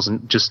 Like, it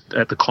wasn't just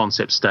at the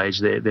concept stage.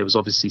 There was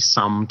obviously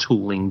some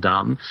tooling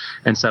done.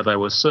 And so they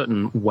were a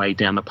certain way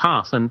down the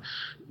path. And,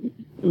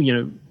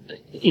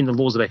 in the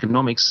laws of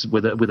economics,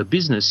 with a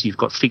business, you've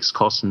got fixed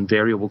costs and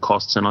variable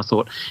costs. And I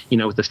thought,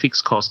 with the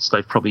fixed costs,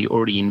 they've probably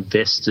already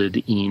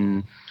invested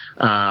in,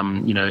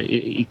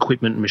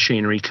 equipment,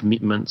 machinery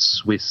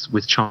commitments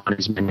with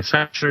Chinese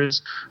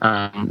manufacturers.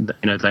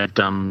 They've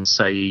done,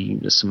 say,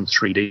 some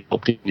 3D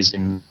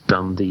optimism,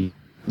 done the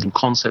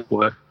concept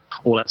work,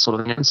 all that sort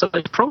of thing. And so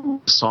they've probably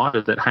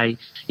decided that, hey,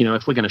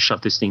 if we're going to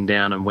shut this thing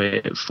down and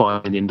we're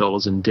 $5 million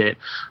in debt,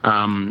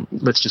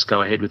 let's just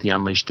go ahead with the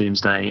Unleashed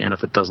Doomsday. And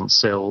if it doesn't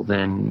sell,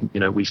 then,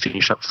 we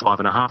finish up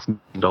 $5.5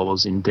 million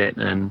in debt.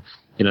 And,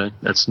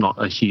 that's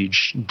not a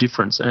huge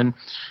difference. And,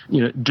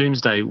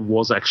 Doomsday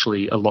was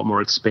actually a lot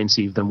more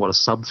expensive than what a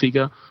sub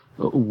figure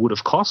would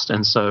have cost,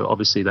 and so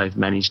obviously they've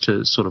managed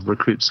to sort of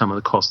recoup some of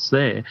the costs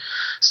there.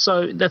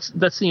 So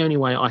that's the only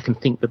way I can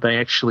think that they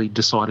actually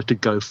decided to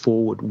go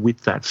forward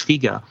with that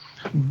figure.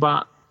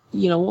 But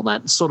all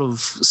that sort of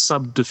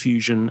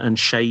subdiffusion and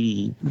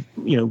shady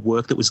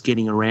work that was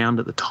getting around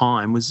at the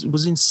time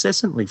was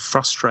incessantly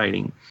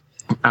frustrating.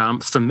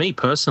 For me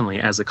personally,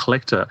 as a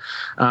collector,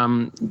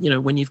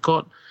 when you've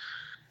got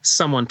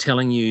someone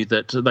telling you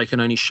that they can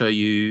only show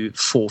you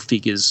 4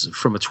 figures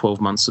from a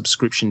 12-month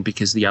subscription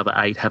because the other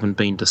 8 haven't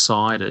been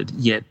decided,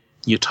 yet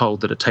you're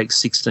told that it takes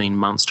 16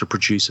 months to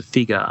produce a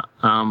figure.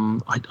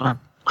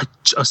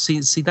 I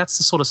see that's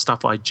the sort of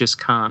stuff I just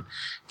can't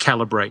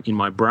calibrate in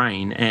my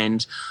brain.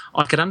 And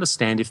I could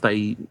understand if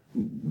they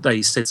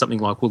said something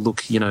like, well,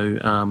 look,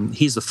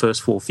 here's the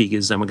first 4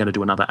 figures and we're going to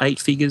do another 8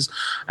 figures.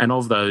 And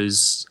of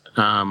those,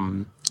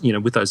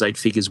 with those 8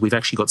 figures, we've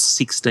actually got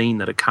 16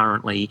 that are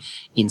currently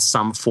in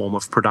some form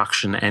of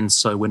production, and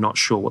so we're not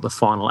sure what the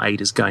final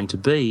 8 is going to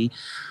be.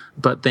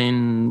 But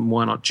then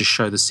why not just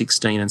show the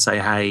 16 and say,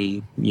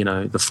 hey,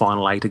 the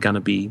final 8 are going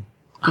to be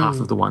half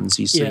of the ones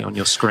you see on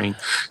your screen.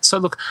 So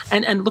look,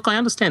 and look, I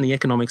understand the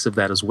economics of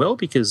that as well,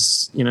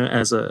 because,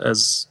 as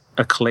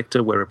a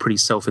collector, we're a pretty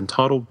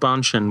self-entitled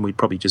bunch, and we'd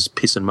probably just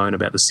piss and moan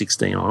about the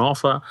 16 on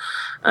offer.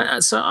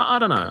 So I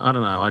don't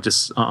know.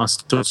 I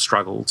still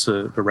struggle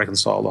to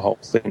reconcile the whole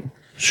thing.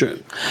 Sure.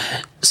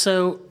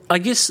 So I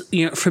guess,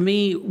 for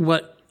me,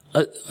 what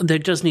there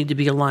does need to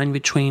be a line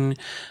between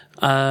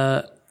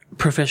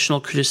professional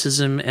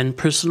criticism and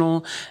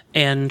personal,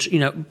 and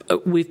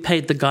we've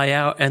paid the guy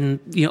out, and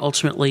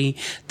ultimately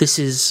this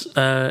is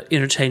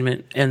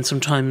entertainment, and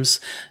sometimes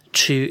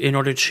in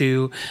order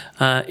to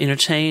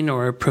entertain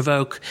or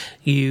provoke,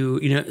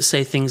 you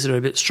say things that are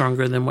a bit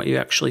stronger than what you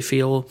actually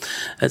feel,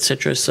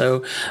 etc.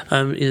 So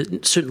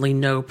certainly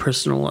no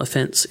personal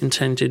offense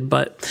intended,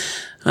 but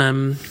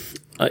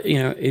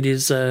it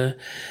is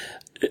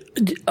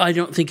I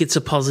don't think it's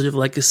a positive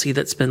legacy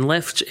that's been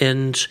left,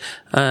 and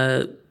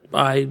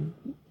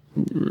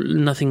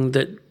nothing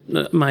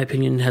that my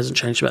opinion hasn't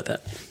changed about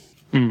that.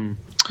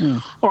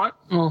 All right.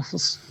 Well,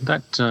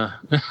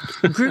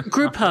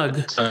 group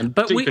hug.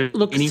 But we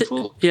look.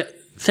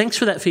 Thanks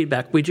for that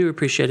feedback. We do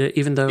appreciate it,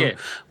 even though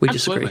we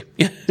disagree.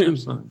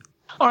 Absolutely.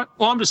 All right.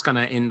 Well, I'm just going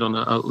to end on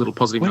a little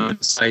positive note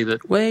and say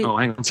that. Wait. Oh,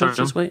 hang on. Sorry,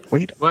 just wait.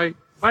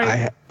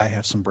 I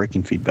have some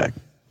breaking feedback.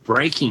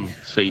 Breaking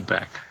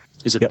feedback.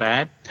 Is it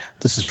bad?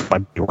 This is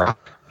from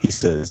Rock. He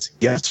says,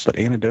 yes, but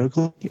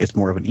anecdotally, it's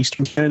more of an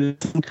Eastern Canada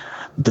thing.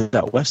 The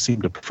out West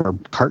seem to prefer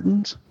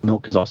cartons.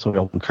 Milk is also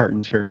available in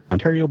cartons here in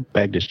Ontario.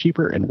 Bagged is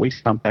cheaper, and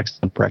waste compacts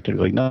than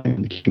practically nothing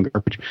in the kitchen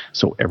garbage,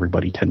 so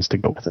everybody tends to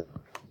go with it.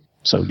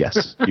 So,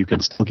 yes, you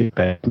can still get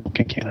bagged milk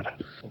in Canada.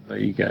 There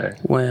you go.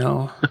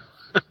 Wow.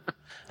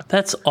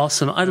 That's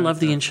awesome. I love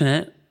the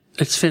internet.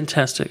 It's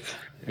fantastic.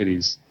 It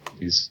is.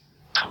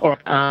 All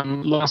right.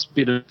 Last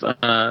bit of,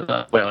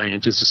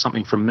 just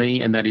something from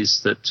me, and that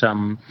is that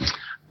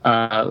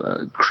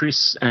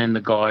Chris and the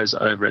guys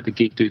over at the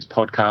Geek Dudes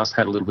podcast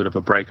had a little bit of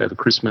a break over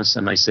Christmas,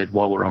 and they said,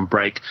 while we're on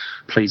break,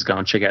 please go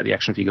and check out the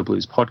Action Figure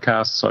Blues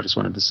podcast. So I just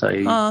wanted to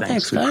say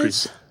thanks to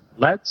Chris,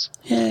 lads.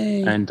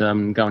 Yay. And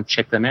go and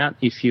check them out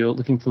if you're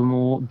looking for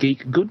more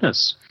geek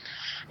goodness.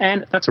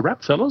 And that's a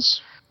wrap, fellas.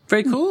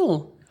 Very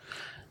cool.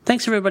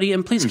 Thanks, everybody,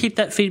 and please keep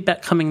that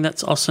feedback coming.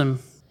 That's awesome.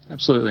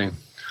 Absolutely.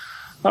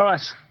 All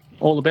right.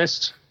 All the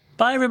best.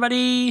 Bye,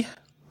 everybody.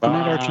 Good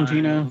night,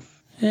 Argentina.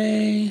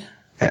 Hey.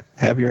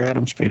 Have your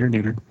Adam Spader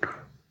neutered.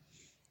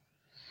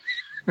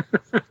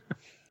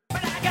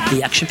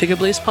 The Action Figure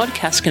Blues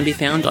podcast can be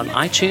found on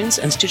iTunes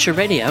and Stitcher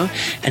Radio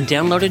and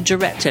downloaded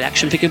direct at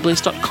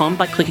actionfigureblues.com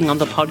by clicking on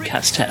the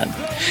podcast tab.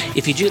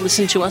 If you do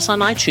listen to us on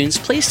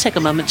iTunes, please take a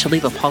moment to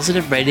leave a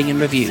positive rating and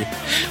review.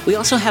 We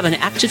also have an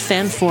active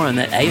fan forum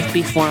at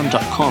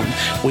afbforum.com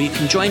where you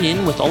can join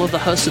in with all of the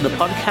hosts of the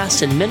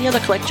podcast and many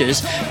other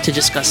collectors to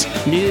discuss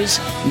news,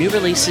 new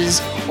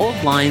releases,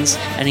 old lines,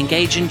 and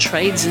engage in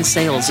trades and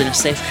sales in a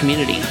safe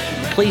community.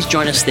 Please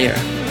join us there.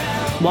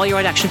 While you're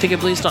at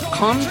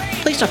actionfigureblues.com,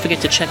 please don't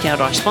forget to check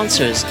out our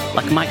sponsors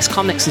like Mike's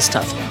Comics and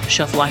Stuff,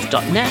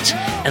 shelflife.net,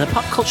 and the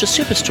Pop Culture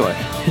Superstore,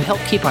 who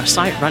help keep our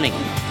site running.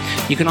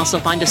 You can also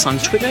find us on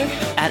Twitter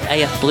at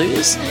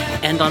AFBlues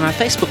and on our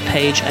Facebook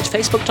page at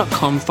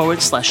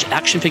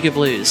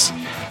facebook.com/actionfigureblues.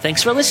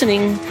 Thanks for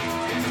listening.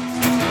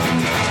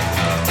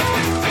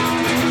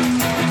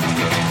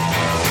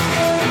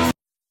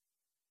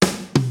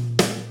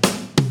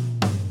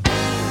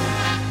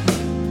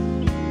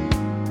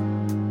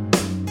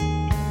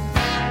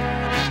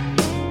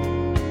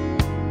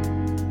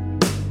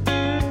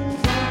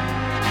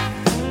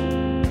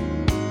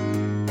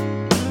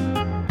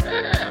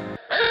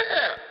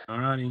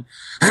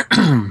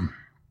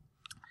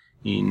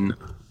 In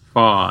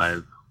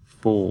 5,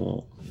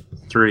 4,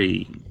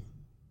 3.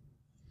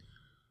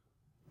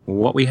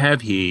 What we have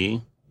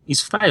here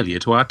is failure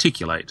to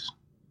articulate.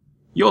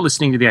 You're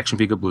listening to the Action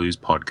Figure Blues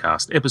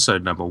podcast,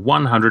 episode number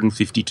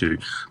 152,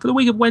 for the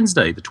week of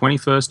Wednesday, the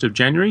 21st of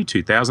January,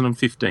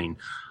 2015.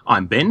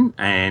 I'm Ben,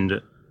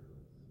 and...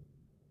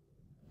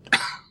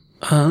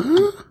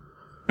 I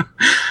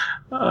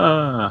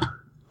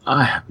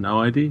have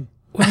no idea.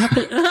 What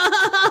happened?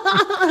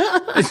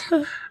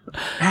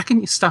 How can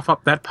you stuff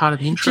up that part of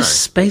the intro?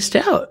 Just spaced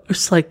out.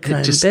 It's like,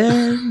 I'm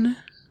Ben. Do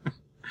you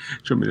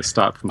want me to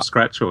start from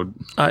scratch? Or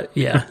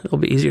yeah, it'll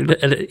be easier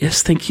to edit.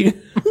 Yes, thank you.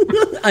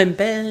 I'm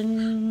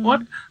Ben.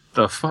 What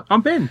the fuck?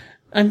 I'm Ben.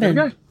 I'm Ben.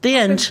 There we go. The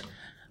end.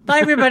 Bye,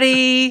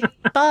 everybody.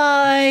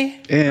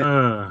 Bye.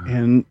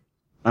 And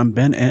I'm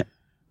Ben.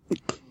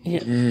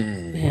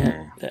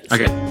 Yeah.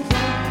 Okay.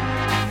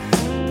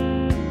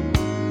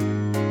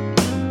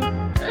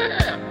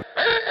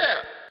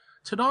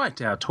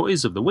 Tonight, our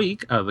toys of the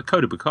week are the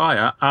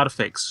Kodabukaya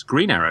Artifacts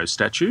Green Arrow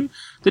statue,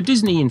 the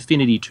Disney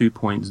Infinity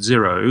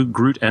 2.0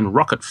 Groot and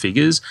Rocket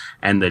figures,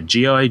 and the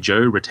G.I.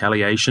 Joe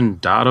Retaliation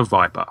Data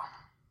Viper.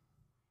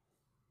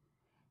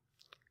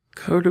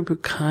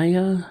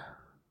 Kodabukaya?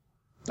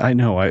 I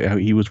know.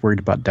 He was worried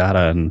about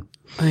Data and...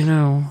 I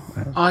know.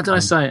 Did I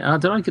say...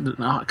 did I get it?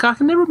 I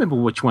can never remember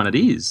which one it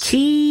is.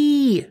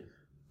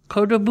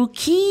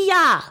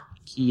 Kodabukaya.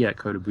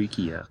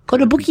 Kodabukaya.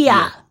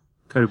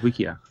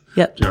 Kodabukaya.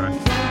 Yep. Right.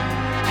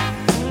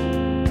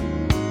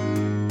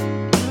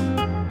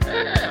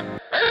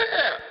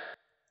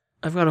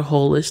 I've got a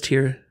whole list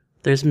here.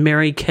 There's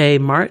Mary Kay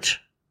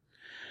March.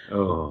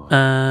 Oh.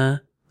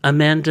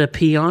 Amanda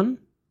Peon.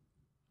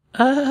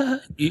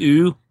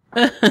 You.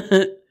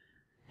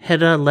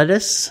 Hedda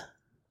Lettuce.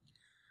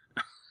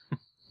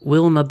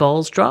 Wilma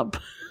Ballsdrop.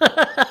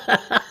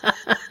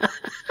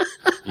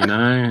 You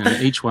know,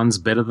 each one's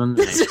better than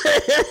the next.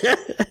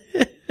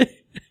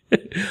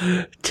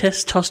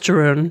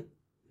 Testosterone.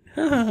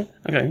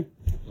 Okay.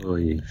 Oh,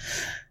 yeah.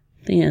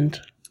 The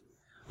end.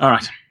 All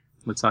right.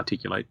 Let's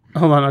articulate.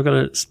 Hold on, I've got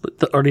to split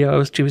the audio. I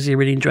was too busy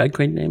reading drag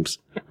queen names.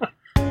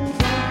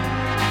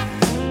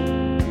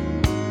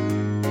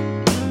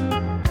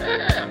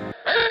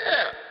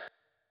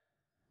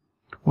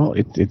 Well,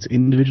 it's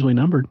individually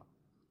numbered,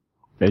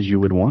 as you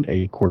would want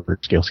a quarter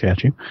scale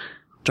statue.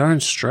 Darn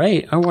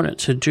straight. I want it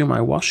to do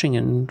my washing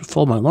and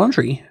fold my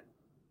laundry.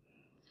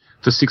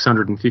 For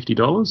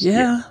 $650?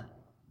 Yeah.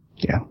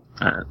 Yeah.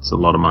 That's a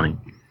lot of money.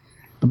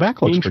 The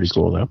back looks pretty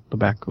cool, though. The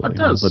back, it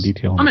does. The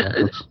detail. I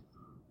mean,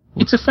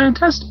 it's a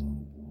fantastic.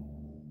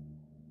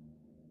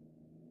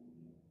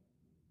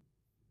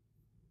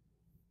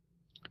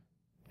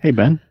 Hey,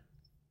 Ben.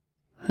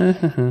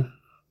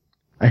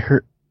 I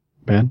heard...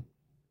 Ben?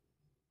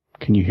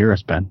 Can you hear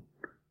us, Ben?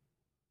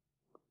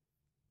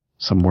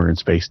 Somewhere in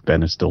space,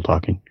 Ben is still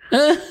talking.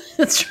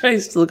 That's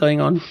right, still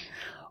going on.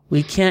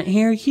 We can't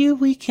hear you,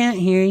 we can't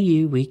hear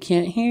you, we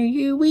can't hear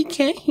you, we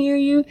can't hear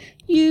you,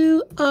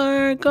 you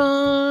are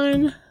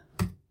gone.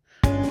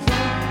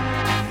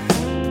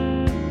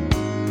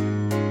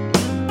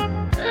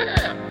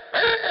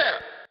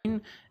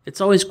 It's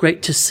always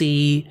great to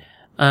see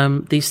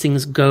these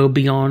things go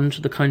beyond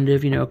the kind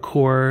of,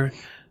 core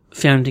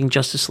founding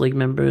Justice League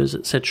members,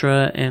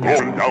 etc. And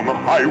going down the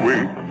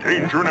highway,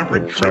 danger in every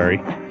trip. Sorry.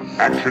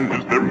 Action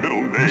is their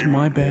middle name. It's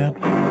my bad.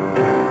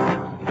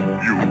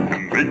 You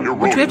can make your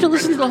But we have to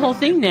listen to the whole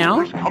thing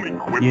now.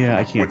 Yeah,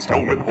 I can't stop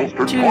helmet it.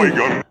 holstered toy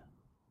gun.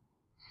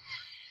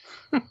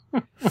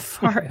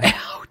 Far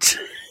out.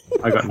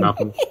 I got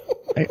nothing.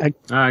 I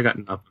I got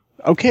nothing.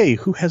 Okay,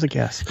 who has a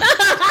guess?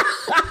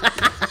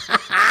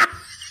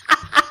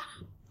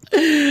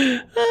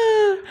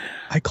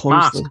 I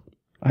closed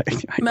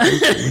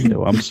the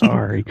window. I'm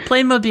sorry.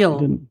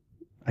 Playmobil.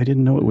 I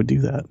didn't know it would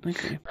do that.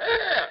 Okay.